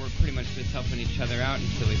far, we're pretty much just helping each other out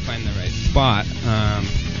until we find the right spot.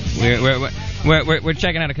 We're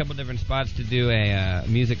checking out a couple different spots to do a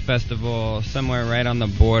music festival somewhere right on the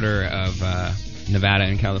border of Nevada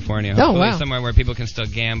and California. Oh, Hopefully wow. somewhere where people can still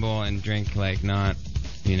gamble and drink, like not,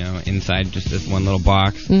 inside just this one little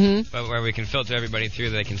box. Mm-hmm. But where we can filter everybody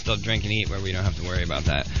through, they can still drink and eat, where we don't have to worry about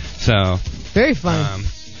that. So Very fun.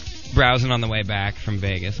 browsing on the way back from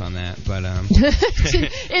Vegas on that, but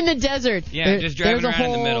In the desert. Yeah, just driving there's a around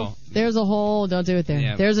in the hole, middle. There's a hole. Don't do it there.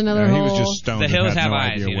 Yeah. There's another He hole. was just stoned The and hills had have no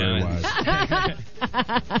eyes, idea where you he know.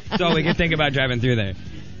 was. That's all we can think about driving through there.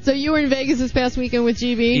 So you were in Vegas this past weekend with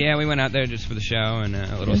GB? Yeah, we went out there just for the show and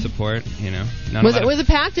a little support, Not Was a lot it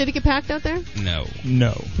packed? Did it get packed out there? No.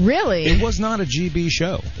 No. Really? It was not a GB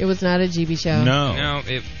show. It was not a GB show. No,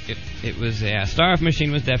 it was, Star Off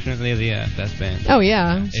Machine was definitely the best band. Oh,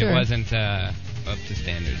 yeah, sure. It wasn't up to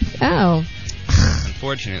standards. Oh.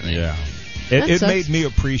 Unfortunately. Yeah. That It sucks. made me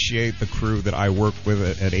appreciate the crew that I worked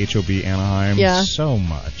with at HOB Anaheim Yeah. so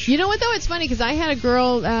much. You know what, though? It's funny because I had a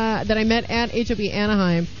girl that I met at HOB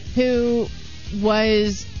Anaheim who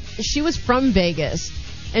was from Vegas.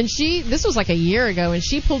 And this was like a year ago, and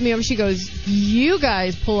she pulled me over. She goes, "You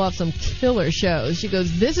guys pull off some killer shows." She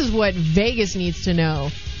goes, "This is what Vegas needs to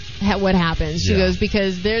know, what happens." She goes,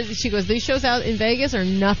 "Because these shows out in Vegas are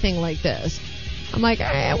nothing like this." I'm like,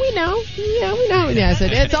 we know. Yeah, we know. Yeah, I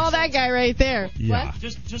said, it's all that guy right there. Yeah. What?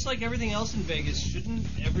 Just like everything else in Vegas, shouldn't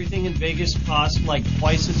everything in Vegas cost like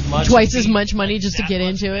twice as much? Twice as much money just to get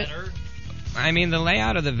into it? I mean, the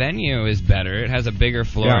layout of the venue is better. It has a bigger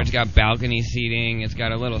floor. Yeah. It's got balcony seating. It's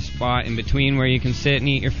got a little spot in between where you can sit and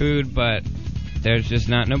eat your food, but there's just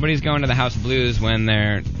nobody's going to the House of Blues when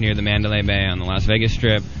they're near the Mandalay Bay on the Las Vegas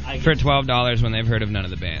Strip for $12 when they've heard of none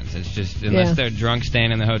of the bands. It's just, unless they're drunk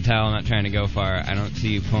staying in the hotel and not trying to go far, I don't see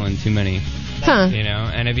you pulling too many, you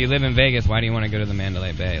know? And if you live in Vegas, why do you want to go to the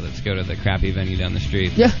Mandalay Bay? Let's go to the crappy venue down the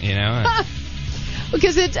street, you know?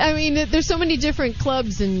 Because there's so many different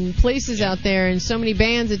clubs and places out there, and so many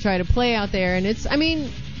bands that try to play out there, and it's a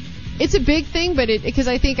big thing, but because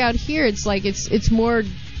I think out here it's more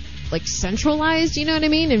like centralized, you know what I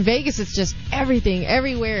mean? In Vegas, it's just everything,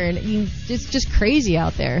 everywhere, and it's just crazy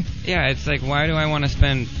out there. Yeah, it's like, why do I want to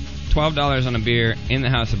spend $12 on a beer in the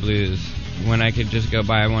House of Blues when I could just go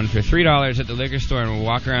buy one for $3 at the liquor store and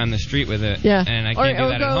walk around the street with it? Yeah. And I can't do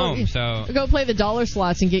that at home. So go play the dollar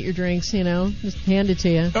slots and get your drinks, you know, just hand it to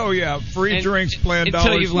you. Oh yeah, free drinks playing until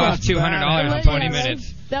dollar you've slots. lost $200 in 20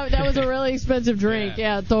 minutes. That was a really expensive drink.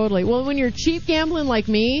 Yeah, totally. Well, when you're cheap gambling like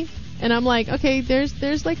me, and I'm like, okay,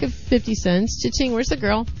 there's like a 50 cents. Cha-ching, where's the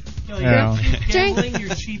girl? Gambling, you're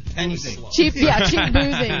cheap boozing. Cheap boozing.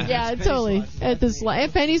 Yeah, totally. At the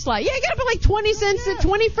penny slot. Yeah, you gotta put like 20 cents,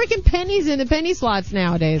 20 freaking pennies in the penny slots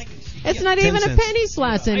nowadays. It's not even a penny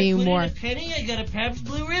slots anymore. I put in a penny, I got a Pabst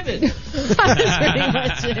Blue Ribbon. That's pretty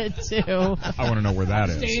much it, too. I want to know where that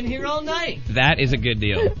is. Staying here all night. That is a good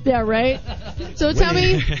deal. Yeah, right? So tell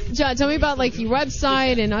me, John, about like your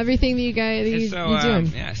website and everything that you're doing.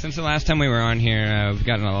 Yeah, since the last time we were on here, we've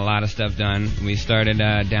gotten a lot of stuff done. We started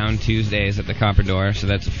Down Tuesdays at the Copper Door, so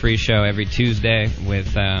that's a free show every Tuesday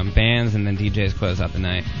with bands, and then DJs close out the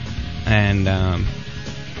night. And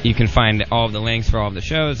you can find all of the links for all of the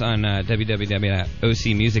shows on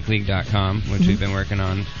www.ocmusicleague.com, which we've been working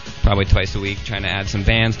on probably twice a week, trying to add some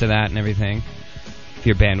bands to that and everything. If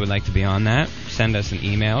your band would like to be on that, send us an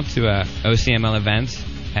email to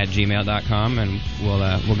ocmlevents@gmail.com, and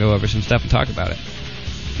we'll go over some stuff and talk about it.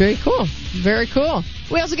 Very cool. Very cool.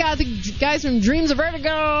 We also got the guys from Dreams of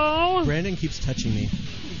Vertigo. Brandon keeps touching me.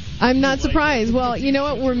 I'm not surprised. Well, you know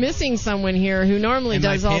what? We're missing someone here who normally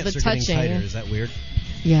does all the touching. Is that weird?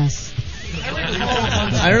 Yes.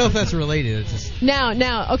 I don't know if that's related. It's just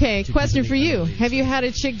now, okay. Question for you: have you had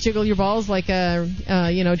a chick jiggle your balls like a,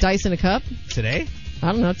 dice in a cup? Today?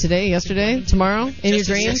 I don't know. Today, yesterday, tomorrow, in your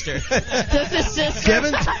dreams? Just a sister.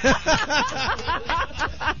 Kevin?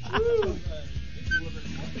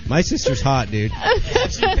 My sister's hot, dude.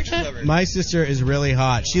 I've seen pictures of her. My sister is really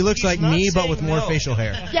hot. She looks like me, but with more facial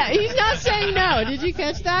hair. Yeah, he's not saying no. Did you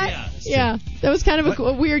catch that? Yeah. That was kind of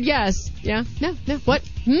a weird yes. Yeah. No. What?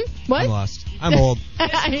 What? I'm lost. I'm old.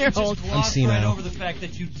 You're old. I'm senile. Right over the fact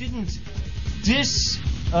that you didn't you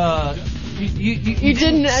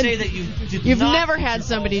didn't say that you did You've not never had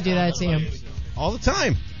somebody do that to you. All the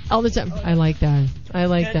time. All the time. I like that. Why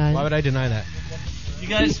would I deny that? You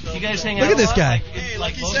guys hang out. Look at this guy. Hey,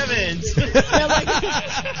 Lucky Sevens.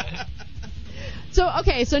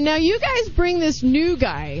 So now you guys bring this new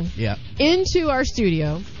guy into our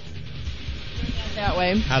studio. That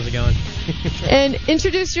way. How's it going? And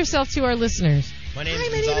introduce yourself to our listeners. My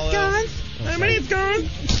name's Gonzalo. My name's Gon.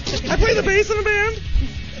 I play the bass in the band.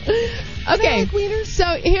 Okay. So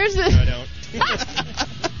here's the. No, I don't.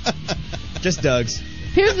 Just Doug's.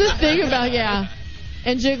 Here's the thing about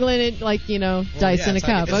and jiggling it like dice in a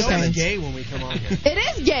cup. It's gay when we come on here.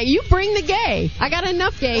 It is gay. You bring the gay. I got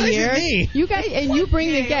enough gay here. Me? You guys and you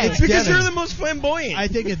bring the gay. It's Because Devin. you're the most flamboyant. I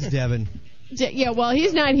think it's Devin. Yeah, well,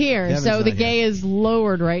 he's not here, Devin's so not the here. gay is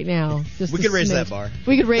lowered right now. Just We a could raise smidge. that bar.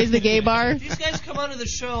 We could raise the gay bar. These guys come onto the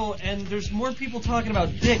show, and there's more people talking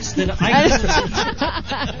about dicks than I do.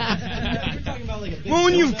 You're talking about like a big Well,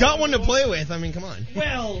 when dildo. you've got one to play with, I mean, come on.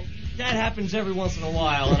 Well, that happens every once in a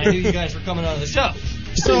while, and I knew you guys were coming on the show.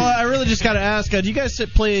 So I really just got to ask, do you guys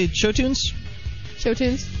play show tunes? Show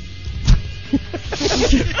tunes. What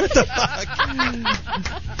the fuck?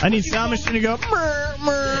 I need Sound Machine to go. Murr,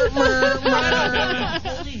 murr, murr, murr.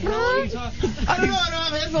 Holy hell are you talking? I don't know. I don't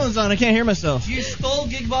have headphones on. I can't hear myself. You stole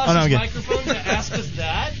Gig Oh, no, Boss's I'm good. microphone to ask us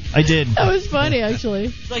that? I did. That was funny,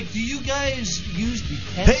 actually. Like, do you guys use the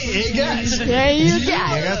Hey, guys. Yeah, you You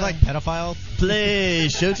got. guys like pedophiles? Play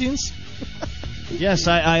show tunes? Yes,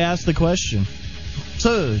 I asked the question.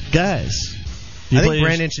 So, guys. I think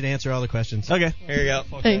Brandon should answer all the questions. Okay, here you go.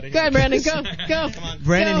 Hey, go ahead, Brandon. Go. Come on.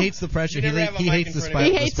 Brandon Go. hates the pressure. He hates the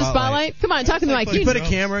spotlight. He hates the spotlight. Come on, talk to the mic. But you put a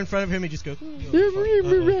camera in front of him, he just goes. You're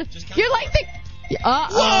like the.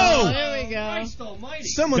 Whoa! There we go.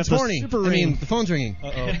 Someone's horny. super I mean, ring. the phone's ringing.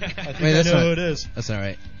 Uh-oh. Wait, that's I know not, who it is. That's all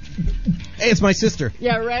right. Hey, it's my sister.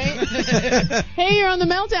 Yeah, right? Hey, you're on the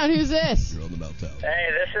Meltdown. Who's this? You're on the Meltdown. Hey,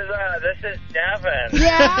 this is Devin.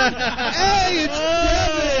 Yeah. Hey, it's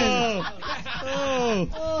Devin. Oh.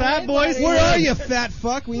 Fat boys. Where are you, fat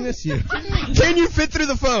fuck? We miss you. Can you fit through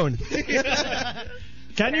the phone?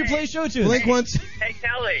 Can you play show tunes? Blink once. Hey,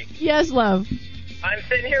 Kelly. Yes, love. I'm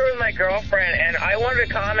sitting here with my girlfriend, and I wanted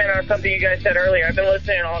to comment on something you guys said earlier. I've been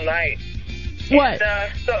listening all night. What?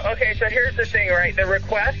 And, so here's the thing, right? The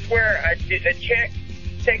request where a chick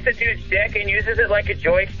takes a dude's dick and uses it like a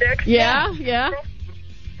joystick. Yeah.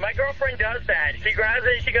 My girlfriend does that. She grabs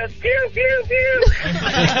it and she goes, pew, pew, pew.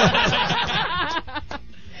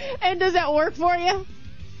 And does that work for you?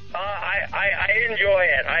 I enjoy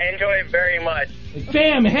it. I enjoy it very much.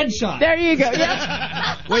 Bam, headshot. There you go.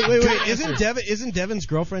 Yep. Wait. Isn't Devin's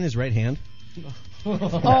girlfriend his right hand?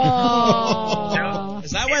 Oh.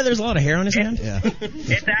 Is that why there's a lot of hair on his hand? Yeah.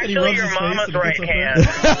 It's actually your mama's right hand.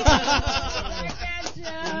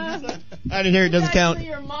 I didn't hear it. Doesn't count. Actually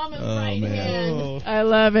your mama's Oh, right man. hand. I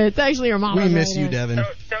love it. It's actually your mama's We miss right you, hand. Devin.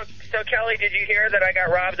 So Kelly, did you hear that I got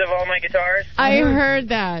robbed of all my guitars? I heard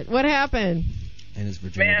that. What happened? And his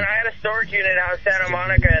virginity. Man, I had a storage unit out in Santa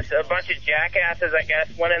Monica. A bunch of jackasses, I guess,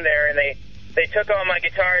 went in there and they took all my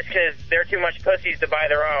guitars because they're too much pussies to buy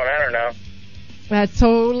their own. I don't know. That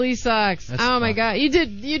totally sucks. That's oh my god. You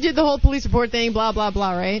did the whole police report thing, blah blah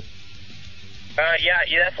blah, right? Yeah,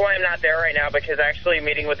 that's why I'm not there right now, because actually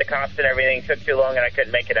meeting with the cops and everything took too long and I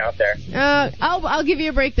couldn't make it out there. I'll give you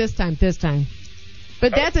a break this time.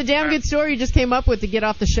 But that's a damn good story you just came up with to get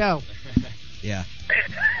off the show. Yeah.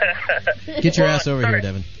 Get your ass over here,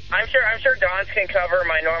 Devin. I'm sure Don's can cover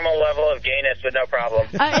my normal level of gayness with no problem.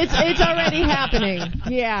 It's already happening.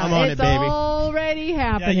 Yeah, I'm on it's it, baby. already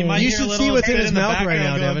happening. Yeah, You should see what's in his mouth right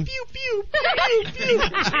now, Devin. Pew, pew, pew, pew.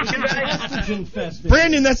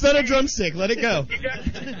 Brandon, that's not a drumstick. Let it go.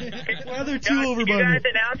 Why they're too over Did you guys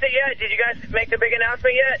announce it yet? Did you guys make the big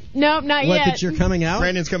announcement yet? Nope, not What, yet. that you're coming out?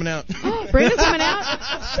 Brandon's coming out. Brandon's coming out?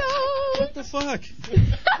 What the fuck?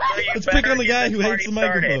 Let's pick on the guy who hates the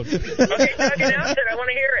microphone. Okay, Doug, announce it. I want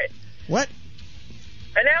to hear it. What?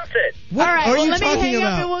 Announce it. What All right, are well, you let me talking hang up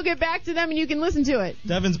about? and we'll get back to them and you can listen to it.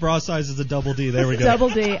 Devin's bra size is a double D. There we go. Double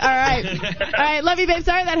D. All right. All right, love you, babe.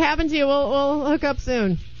 Sorry that happened to you. We'll hook up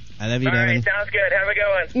soon. I love you, All Devin. right, sounds good. Have a good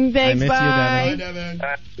one. Thanks, I miss bye. you, Devin.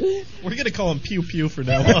 Bye. We're going to call him Pew Pew for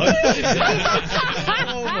now on. Oh,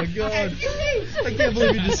 my God. I can't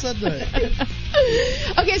believe you just said that.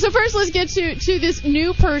 Okay, so first let's get to this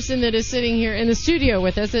new person that is sitting here in the studio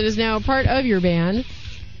with us that is now a part of your band.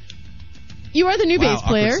 You are the new bass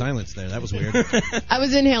player. Awkward silence there. That was weird. I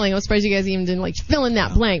was inhaling. I was surprised you guys even didn't fill in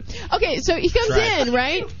that blank. Okay, so he comes in,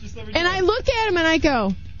 right? And I look at him and I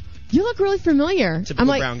go, "You look really familiar." Typical I'm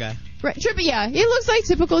like, brown guy. Right, Trippy, yeah, he looks like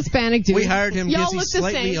typical Hispanic dude. We hired him Y'all because look he's the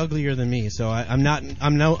slightly same. uglier than me, so I'm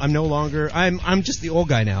no longer. I'm just the old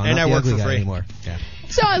guy now. I'm And not I the work ugly for guy free. anymore. Yeah.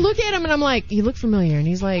 So I look at him and I'm like, "You look familiar," and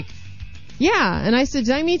he's like, "Yeah," and I said,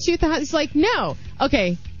 "Did I meet you at the house?" He's like, "No."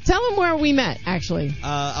 Okay, tell him where we met. Actually,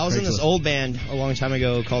 I was in this Craigslist. old band a long time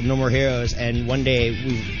ago called No More Heroes, and one day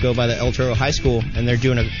we go by the El Toro High School, and they're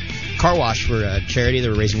doing a car wash for a charity. They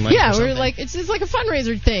were raising money. yeah, for we're something. like it's like a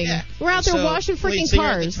fundraiser thing. Yeah. We're out there So, washing lead freaking singer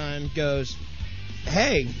cars. At the time goes,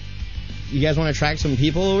 "Hey, you guys want to attract some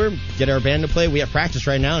people over? Get our band to play? We have practice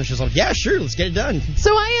right now." And she's like, "Yeah, sure, let's get it done."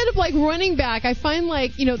 So I end up running back. I find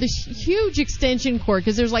this huge extension cord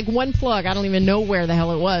because there's one plug. I don't even know where the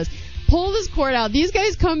hell it was. Pull this cord out. These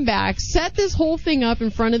guys come back, set this whole thing up in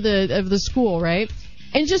front of the school, right?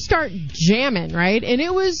 And just start jamming, right? And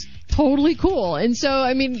it was totally cool. And so,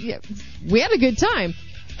 I mean, we had a good time.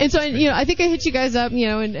 And so, I think I hit you guys up,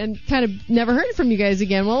 and kind of never heard from you guys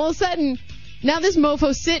again. Well, all of a sudden, now this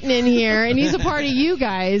mofo's sitting in here, and he's a part of you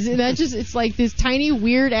guys. And it's like this tiny,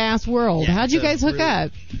 weird-ass world. Yeah, How'd you it's guys hook really-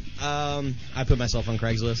 up? I put myself on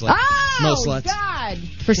Craigslist like Oh, most sluts. God!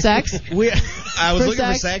 For sex? I was For looking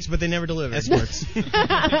sex? for sex, but they never delivered. Escorts.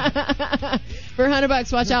 For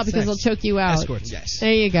 $100, watch out because they'll choke you out. Escorts. Yes.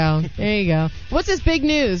 There you go. There you go. What's this big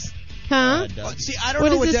news? Huh? See, I don't What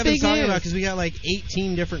know is what this Devin's big talking news? about because we got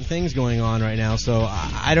 18 different things going on right now. So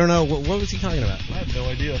I don't know. What was he talking about? I have no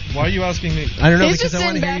idea. Why are you asking me? I don't know He's because just I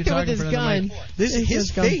want to sitting hear you back there with talking in his front of the gun. mic. This is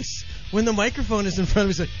his face. when the microphone is in front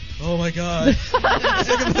of me, it's like, oh my god. It's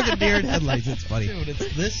like a fucking deer in headlights. It's funny. Dude,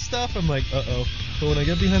 it's this stuff. I'm like, uh-oh. But when I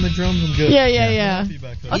get behind the drums, I'm good. Yeah.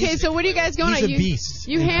 Okay, so what are you guys going He's on? a beast.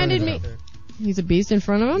 You handed me. He's a beast in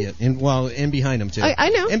front of him? Yeah, and behind him, too. I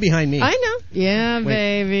know. And behind me. I know. Yeah, Wait.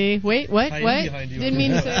 baby. Wait, what? I What? am behind you. Didn't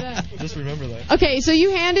mean to say that. Just remember that. Okay, so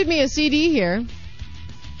you handed me a CD here.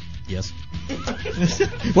 Yes.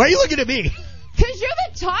 Why are you looking at me? Because you're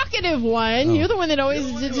the talkative one. You're the one that always...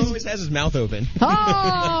 always has his mouth open.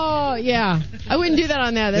 Oh, yeah. I wouldn't do that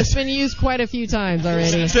on that. That's been used quite a few times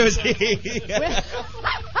already. So is he.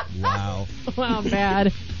 Wow. Wow,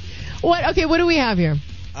 bad. What? Okay, what do we have here?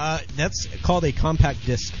 That's called a compact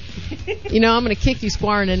disc. You know, I'm going to kick you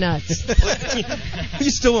square in the nuts. You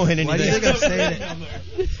still won't hit anything. Why do you think I'm saying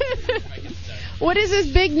it? What is this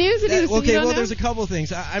big news that he was Okay, well, there's a couple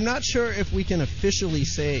things. I'm not sure if we can officially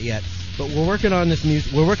say it yet, but we're working on this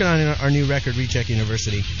music. We're working on our new record, Recheck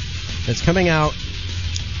University. It's coming out,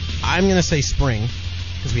 I'm going to say spring,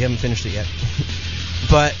 because we haven't finished it yet.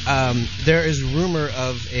 But there is rumor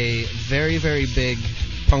of a very, very big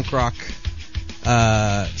punk rock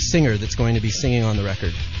singer that's going to be singing on the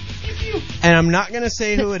record. And I'm not going to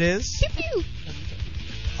say who it is.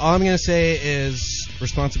 All I'm going to say is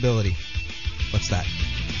responsibility. What's that?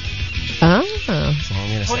 Oh. That's all I'm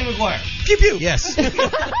going to say. Tony McGuire. Pew pew. Yes.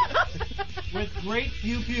 With great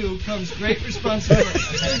pew pew comes great responsibility.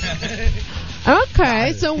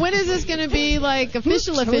 Okay, so when is this going to be like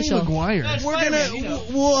official?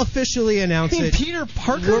 We'll officially announce it. Peter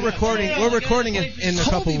Parker. We're recording it in a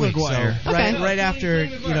couple weeks. Maguire. So right after,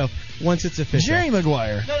 once it's official. Jerry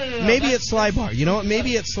Maguire. Maybe it's Sly Bar. You know what?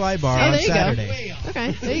 Maybe it's Sly Bar on there you Saturday. Go.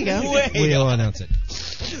 Okay, there you go. We'll announce it.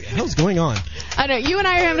 What the hell's going on? I know. You and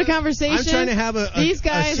I are having a conversation. I'm trying to have a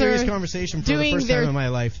serious conversation for the first time in my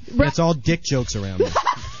life. It's all dick jokes around it.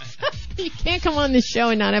 You can't come on this show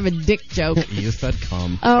and not have a dick joke. You said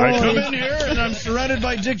come. Oh. I come in here and I'm surrounded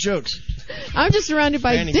by dick jokes. I'm just surrounded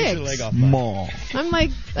by Fanny, dicks. I'm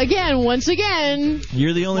like, once again.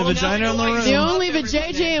 You're the only vagina in the room. The only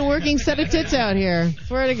JJ and working set of tits out here.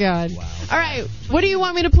 Swear to God. Wow. All right, what do you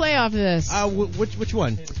want me to play off of this? Which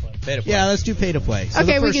one? Pay to play. Yeah, let's do pay to play. So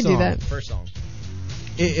okay, we can do that. First song.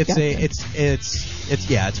 It's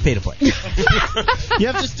pay to play. You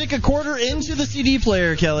have to stick a quarter into the CD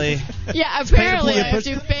player, Kelly. Yeah, apparently I have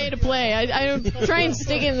to pay to play. I don't try and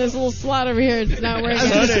stick it in this little slot over here. It's not working. I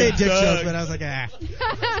was going to say dick joke, but I was like, ah.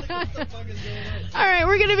 All right,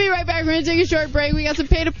 we're going to be right back. We're going to take a short break. We got some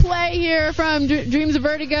pay to play here from Dreams of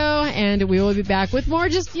Vertigo, and we will be back with more.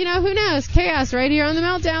 Just, who knows? Chaos right here on The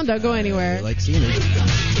Meltdown. Don't go anywhere. I like seeing it.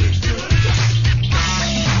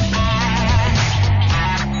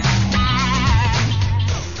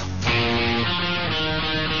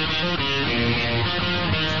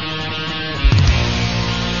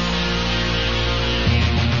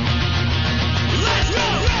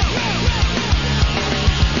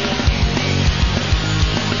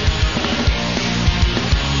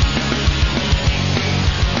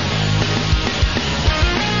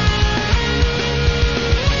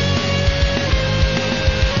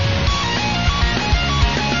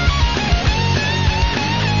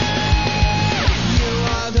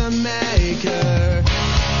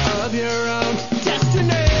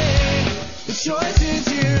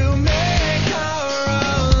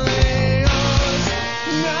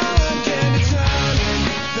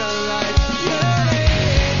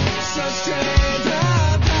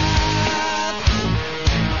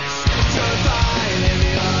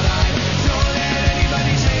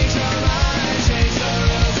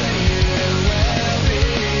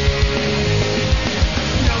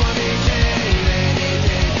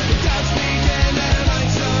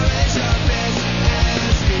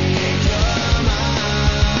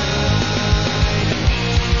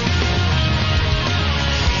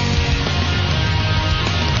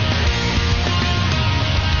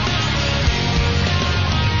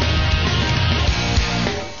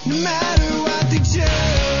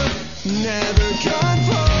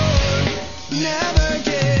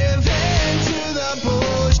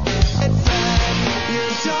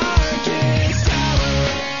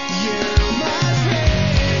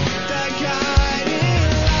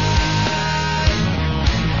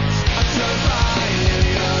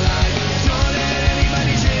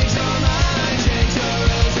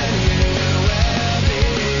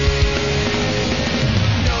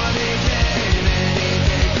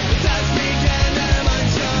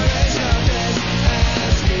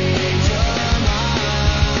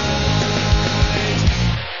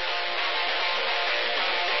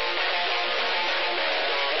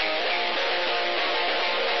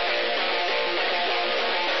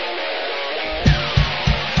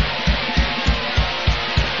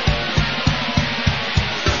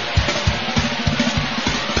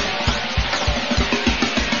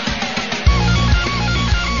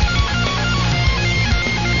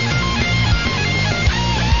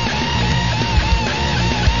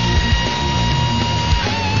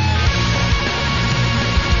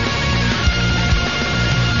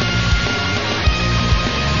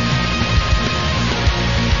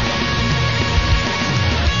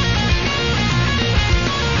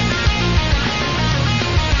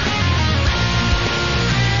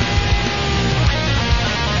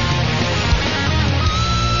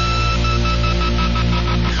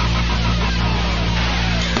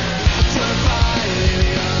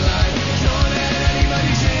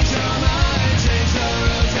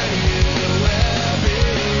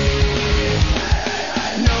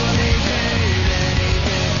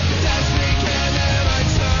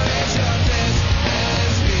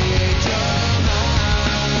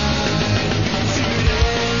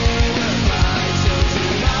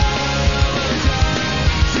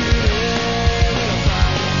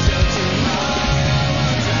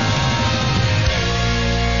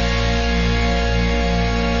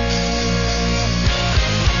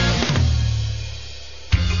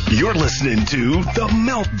 listening to The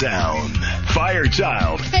Meltdown.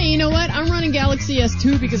 Firechild. Hey, you know what? I'm running Galaxy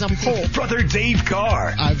S2 because I'm cold. Brother Dave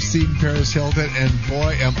Carr. I've seen Paris Hilton, and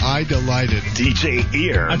boy, am I delighted. DJ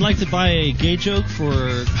Ear. I'd like to buy a gay joke for...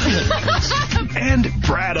 and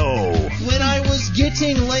Brado. When I was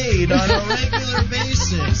getting laid on a regular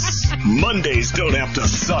basis. Mondays don't have to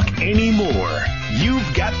suck anymore.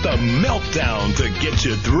 You've got The Meltdown to get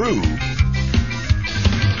you through.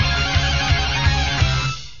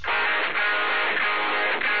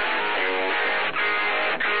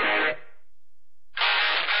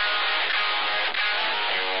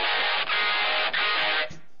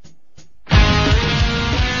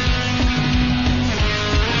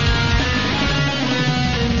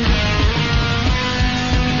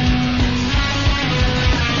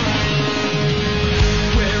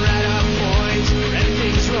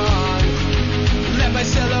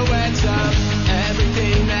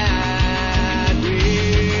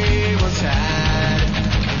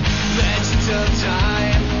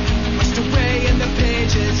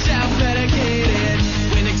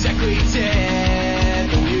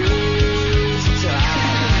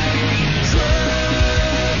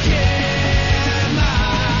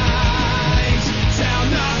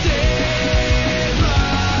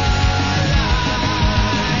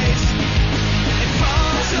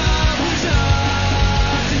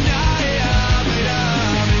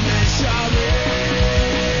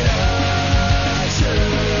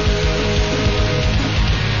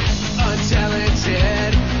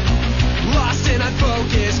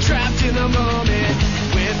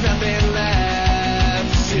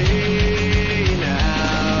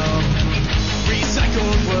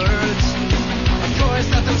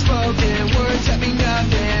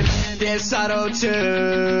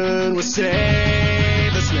 Auto-tune will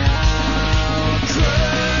save us now.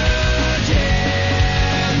 Crooked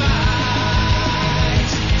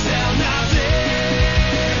minds tell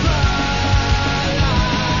nothing but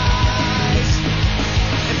lies.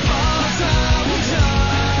 And false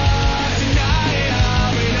sabotage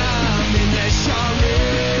denial enough in the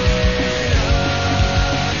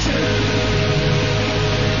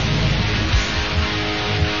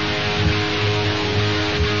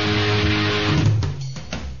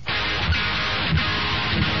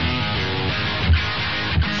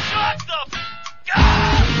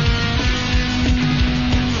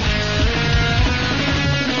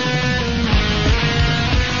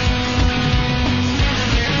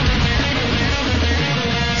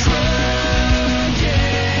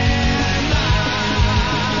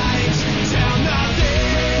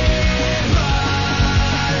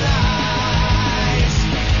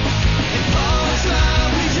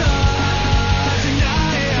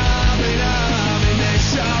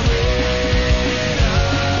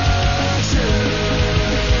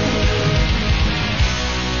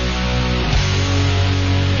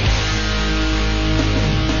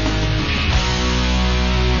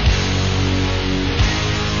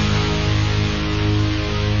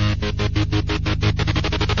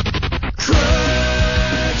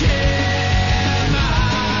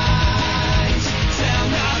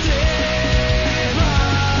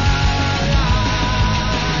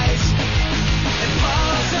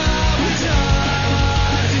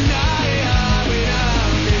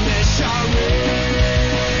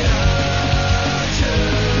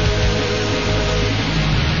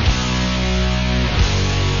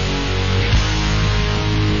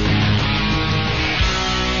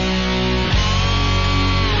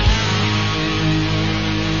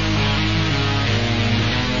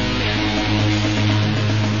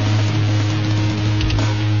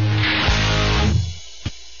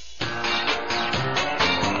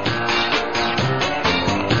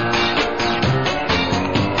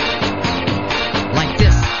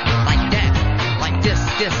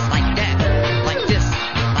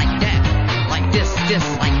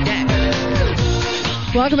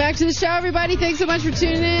Welcome back to the show, everybody. Thanks so much for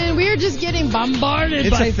tuning in. We are just getting bombarded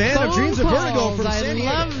It's by a fan phone of Dreams of Vertigo calls. from San Diego.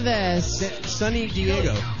 I love this. Sunny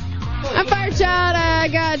Diego. I'm Firechild. I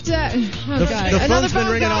got The another phone's been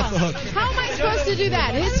phone ringing call. off the hook. How am I supposed to do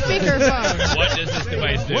that? His speakerphone. What does this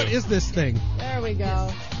device do? What is this thing? There we go.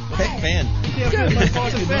 Fan.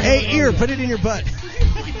 Hey, ear, put it in your butt.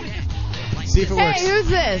 See if it works. Hey, who's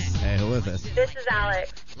this? Hey, who is this? This is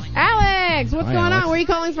Alex. Alex, what's Hi, going Alex. on? Where are you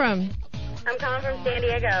calling from? I'm calling from San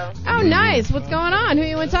Diego. Oh, nice. What's going on? Who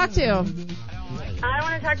you want to talk to? I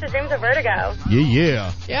want to talk to Dreams of Vertigo.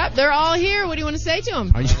 Yeah. Yep, they're all here. What do you want to say to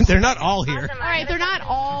them? They're not all here. All right, they're not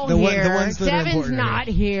all The here. ones that are Devin's important are not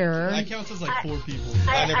here. That counts as like 4 people.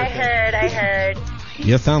 I heard.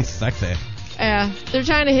 You sound sexy. Yeah, they're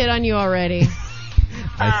trying to hit on you already.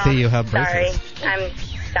 I see you have Sorry. braces.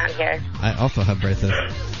 down here. I also have braces.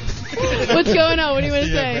 What's going on? What do you want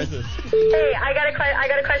to say? Hey, I got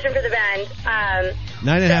a question for the band.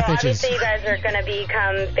 9.5 inches. Obviously, you guys are going to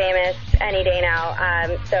become famous any day now.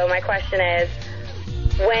 So my question is,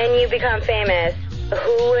 when you become famous,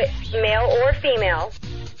 who, male or female,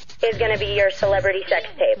 is going to be your celebrity sex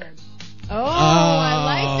tape? Oh, I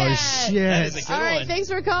like that. Shit. That is a good All right, one. thanks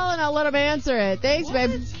for calling. I'll let him answer it. Thanks,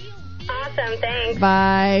 babe. Awesome, thanks.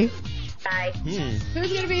 Bye. Bye. Who's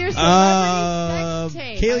going to be your celebrity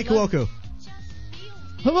sex tape? Kaylee Cuoco.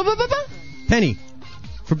 Penny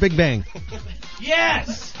for Big Bang.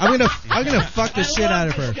 Yes. I'm gonna fuck the shit out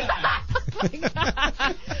of her.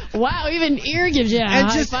 Wow, even ear gives you a And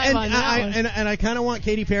high just five on that one. and I kind of want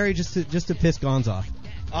Katy Perry just to piss Gonz off.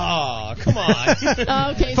 Oh, come on.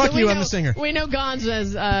 Okay, Fuck so you, we I'm know, the singer. We know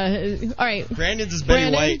Gonza's, all right. Brandon's is Betty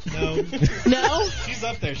Brandon? White. No? No? She's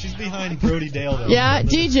up there. She's behind Brody Dale, though. Yeah,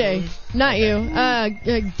 DJ, not you.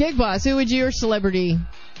 Gig Boss, who would your celebrity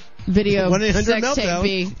video 1-800 sex Meltdown. tape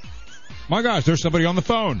be? My gosh, there's somebody on the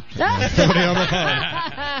phone. Somebody on the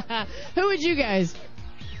phone. Who would you guys?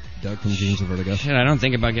 Doug from Jeans of Vertigo. Shit, I don't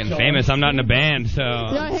think about getting famous. I'm not in a band, so.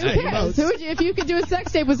 No, who cares? Who would you, if you could do a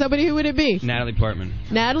sex tape with somebody, who would it be? Natalie Portman.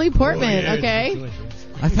 Natalie Portman, okay.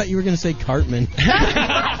 I thought you were gonna say Cartman.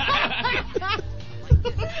 You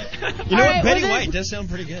know All what? right, Betty well, White does sound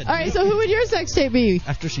pretty good. All right, so who would your sex tape be?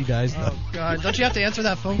 After she dies, though. Oh, God. Don't you have to answer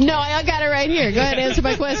that phone? No, I got it right here. Go ahead and answer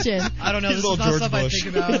my question. I don't know. He's This is little not George stuff I Bush.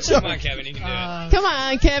 think about. Come on, Kevin, you can do it. Come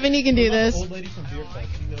on, Kevin, you can do this. Old lady from Beer Fest.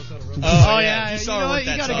 She knows how to roast. Oh, yeah. You You saw know her what? with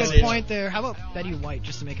You that got a good sausage. point there. How about Betty White,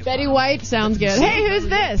 just to make it Betty fun? White sounds good. Hey, who's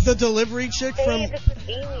this? The delivery chick Hey, from. this is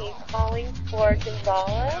Amy calling for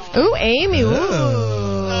Gonzalo. Ooh, Amy. Ooh.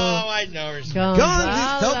 Oh, I know her. Gonzalo.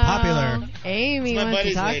 is so popular. Amy It's my wants to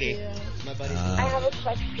buddy's talk lady. to you. It's my buddy's I have a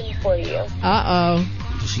question for you. Uh-oh.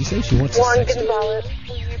 Did she say she wants Juan to sex? Gonzalez,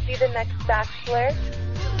 will you be the next Bachelor?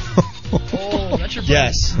 Oh, that's your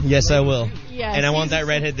Yes, yes, I will. Yes, And I want he's- that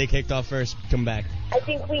redhead they kicked off first. Come back. I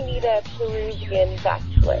think we need a Peruvian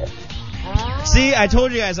Bachelor. See, I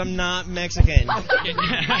told you guys I'm not Mexican. Just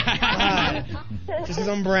because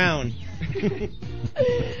I'm brown.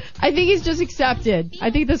 I think he's just accepted. I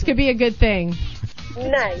think this could be a good thing.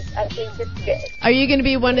 Nice. I think it's good. Are you going to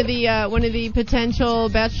be one of the potential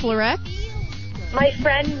bachelorettes? My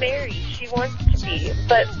friend Mary, she wants to be,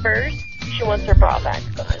 but first she wants her bra back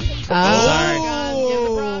on. Sorry. Give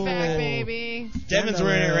the bra back, baby. Devin's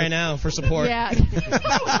wearing it right now for support. Yeah.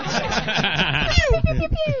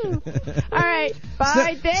 All right.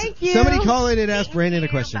 Bye. Thank you. Somebody call in and ask Brandon a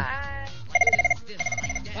question.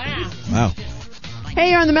 Wow.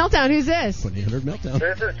 Hey, you're on the Meltdown. Who's this? 1-800 Meltdown.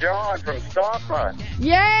 This is John from Stockman.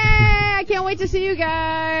 Yay! I can't wait to see you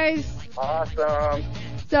guys. Awesome.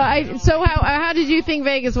 So how did you think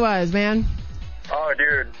Vegas was, man? Oh,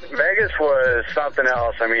 dude, Vegas was something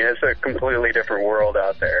else. I mean, it's a completely different world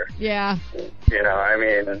out there. Yeah. You know, I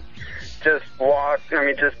mean, just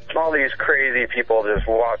all these crazy people just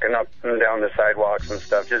walking up and down the sidewalks and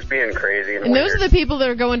stuff, just being crazy. And those are the people that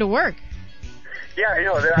are going to work. Yeah, I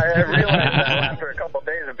know. I realized that after a couple of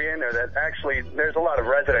days of being there that actually there's a lot of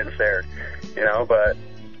residents there, you know, but,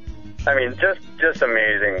 I mean, just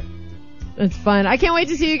amazing. It's fun. I can't wait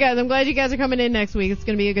to see you guys. I'm glad you guys are coming in next week. It's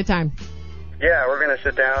going to be a good time. Yeah, we're going to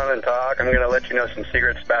sit down and talk. I'm going to let you know some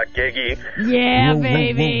secrets about Giggy. Yeah,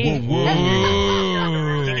 baby.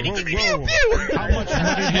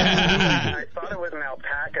 I thought it was an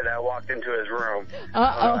alpaca that walked into his room.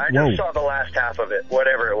 Uh-oh. I just saw the last half of it,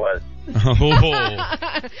 whatever it was.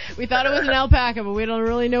 We thought it was an alpaca, but we don't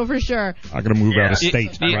really know for sure. I'm going to move out of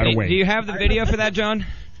state right away. Do you have the video for that, John?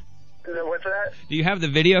 What's that? Do you have the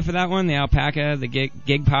video for that one? The alpaca, the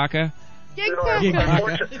gig paca? No,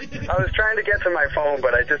 unfortunately, I was trying to get to my phone,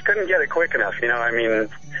 but I just couldn't get it quick enough. You know, I mean,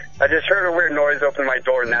 I just heard a weird noise open my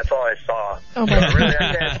door, and that's all I saw. Oh my so really,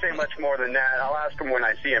 I can't say much more than that. I'll ask him when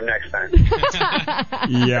I see him next time.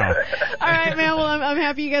 Yeah. All right, man. Well, I'm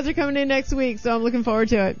happy you guys are coming in next week, so I'm looking forward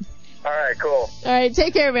to it. All right, cool. All right,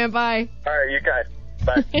 take care, man. Bye. All right, you guys.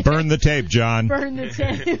 Bye. Burn the tape, John. Burn the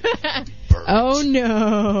tape. Oh,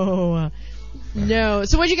 no. No.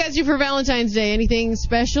 So what'd you guys do for Valentine's Day? Anything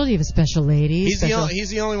special? Do you have a special lady? He's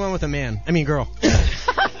the only one with a man. I mean, girl.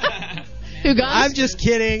 Who got? I'm just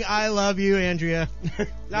kidding. I love you, Andrea.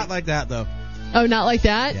 Not like that, though. Oh, not like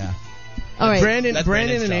that? Yeah. All right. Brandon That's and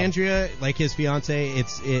Brandon's job. Andrea, like his fiance,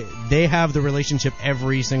 they have the relationship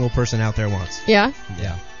every single person out there wants. Yeah?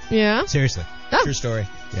 Yeah. Yeah? Seriously. Oh. True story.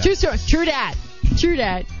 Yeah. True story. True dat. True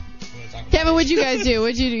dat. Kevin, what'd you guys do?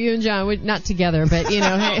 What'd you do, you and John? Not together, but, you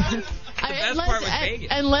know, hey. The best part was Vegas.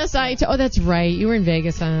 Unless oh, that's right. You were in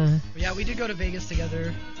Vegas, huh? Yeah, we did go to Vegas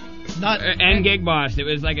together. Not and Gig Boss. It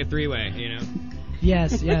was like a three-way, you know.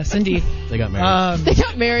 Yes, indeed. They got married. They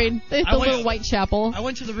got married. They I the went- little Whitechapel. I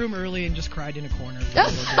went to the room early and just cried in a corner.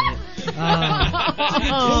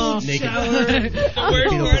 Naked. The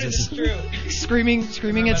worst part is true.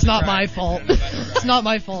 Screaming, it's not my fault. It's not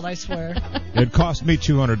my fault, I swear. It cost me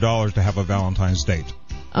 $200 to have a Valentine's date.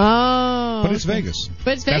 Oh. But it's Vegas.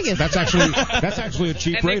 But it's Vegas. That's actually a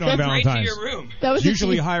cheap And they rate on come right to Valentine's. your room. That was It's a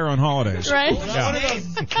usually cheap- higher on holidays. Right? Yeah. One of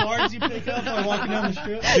those cards you pick up while walking down the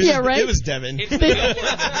strip. Yeah, right? It was Devin.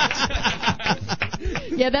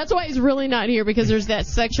 Yeah, that's why he's really not here, because there's that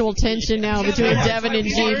sexual tension now between Devin and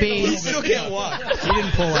He GB. still can't walk. He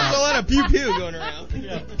didn't pull There's a out. lot of pew pew going around.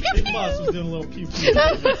 Yeah, Big Boss was doing a little pew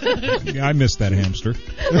pew. Yeah, I missed that hamster.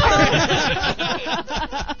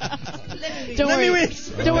 Don't worry. wings.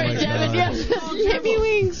 Don't worry, my Devin. God. Yeah. Let me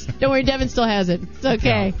wings. Don't worry, Devin still has it. It's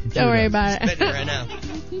okay. Don't worry about Spitting it it. right now.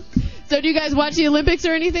 So do you guys watch the Olympics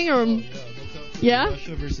or anything? Or yeah?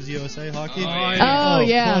 Russia versus USA hockey. Oh,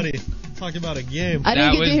 yeah. Buddy. Talk about a game. I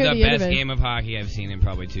didn't That get was to hear the the end of best it. game of hockey I've seen in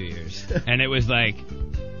probably 2 years. And it was like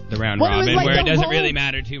the round Well, it was robin like where it the doesn't whole- really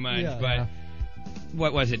matter too much. Yeah. But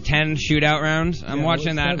what was it, 10 shootout rounds? I'm Yeah, watching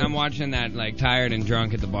it was that. 7. I'm watching that like tired and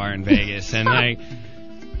drunk at the bar in Vegas, and like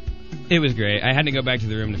it was great. I had to go back to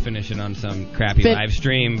the room to finish it on some crappy live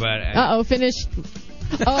stream, but Finished.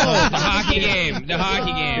 the Oh. hockey game, you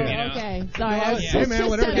know. Okay. Sorry. I was Hey, man,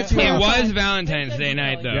 whatever gets you It out. was Valentine's Day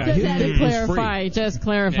night though. Just had to It's clarify. Just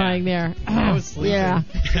clarifying there. I was sleeping. Yeah.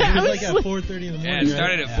 It was like at 4:30 in the morning. Yeah, it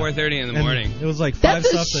started at 4:30 in the And morning. It was like 5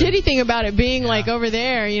 That's the something. shitty thing about it being like over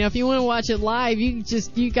there. You know, if you want to watch it live, you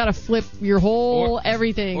gotta flip your whole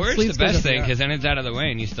everything. Or it's Sleep the best schedule. thing because then it's out of the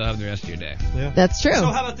way and you still have the rest of your day. Yeah. That's true. So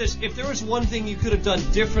how about this? If there was one thing you could have done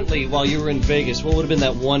differently while you were in Vegas, what would have been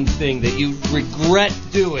that one thing that you regret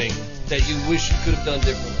doing that you wish you could have done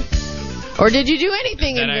differently? Or did you do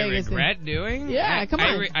anything That in I Vegas? regret doing? Yeah, come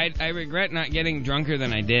on. I regret not getting drunker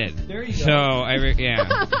than I did. There you go. So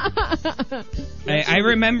I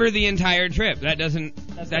remember the entire trip. That doesn't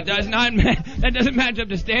match up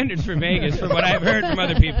to standards for Vegas from what I've heard from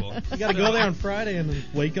other people. You got to go there on Friday and then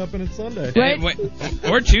wake up and it's Sunday. Right.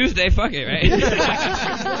 Or Tuesday, fuck it, right?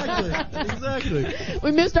 Exactly.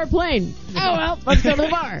 We missed our plane. Oh well, let's go to the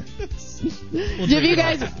bar.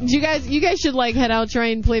 You guys should like head out, try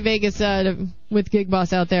and play Vegas with Gig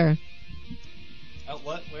Boss out there.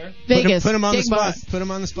 What? Where? Vegas. Put him on the Gig spot. Boss. Put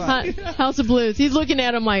him on the spot. House of Blues. He's looking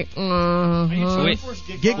at him like, Gig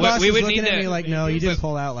Boss we is would looking need at to- me like, no, you didn't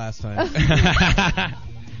pull out last time.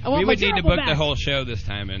 We would need to book the whole show this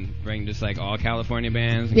time and bring just like all California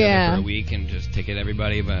bands and go Yeah. there for a week and just ticket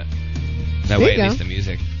everybody, but that There way you at go. least the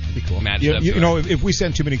music Be cool. matched You, up you to know, it. if we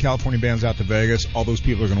send too many California bands out to Vegas, all those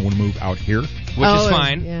people are going to want to move out here. Which Oh, is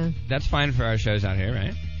fine. yeah. That's fine for our shows out here,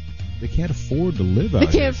 right? They can't afford to live out They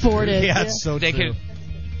here. can't afford it. Yeah, it's so They true. can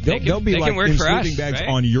They'll be they like can work in for sleeping us, bags right?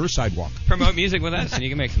 on your sidewalk. Promote music with us and you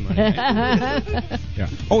can make some money. right? Yeah.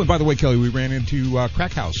 Oh, and by the way, Kelly, we ran into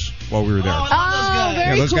Crack House while we were there. Oh, very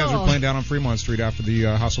yeah, those cool. guys were playing down on Fremont Street after the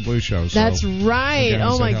House of Blues show. So That's right. again,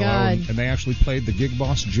 Oh said my hello, God. And they actually played the Gig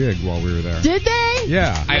Boss jig while we were there. Did they?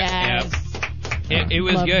 Yeah. Yes. It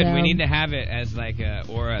was Love good. them. We need to have it as like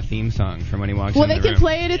a theme song from when he walks Well, in they the can room.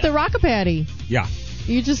 play it at the Rockapatty. Yeah.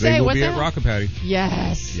 You just They say will what be the at hell? Rockapatty.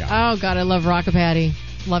 Yes. Yeah. Oh God, I love Rockapatty.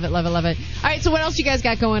 Love it, love it, love it. All right, so what else you guys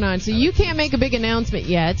got going on? So you can't make a big announcement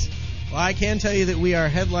yet. Well, I can tell you that we are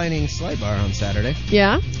headlining Slide Bar on Saturday.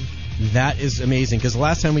 Yeah. That is amazing because the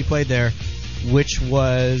last time we played there, which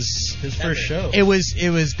was His first show. it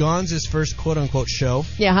was Gonz's first quote unquote show.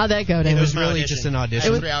 Yeah, how'd that go down? It was really just an audition.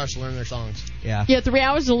 It was 3 hours to learn their songs. Yeah. Yeah, 3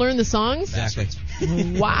 hours to learn the songs? Exactly.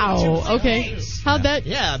 Wow. Okay. How'd that?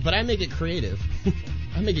 Yeah, but I make it creative.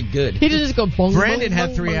 I make it good. He just go bong. Brandon bong, had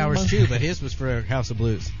bong, 3 bong, hours bong. too, but his was for House of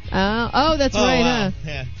Blues. Oh, that's right, wow. huh?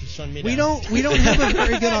 Yeah, just shutting me We down. don't have a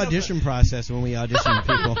very good audition process when we audition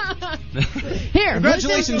people. Here,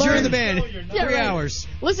 Congratulations, listen, you're in learn. the band. Yeah, 3 right. hours.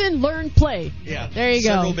 Listen, learn, play. Yeah. There you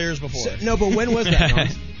Several go. beers before. No, but when was that? Gon?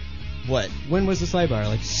 What? When was the Slide Bar?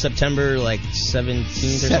 Like September 17th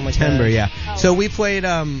or something like that? September, yeah. Oh. So we played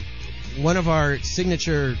one of our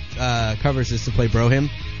signature covers is to play Bro Him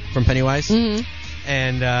from Pennywise. Mhm.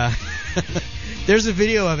 And there's a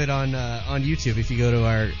video of it on YouTube if you go to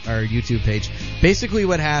our YouTube page. Basically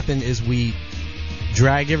what happened is we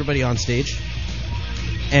dragged everybody on stage,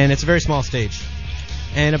 and it's a very small stage.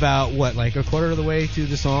 And about, like a quarter of the way through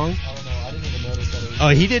the song? I don't know. I didn't even notice that. Oh,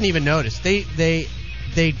 he didn't even notice.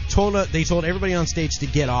 They told everybody on stage to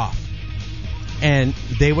get off. And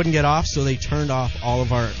they wouldn't get off, so they turned off all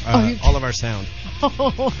of our sound.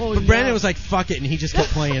 Oh, But Brandon was like, "Fuck it," and he just kept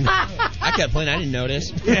playing. I kept playing. I didn't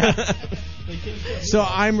notice. Yeah. So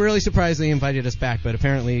I'm really surprised they invited us back, but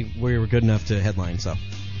apparently we were good enough to headline. So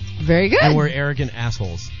very good. And we're arrogant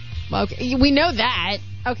assholes. Okay, we know that.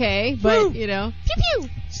 Okay, but you know, pew pew.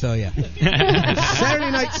 So yeah.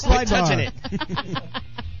 Saturday night slide bar. Touching it.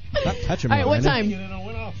 Not touching me. All right, what time?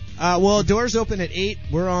 Well, doors open at 8.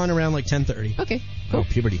 We're on around like 10:30. Okay. Oh,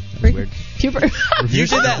 puberty. That's weird. Puberty. You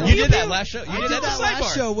did that. You did that last show. I did that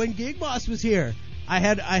last show when Gig Boss was here. I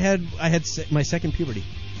had my second puberty.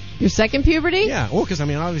 Your second puberty? Yeah. Well, because I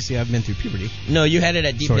mean, obviously, I've been through puberty. No, you had it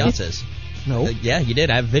at Deep Sort of. Deltas. No. Yeah, you did.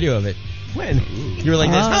 I have a video of it. When? You were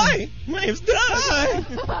like this. Hi, my name's Doug.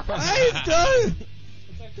 Hi, Doug.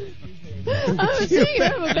 Oh, so you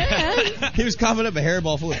have a band. He was coughing up a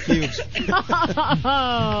hairball full of pubes. It's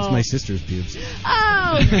my sister's pubes.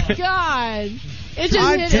 Oh, God. It just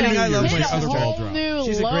I'm hit kidding, a, I love hit my a other whole child. new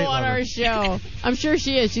She's a low great on lover. our show. I'm sure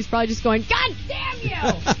she is. She's probably just going, God damn you!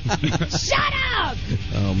 Shut up!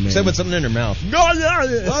 Oh, man. Said with something in her mouth. Why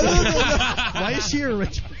is she a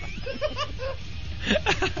rich?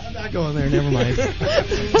 I'm not going there. Never mind.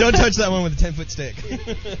 Don't touch that one with a 10-foot stick.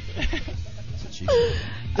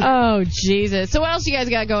 Oh, Jesus. So what else you guys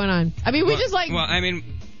got going on? I mean, we just like... Well, I mean,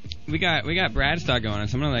 we got Bradstock going on,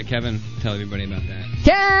 so I'm going to let Kevin tell everybody about that.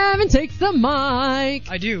 Kevin takes the mic.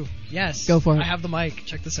 I do. Yes. Go for it. I have the mic.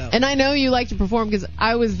 Check this out. And I know you like to perform because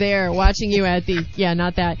I was there watching you at the... Yeah,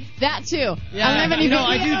 not that. That, too. Yeah, I don't have any video.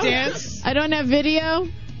 I do dance. I don't have video,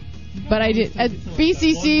 but I did. At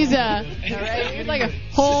BCC's, all right, it's like a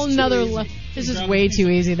whole nother... This is way too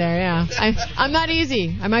easy there, yeah. I'm not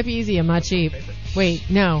easy. I might be easy. I'm not cheap. Wait,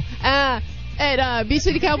 no. At Beach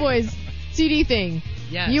City Cowboys CD thing.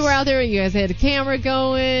 Yes. You were out there and you guys had a camera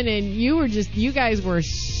going and you guys were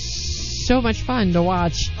so much fun to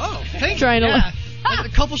watch. Oh, thank Trying you. to Yeah. A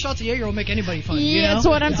couple shots of Jaeger will make anybody fun. Yeah, you know? that's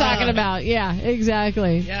what I'm talking about. Yeah,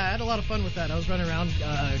 exactly. Yeah, I had a lot of fun with that. I was running around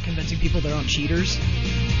convincing people they're on cheaters.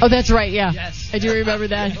 Oh, that's right, yeah. Yes. I do remember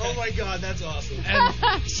that. Oh my God, that's awesome.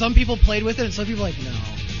 And some people played with it, and some people were like, no.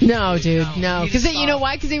 No, dude, no. you Because need to you know stop.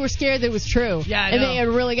 why? Because they were scared that it was true. Yeah, I And know. they had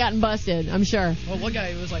really gotten busted, I'm sure. Well, one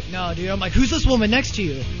guy was like, no, dude. I'm like, who's this woman next to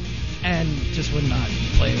you? And just would not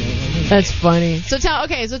play with it. That's funny. So tell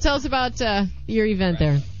us about your event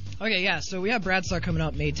there. Okay, yeah, so we have Bradstock coming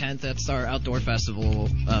up May 10th. That's our outdoor festival,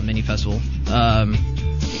 mini festival.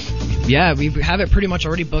 Yeah, we have it pretty much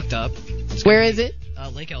already booked up. Where is it?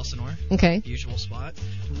 Lake Elsinore. Okay. Usual spot.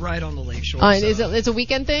 Right on the lake shore. so Is it? It's a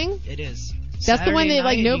weekend thing. It is. That's the one Saturday that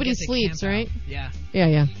like night, you nobody get to sleeps, camp right? out. Yeah.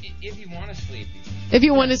 Yeah. If you want to sleep. If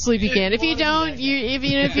you want to sleep, you can. If you don't, if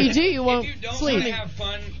you do, you won't If you don't sleep. want to have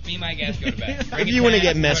fun, be my guest, go to bed. If you want to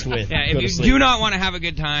get messed with, Yeah, go if to you sleep. do not want to have a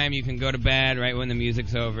good time, you can go to bed right when the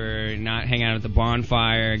music's over, not hang out at the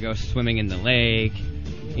bonfire, go swimming in the lake.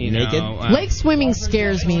 You Naked? know, Lake swimming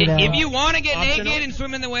scares me though. if you want to get Optional? naked and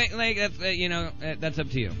swim in the lake, that's that's up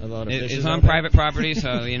to you. A lot of It's fishes on out there. private property,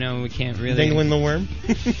 so we can't really. Dangling the worm.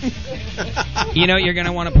 You're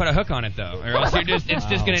gonna want to put a hook on it though, or else it's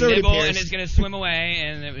just gonna It's already nibble pierced. and it's gonna swim away,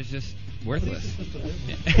 and it was just worthless.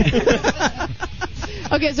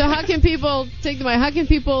 Okay, so how can people take the mic? How can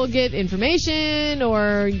people get information,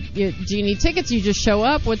 or do you need tickets? You just show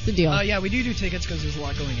up. What's the deal? Yeah, we do tickets because there's a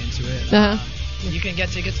lot going into it. Uh-huh. You can get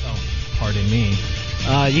tickets. Oh, pardon me.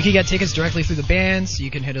 You can get tickets directly through the bands. You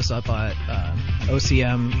can hit us up at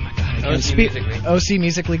OCM.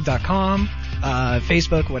 OCMusicLeague.com.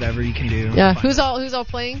 Facebook, whatever you can do. Yeah. Who's all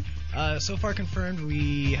playing? So far confirmed,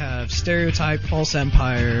 we have Stereotype, False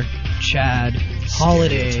Empire, Chad,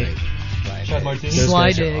 Holiday, Chad Martini. Sly Those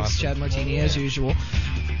guys are Diggs, awesome. Chad Martini as usual.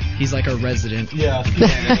 He's like our resident. Yeah. He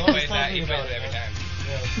plays every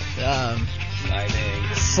time.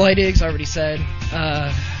 Sly Diggs already said.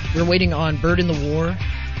 We're waiting on Bird in the War.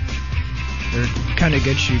 They're kind of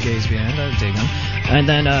good shoegaze band. I dig them. And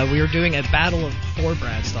then we were doing a battle of 4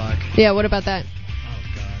 Bradstock. Yeah. What about that? Oh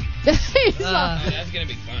God. That's gonna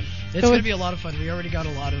be fun. It's going to be a lot of fun. We already got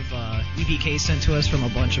a lot of EPK sent to us from a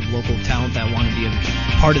bunch of local talent that want to be a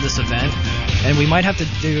part of this event. And we might have to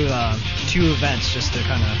do 2 events just to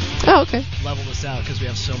kind of level this out because we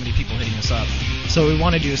have so many people hitting us up. So what we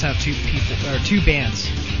want to do is have 2 bands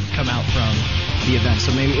come out from the event.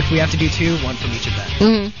 So maybe if we have to do 2, 1 from each event.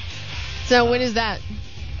 Mm-hmm. So when is that?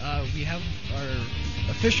 We have our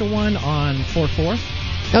official one on 4/4.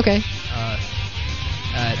 Okay.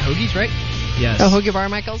 At Hoagie's, right? Yes. Oh, Hoagie Bar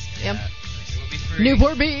Michaels. Yep.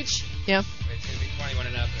 Newport Beach. Yeah. It's gonna be 21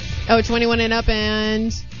 and up. Oh, 21 and up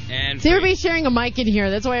and. And See, everybody's sharing a mic in here.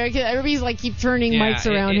 That's why everybody's like keep turning mics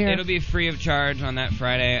around here. It'll be free of charge on that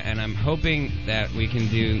Friday, and I'm hoping that we can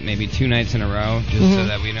do maybe 2 nights in a row, just so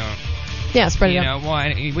that we don't Yeah, spread it You out. know,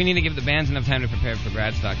 well, we need to give the bands enough time to prepare for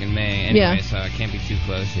Bradstock in May anyway, Yeah. so it can't be too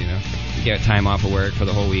close, you know. Get time off of work for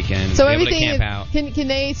the whole weekend. So be able to everything camp is, out. can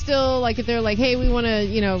they still, like, if they're like, hey, we want to,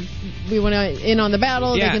 you know, we want to in on the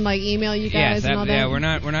battle, Yeah. they can like email you guys Yes, and all that. yeah, we're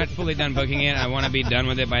not fully done booking it. I want to be done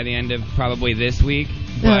with it by the end of probably this week.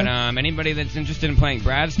 But anybody that's interested in playing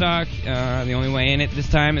Bradstock, the only way in it this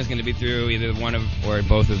time is going to be through either one of or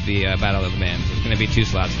both of the Battle of the Bands. There's going to be 2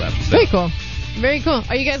 slots left. So. Very cool. Very cool.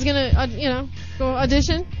 Are you guys gonna, go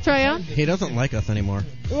audition, try out? He doesn't like us anymore.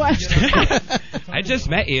 What? I just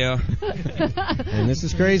met you. And this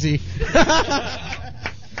is crazy.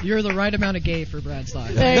 You're the right amount of gay for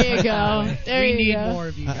Bradstock. There you go. There we you need go. more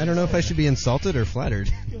of you. I don't know if I should be insulted or flattered.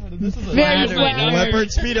 Very flattered. Leopard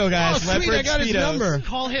Speedo, guys. Oh, sweet, Leopard I got his Speedos. number.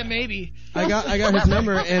 Call him, maybe. I got his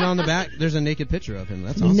number, and on the back there's a naked picture of him.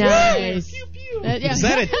 That's awesome. Nice. Yeah. Is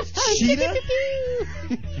that a cheetah?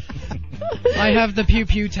 I have the pew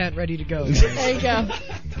pew tent ready to go. There you go.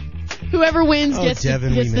 Whoever wins Oh, gets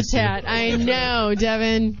Devin, we the miss you. tat. I know,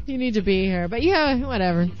 Devin. You need to be here. But yeah,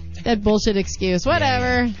 whatever. That bullshit excuse.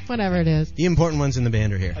 Whatever. Whatever it is. The important ones in the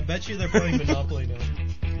band are here. I bet you they're playing Monopoly now.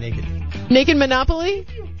 Naked. Naked Monopoly?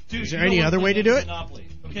 Dude, Is there any other way to do it? Monopoly.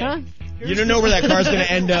 Okay. Huh? You don't know where that car's going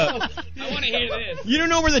to end up. I want to hear this. You don't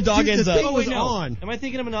know where the dog ends up. Oh, wait, no. on. Am I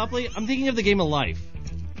thinking of Monopoly? I'm thinking of the game of life.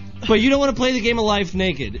 But you don't want to play the game of life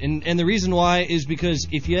naked. And the reason why is because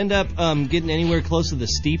if you end up getting anywhere close to the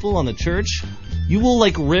steeple on the church, you will,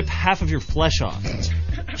 like, rip half of your flesh off.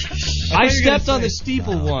 I stepped on the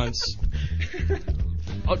steeple once.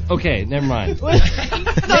 Oh, okay, never mind. No,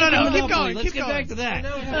 keep going. Let's get back to that.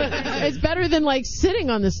 It's better than like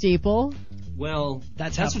sitting on the steeple. Well,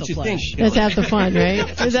 That's that's half what the you flesh. think. That's half the fun,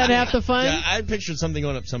 right? Is that half the fun? Yeah, I pictured something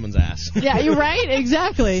going up someone's ass. Yeah, you're right.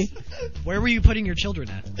 Exactly. Where were you putting your children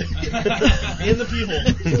at? In the pee hole.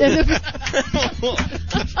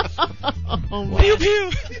 Oh, man. Pew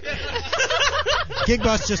pew. Gig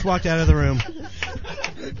Boss just walked out of the room.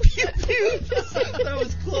 Pew pew. That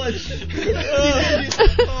was clutch.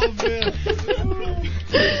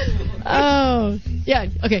 Oh, yeah.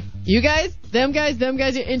 Okay. You guys, them guys,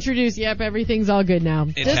 you introduce. Yep, everything's all good now.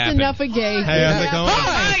 Just happened. enough of gay. Hey, how's it going?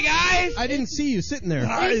 Hi, guys. I didn't see you sitting there.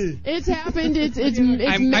 It's happened. It's I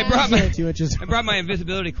brought magic. 2 inches. I brought my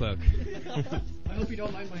invisibility cloak. I hope you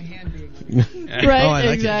don't mind my hand being. Right, Oh, I like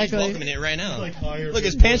it. exactly. Welcoming it right now. Look,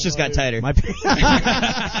 his pants just got tighter. My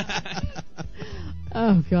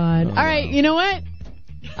Oh, God. All right, you know what?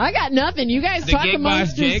 I got nothing. You guys The talk Gig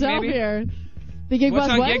amongst Boss Jake, yourself maybe? here. The Gig What's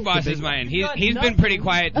Boss on what? Gig Boss's mind? He's been pretty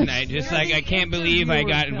quiet tonight. Just like, I can't believe I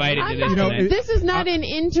got invited to this tonight. This is not an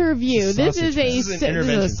interview. This is a This is an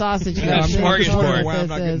intervention. sausage Yeah, fest. I'm That's all smorgasbord. this I'm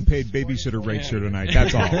not is. getting paid babysitter rates here tonight.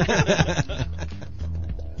 That's all.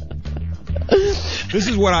 This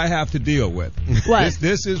is what I have to deal with. What?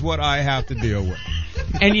 This is what I have to deal with.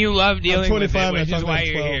 And you love dealing with 25 it, which and is I'm why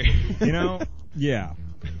you're 12. here. You know? Yeah.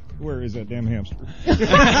 Where is that damn hamster?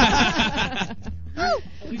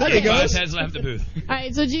 Gig Boss has left the booth. All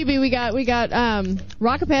right, so GB, we got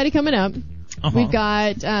Rockapatty coming up. We've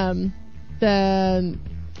got the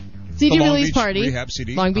CD The Long release Beach party, Rehab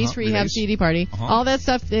CD. Long Beach Rehab release. CD party. All that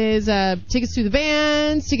stuff is tickets to the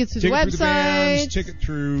bands, tickets to the Ticket website. through the bands, ticket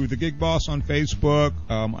through the Gig Boss on Facebook.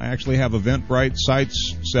 I actually have Eventbrite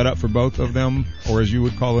sites set up for both of them, or as you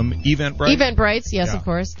would call them, Eventbrite. Eventbrites, yes, Yeah. of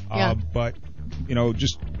course. Yeah. But,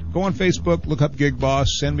 just go on Facebook, look up Gig Boss,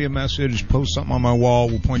 send me a message, post something on my wall.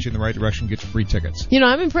 We'll point you in the right direction, get you free tickets.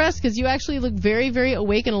 I'm impressed because you actually look very, very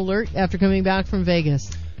awake and alert after coming back from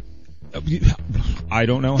Vegas. I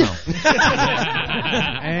don't know how. It's the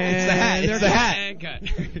hat. It's the hat.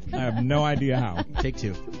 I have no idea how. Take 2.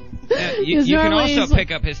 You Because can normally also it's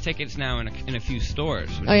pick up his tickets now in a few stores,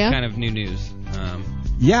 which Oh, yeah? is kind of new news.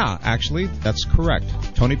 Yeah, actually, that's correct.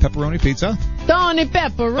 Tony Pepperoni Pizza. Tony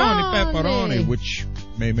Pepperoni. Which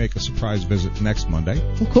may make a surprise visit next Monday.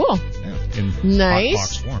 Cool. Yeah, in Nice. hot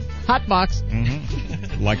box form. Hot box.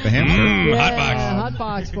 Mm-hmm. Like the hamster. Hot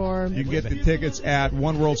box form. You can get the tickets at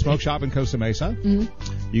One World Smoke Shop in Costa Mesa. Mhm.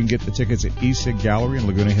 You can get the tickets at E-Sig Gallery in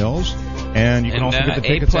Laguna Hills. And you can also get the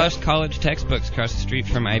tickets A-plus college textbooks across the street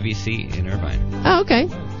from IVC in Irvine. Oh, okay.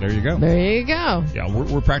 There you go. There you go. Yeah,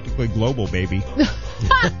 we're practically global, baby.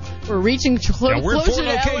 We're reaching Yeah, we're in closer 4 to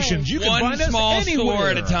locations. You can One find us small anywhere. store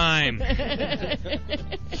at a time.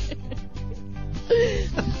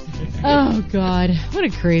 Oh, God. What a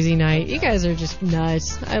crazy night. You guys are just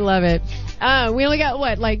nuts. I love it. We only got,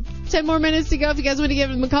 10 more minutes to go. If you guys want to give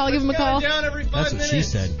him a call, give him a call. That's what she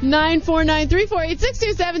said.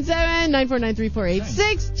 949-348-6277.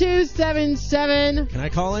 949-348-6277. Can I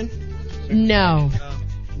call in? No.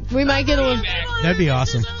 We might get a little... That'd be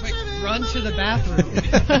awesome. run to the bathroom.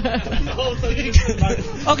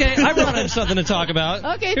 Okay, I brought in something to talk about.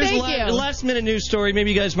 Okay, Here's thank a you. last-minute news story.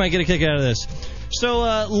 Maybe you guys might get a kick out of this.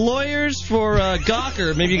 So, lawyers for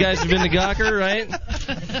Gawker. Maybe you guys have been to Gawker, right?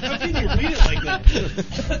 How can you read it like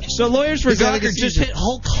that? So lawyers for He's having a Gawker just seizure. hit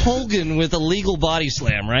Hulk Hogan with a legal body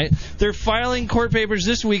slam, right? They're filing court papers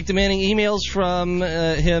this week demanding emails from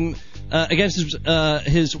him against his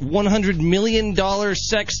 $100 million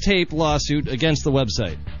sex tape lawsuit against the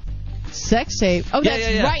website. Sex tape. Oh, Yeah,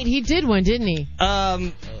 that's yeah. right. He did one, didn't he?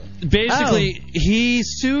 Basically, he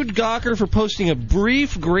sued Gawker for posting a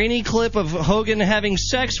brief, grainy clip of Hogan having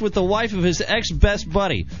sex with the wife of his ex-best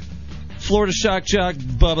buddy, Florida shock jock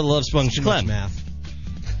Bubba Love Sponge Clem.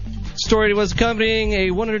 Story was accompanying a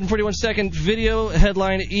 141-second video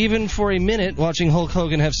headline. Even for a minute, watching Hulk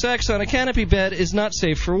Hogan have sex on a canopy bed is not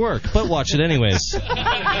safe for work, but watch it anyways.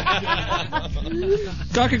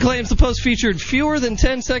 Gawker claims the post featured fewer than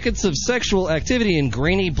 10 seconds of sexual activity in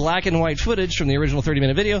grainy black and white footage from the original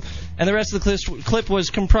 30-minute video, and the rest of the clip was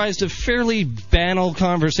comprised of fairly banal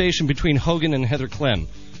conversation between Hogan and Heather Clem.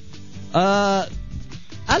 I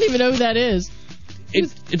don't even know who that is.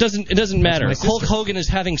 It doesn't matter. Hulk Hogan is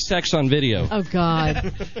having sex on video. Oh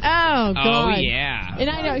God. Oh God. Oh, yeah. And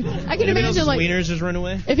I can imagine like Wieners just run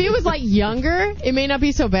away. if he was like younger, it may not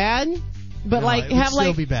be so bad. But No, like it would have still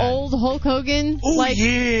like be bad. old Hulk Hogan. Oh, like, yeah.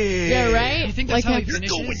 Yeah, right. You think like that's how he have-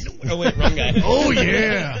 finishes? Oh wait, wrong guy. Oh,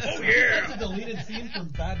 yeah. That's a deleted scene from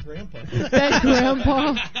Bad Grandpa. Bad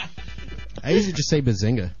Grandpa. I usually just say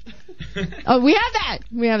Bazinga. Oh, we have that.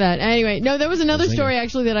 We have that. Anyway, no, there was another Bazinga. story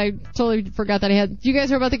actually that I totally forgot that I had. You guys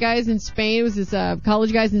heard about the guys in Spain? It was this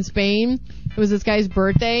college guys in Spain. It was this guy's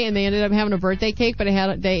birthday, and they ended up having a birthday cake, but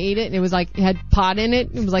they ate it, and it was like it had pot in it.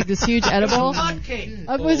 It was like this huge edible.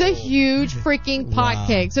 It was a huge freaking pot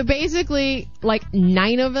cake. So basically, like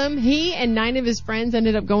 9 of them, he and 9 of his friends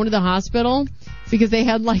ended up going to the hospital because they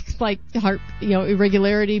had like heart,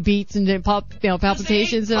 irregularity beats and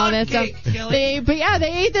palpitations and all that stuff. They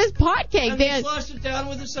ate this pot cake. And they flushed it down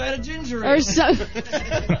with a side of ginger ale. Or so.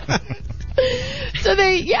 So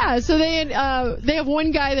they have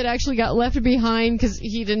one guy that actually got left behind because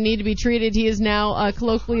he didn't need to be treated. He is now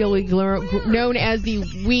colloquially known as the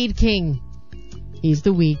Weed King. He's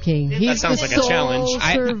the Weed King. He's sounds the like a challenge.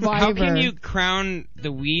 survivor. How can you crown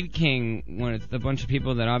the Weed King with a bunch of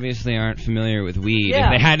people that obviously aren't familiar with weed? Yeah.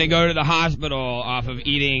 If they had to go to the hospital off of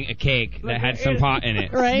eating a cake that had some pot in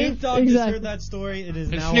it. Right? Snoop Dogg just heard that story. It is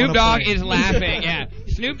And now Snoop on a Dogg plane. is laughing, yeah.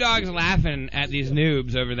 Snoop Dogg's laughing at these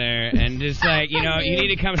noobs over there and just like, you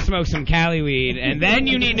need to come smoke some Cali weed and then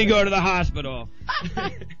you need to go to the hospital.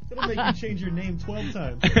 It'll make you change your name 12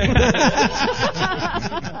 times.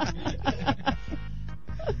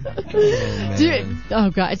 Oh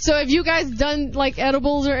God! So have you guys done like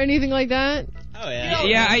edibles or anything like that? Oh yeah.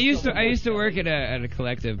 Yeah, I used to work at a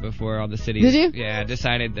collective before all the cities. Did you? Yeah,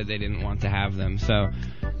 decided that they didn't want to have them. So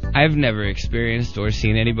I've never experienced or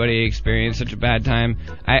seen anybody experience such a bad time.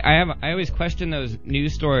 I always question those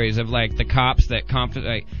news stories of like the cops that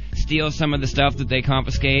steal some of the stuff that they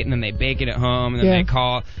confiscate and then they bake it at home and then they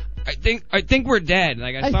call. I think we're dead.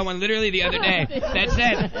 Like I saw one literally the other day that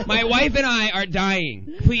said, "My wife and I are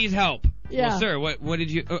dying. Please help." Yeah. Well, sir, what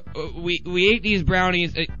did you? We ate these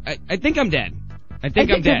brownies. I think I'm dead. I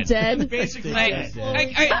think I'm I'm dead. dead. Basically,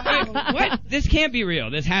 what? This can't be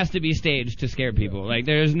real. This has to be staged to scare people. Like,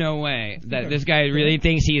 there's no way that this guy really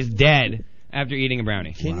thinks he is dead after eating a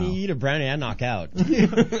brownie. Can you eat a brownie and knock out? Yeah,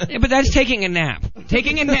 but that's taking a nap.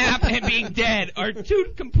 Taking a nap and being dead are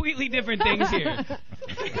two completely different things here.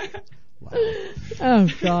 Oh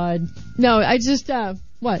God! No, I just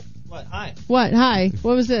what? What? Hi. What? Hi.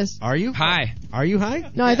 What was this? Are you? Hi. Are you high?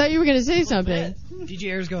 No, I thought you were gonna say something. DJ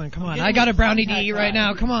Air's going, come on. I got a brownie to eat right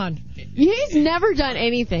now. Come on. He's never done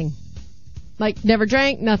anything. Like never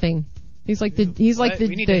drank, nothing. He's like the.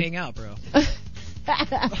 We need to hang out, bro.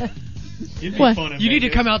 What? You need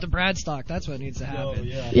to come out to Bradstock. That's what needs to happen.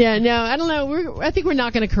 Yeah, no, I don't know. I think we're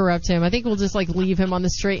not going to corrupt him. I think we'll just like leave him on the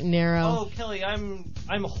straight and narrow. Oh, Kelly, I'm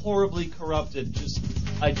horribly corrupted.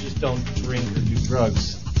 I just don't drink or do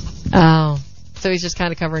drugs. Oh, so he's just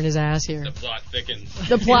kind of covering his ass here. The plot thickens.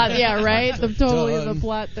 The plot, yeah, right. The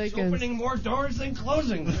plot thickens. Opening more doors than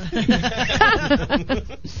closing.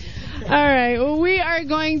 All right, well, we are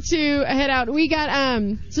going to head out. We got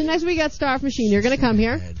so next we got Starf Machine. You're going to come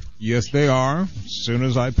here. Yes, they are. As soon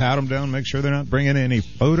as I pat them down, make sure they're not bringing any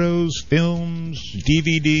photos, films,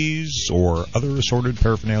 DVDs, or other assorted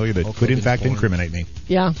paraphernalia that could, in fact, incriminate me.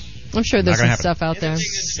 Yeah, I'm sure there's Not gonna some stuff out there.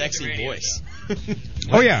 Sexy voice.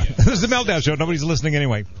 Oh, yeah. This is the Meltdown Show. Nobody's listening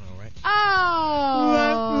anyway.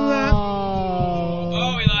 Oh.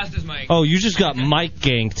 Oh, he lost his mic. Oh, you just got Mike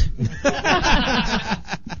ganked.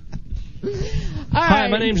 Hi,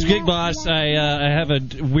 my name's Gig Boss. I have a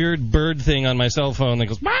weird bird thing on my cell phone that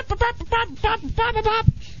goes bop, bop, bop, bop, bop, bop,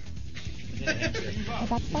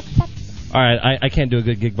 bop, bop. All right, I can't do a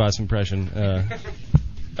good Gig Boss impression.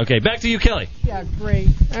 Okay, back to you, Kelly. Yeah, great.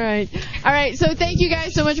 All right. So thank you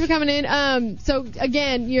guys so much for coming in. So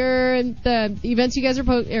again, the events you guys are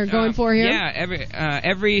going for here. Yeah,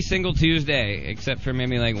 every single Tuesday, except for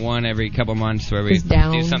maybe like one every couple months where we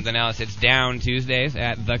do something else. It's down Tuesdays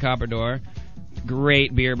at the Copper Door.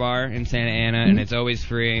 Great beer bar in Santa Ana, and it's always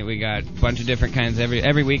free. We got a bunch of different kinds.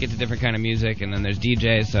 Every week it's a different kind of music, and then there's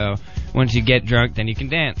DJs. So once you get drunk, then you can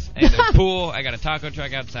dance. And there's pool. I got a taco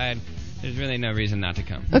truck outside. There's really no reason not to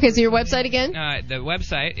come. Okay, so your website again? The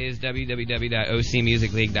website is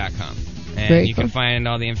www.ocmusicleague.com. And Very you can find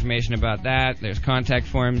all the information about that. There's contact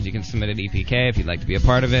forms. You can submit an EPK if you'd like to be a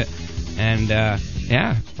part of it. And,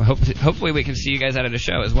 hopefully we can see you guys out at a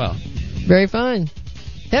show as well. Very fun.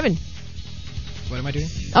 Devin. What am I doing?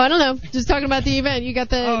 Oh, I don't know. Just talking about the event. You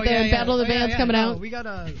got the Battle of the Bands coming out. We got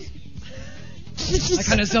I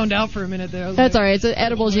kind of zoned out for a minute there. That's all right. It's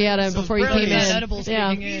edibles you had before you came in. Edibles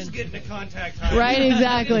kicking in. He's getting a contact high. Right,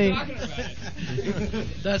 exactly.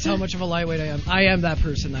 That's how much of a lightweight I am. I am that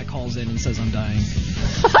person that calls in and says I'm dying.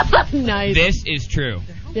 Nice. This is true.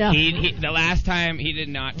 Yeah. He the last time he did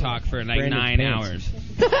not talk for like 9 hours.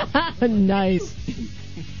 Nice.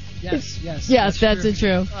 Yes. Yes, that's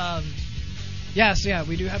true. Yes,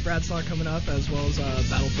 we do have Bradstock coming up, as well as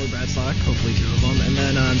Battle for Bradstock, hopefully 2 of them. And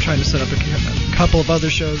then I'm trying to set up a couple of other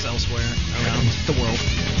shows elsewhere around the world.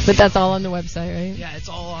 But that's all on the website, right? Yeah, it's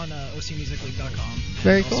all on ocmusicleague.com.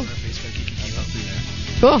 Very cool. Also our Facebook, you can keep up through there.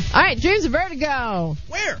 Cool. All right, Dreams of Vertigo.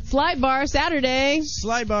 Where? Slide Bar Saturday.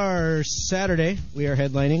 Slide Bar Saturday. We are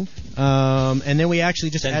headlining. And then we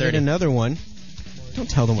actually just added another one. Don't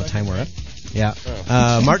tell them what time we're at. Yeah.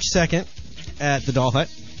 March 2nd at the Doll Hut.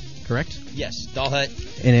 Correct? Yes, Doll Hut.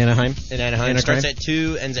 In Anaheim. Starts at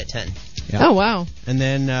 2, ends at 10. Yeah. Oh, wow. And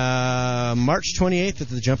then March 28th at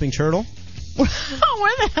the Jumping Turtle. Where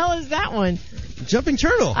the hell is that one? Jumping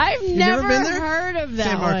Turtle. I've You've never been there? heard of that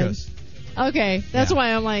San Marcos. one. Okay, that's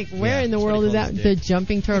why I'm like, where in the world is that? The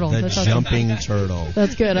Jumping Turtle. The That's Jumping Turtle.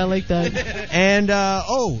 That's good. I like that. And,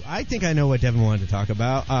 I think I know what Devin wanted to talk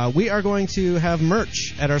about. We are going to have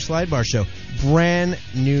merch at our Slide Bar show. Brand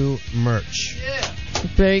new merch. Yeah.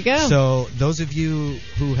 There you go. So those of you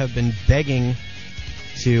who have been begging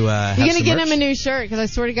to have you're going to get merch, him a new shirt, because I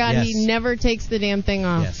swear to God, he never takes the damn thing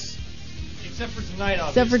off. Yes. Except for tonight, obviously.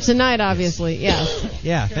 Except for tonight, obviously. Yes.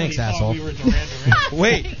 Yeah, thanks, asshole.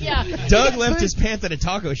 Wait. Yeah. Doug left his pants at a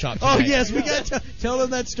taco shop tonight. Oh, yes, we got to tell them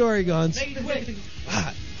that story, Gons.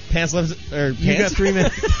 Pants left, You got 3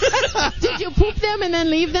 minutes. Did you poop them and then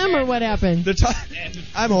leave them, or what happened?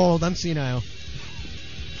 I'm old. I'm senile.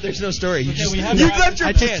 There's no story. You left your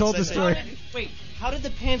I pants. Just told the story. Wait, how did the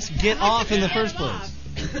pants get off in the first place?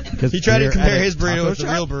 He tried to we're compare at a his burrito taco with the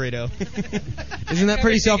shop? real burrito. Isn't that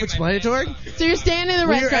pretty self-explanatory? So you're standing in the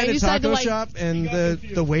We were restaurant. at a You decided taco to shop, and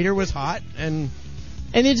the waiter was hot, and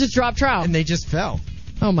they just dropped trout. And they just fell.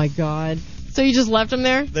 Oh, my God. So you just left them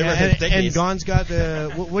there? And Gon's got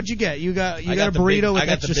the... What'd you get? You got a burrito with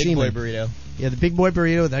extra semen. I got the big boy burrito. Yeah, the big boy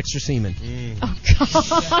burrito with extra semen. Oh,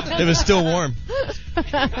 God. It was still warm.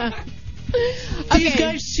 These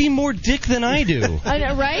guys see more dick than I do. I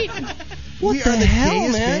know, right? What We the are the hell,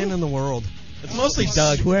 gayest man? band in the world. It's mostly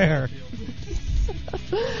Doug. I swear.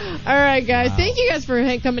 All right, guys. Thank you guys for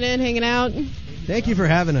coming in, hanging out. Thank you for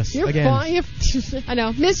having us You're again. fine. I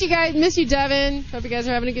know. Miss you guys. Miss you, Devin. Hope you guys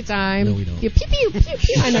are having a good time. No, we don't. You pew, pew, pew,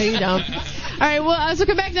 pew. I know you don't. All right. Well, so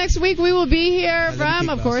come back next week. We will be here from,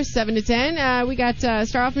 of course, 7 to 10. We got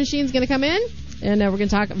Star Off Machine's going to come in, and we're going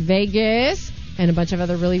to talk Vegas and a bunch of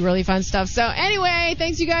other really, really fun stuff. So anyway,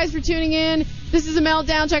 thanks you guys for tuning in. This is a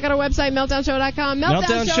Meltdown. Check out our website, meltdownshow.com.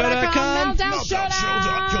 Meltdownshow.com.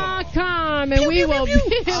 Meltdownshow.com. And we will be...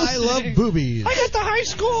 I love boobies. I got the high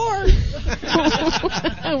score.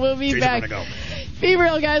 We'll be back. Be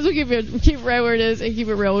real, guys. We'll keep it right where it is and keep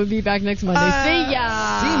it real. We'll be back next Monday. See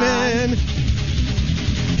ya. Seaman.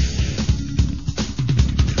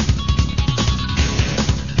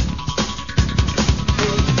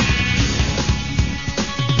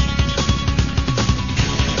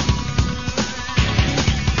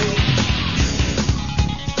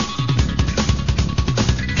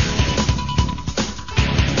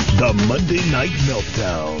 The Monday Night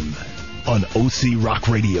Meltdown on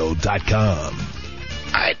OCRockRadio.com.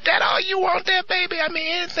 Alright, that all you want there, baby? I mean,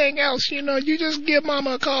 anything else, you just give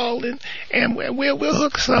Mama a call and we'll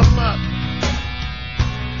hook something up.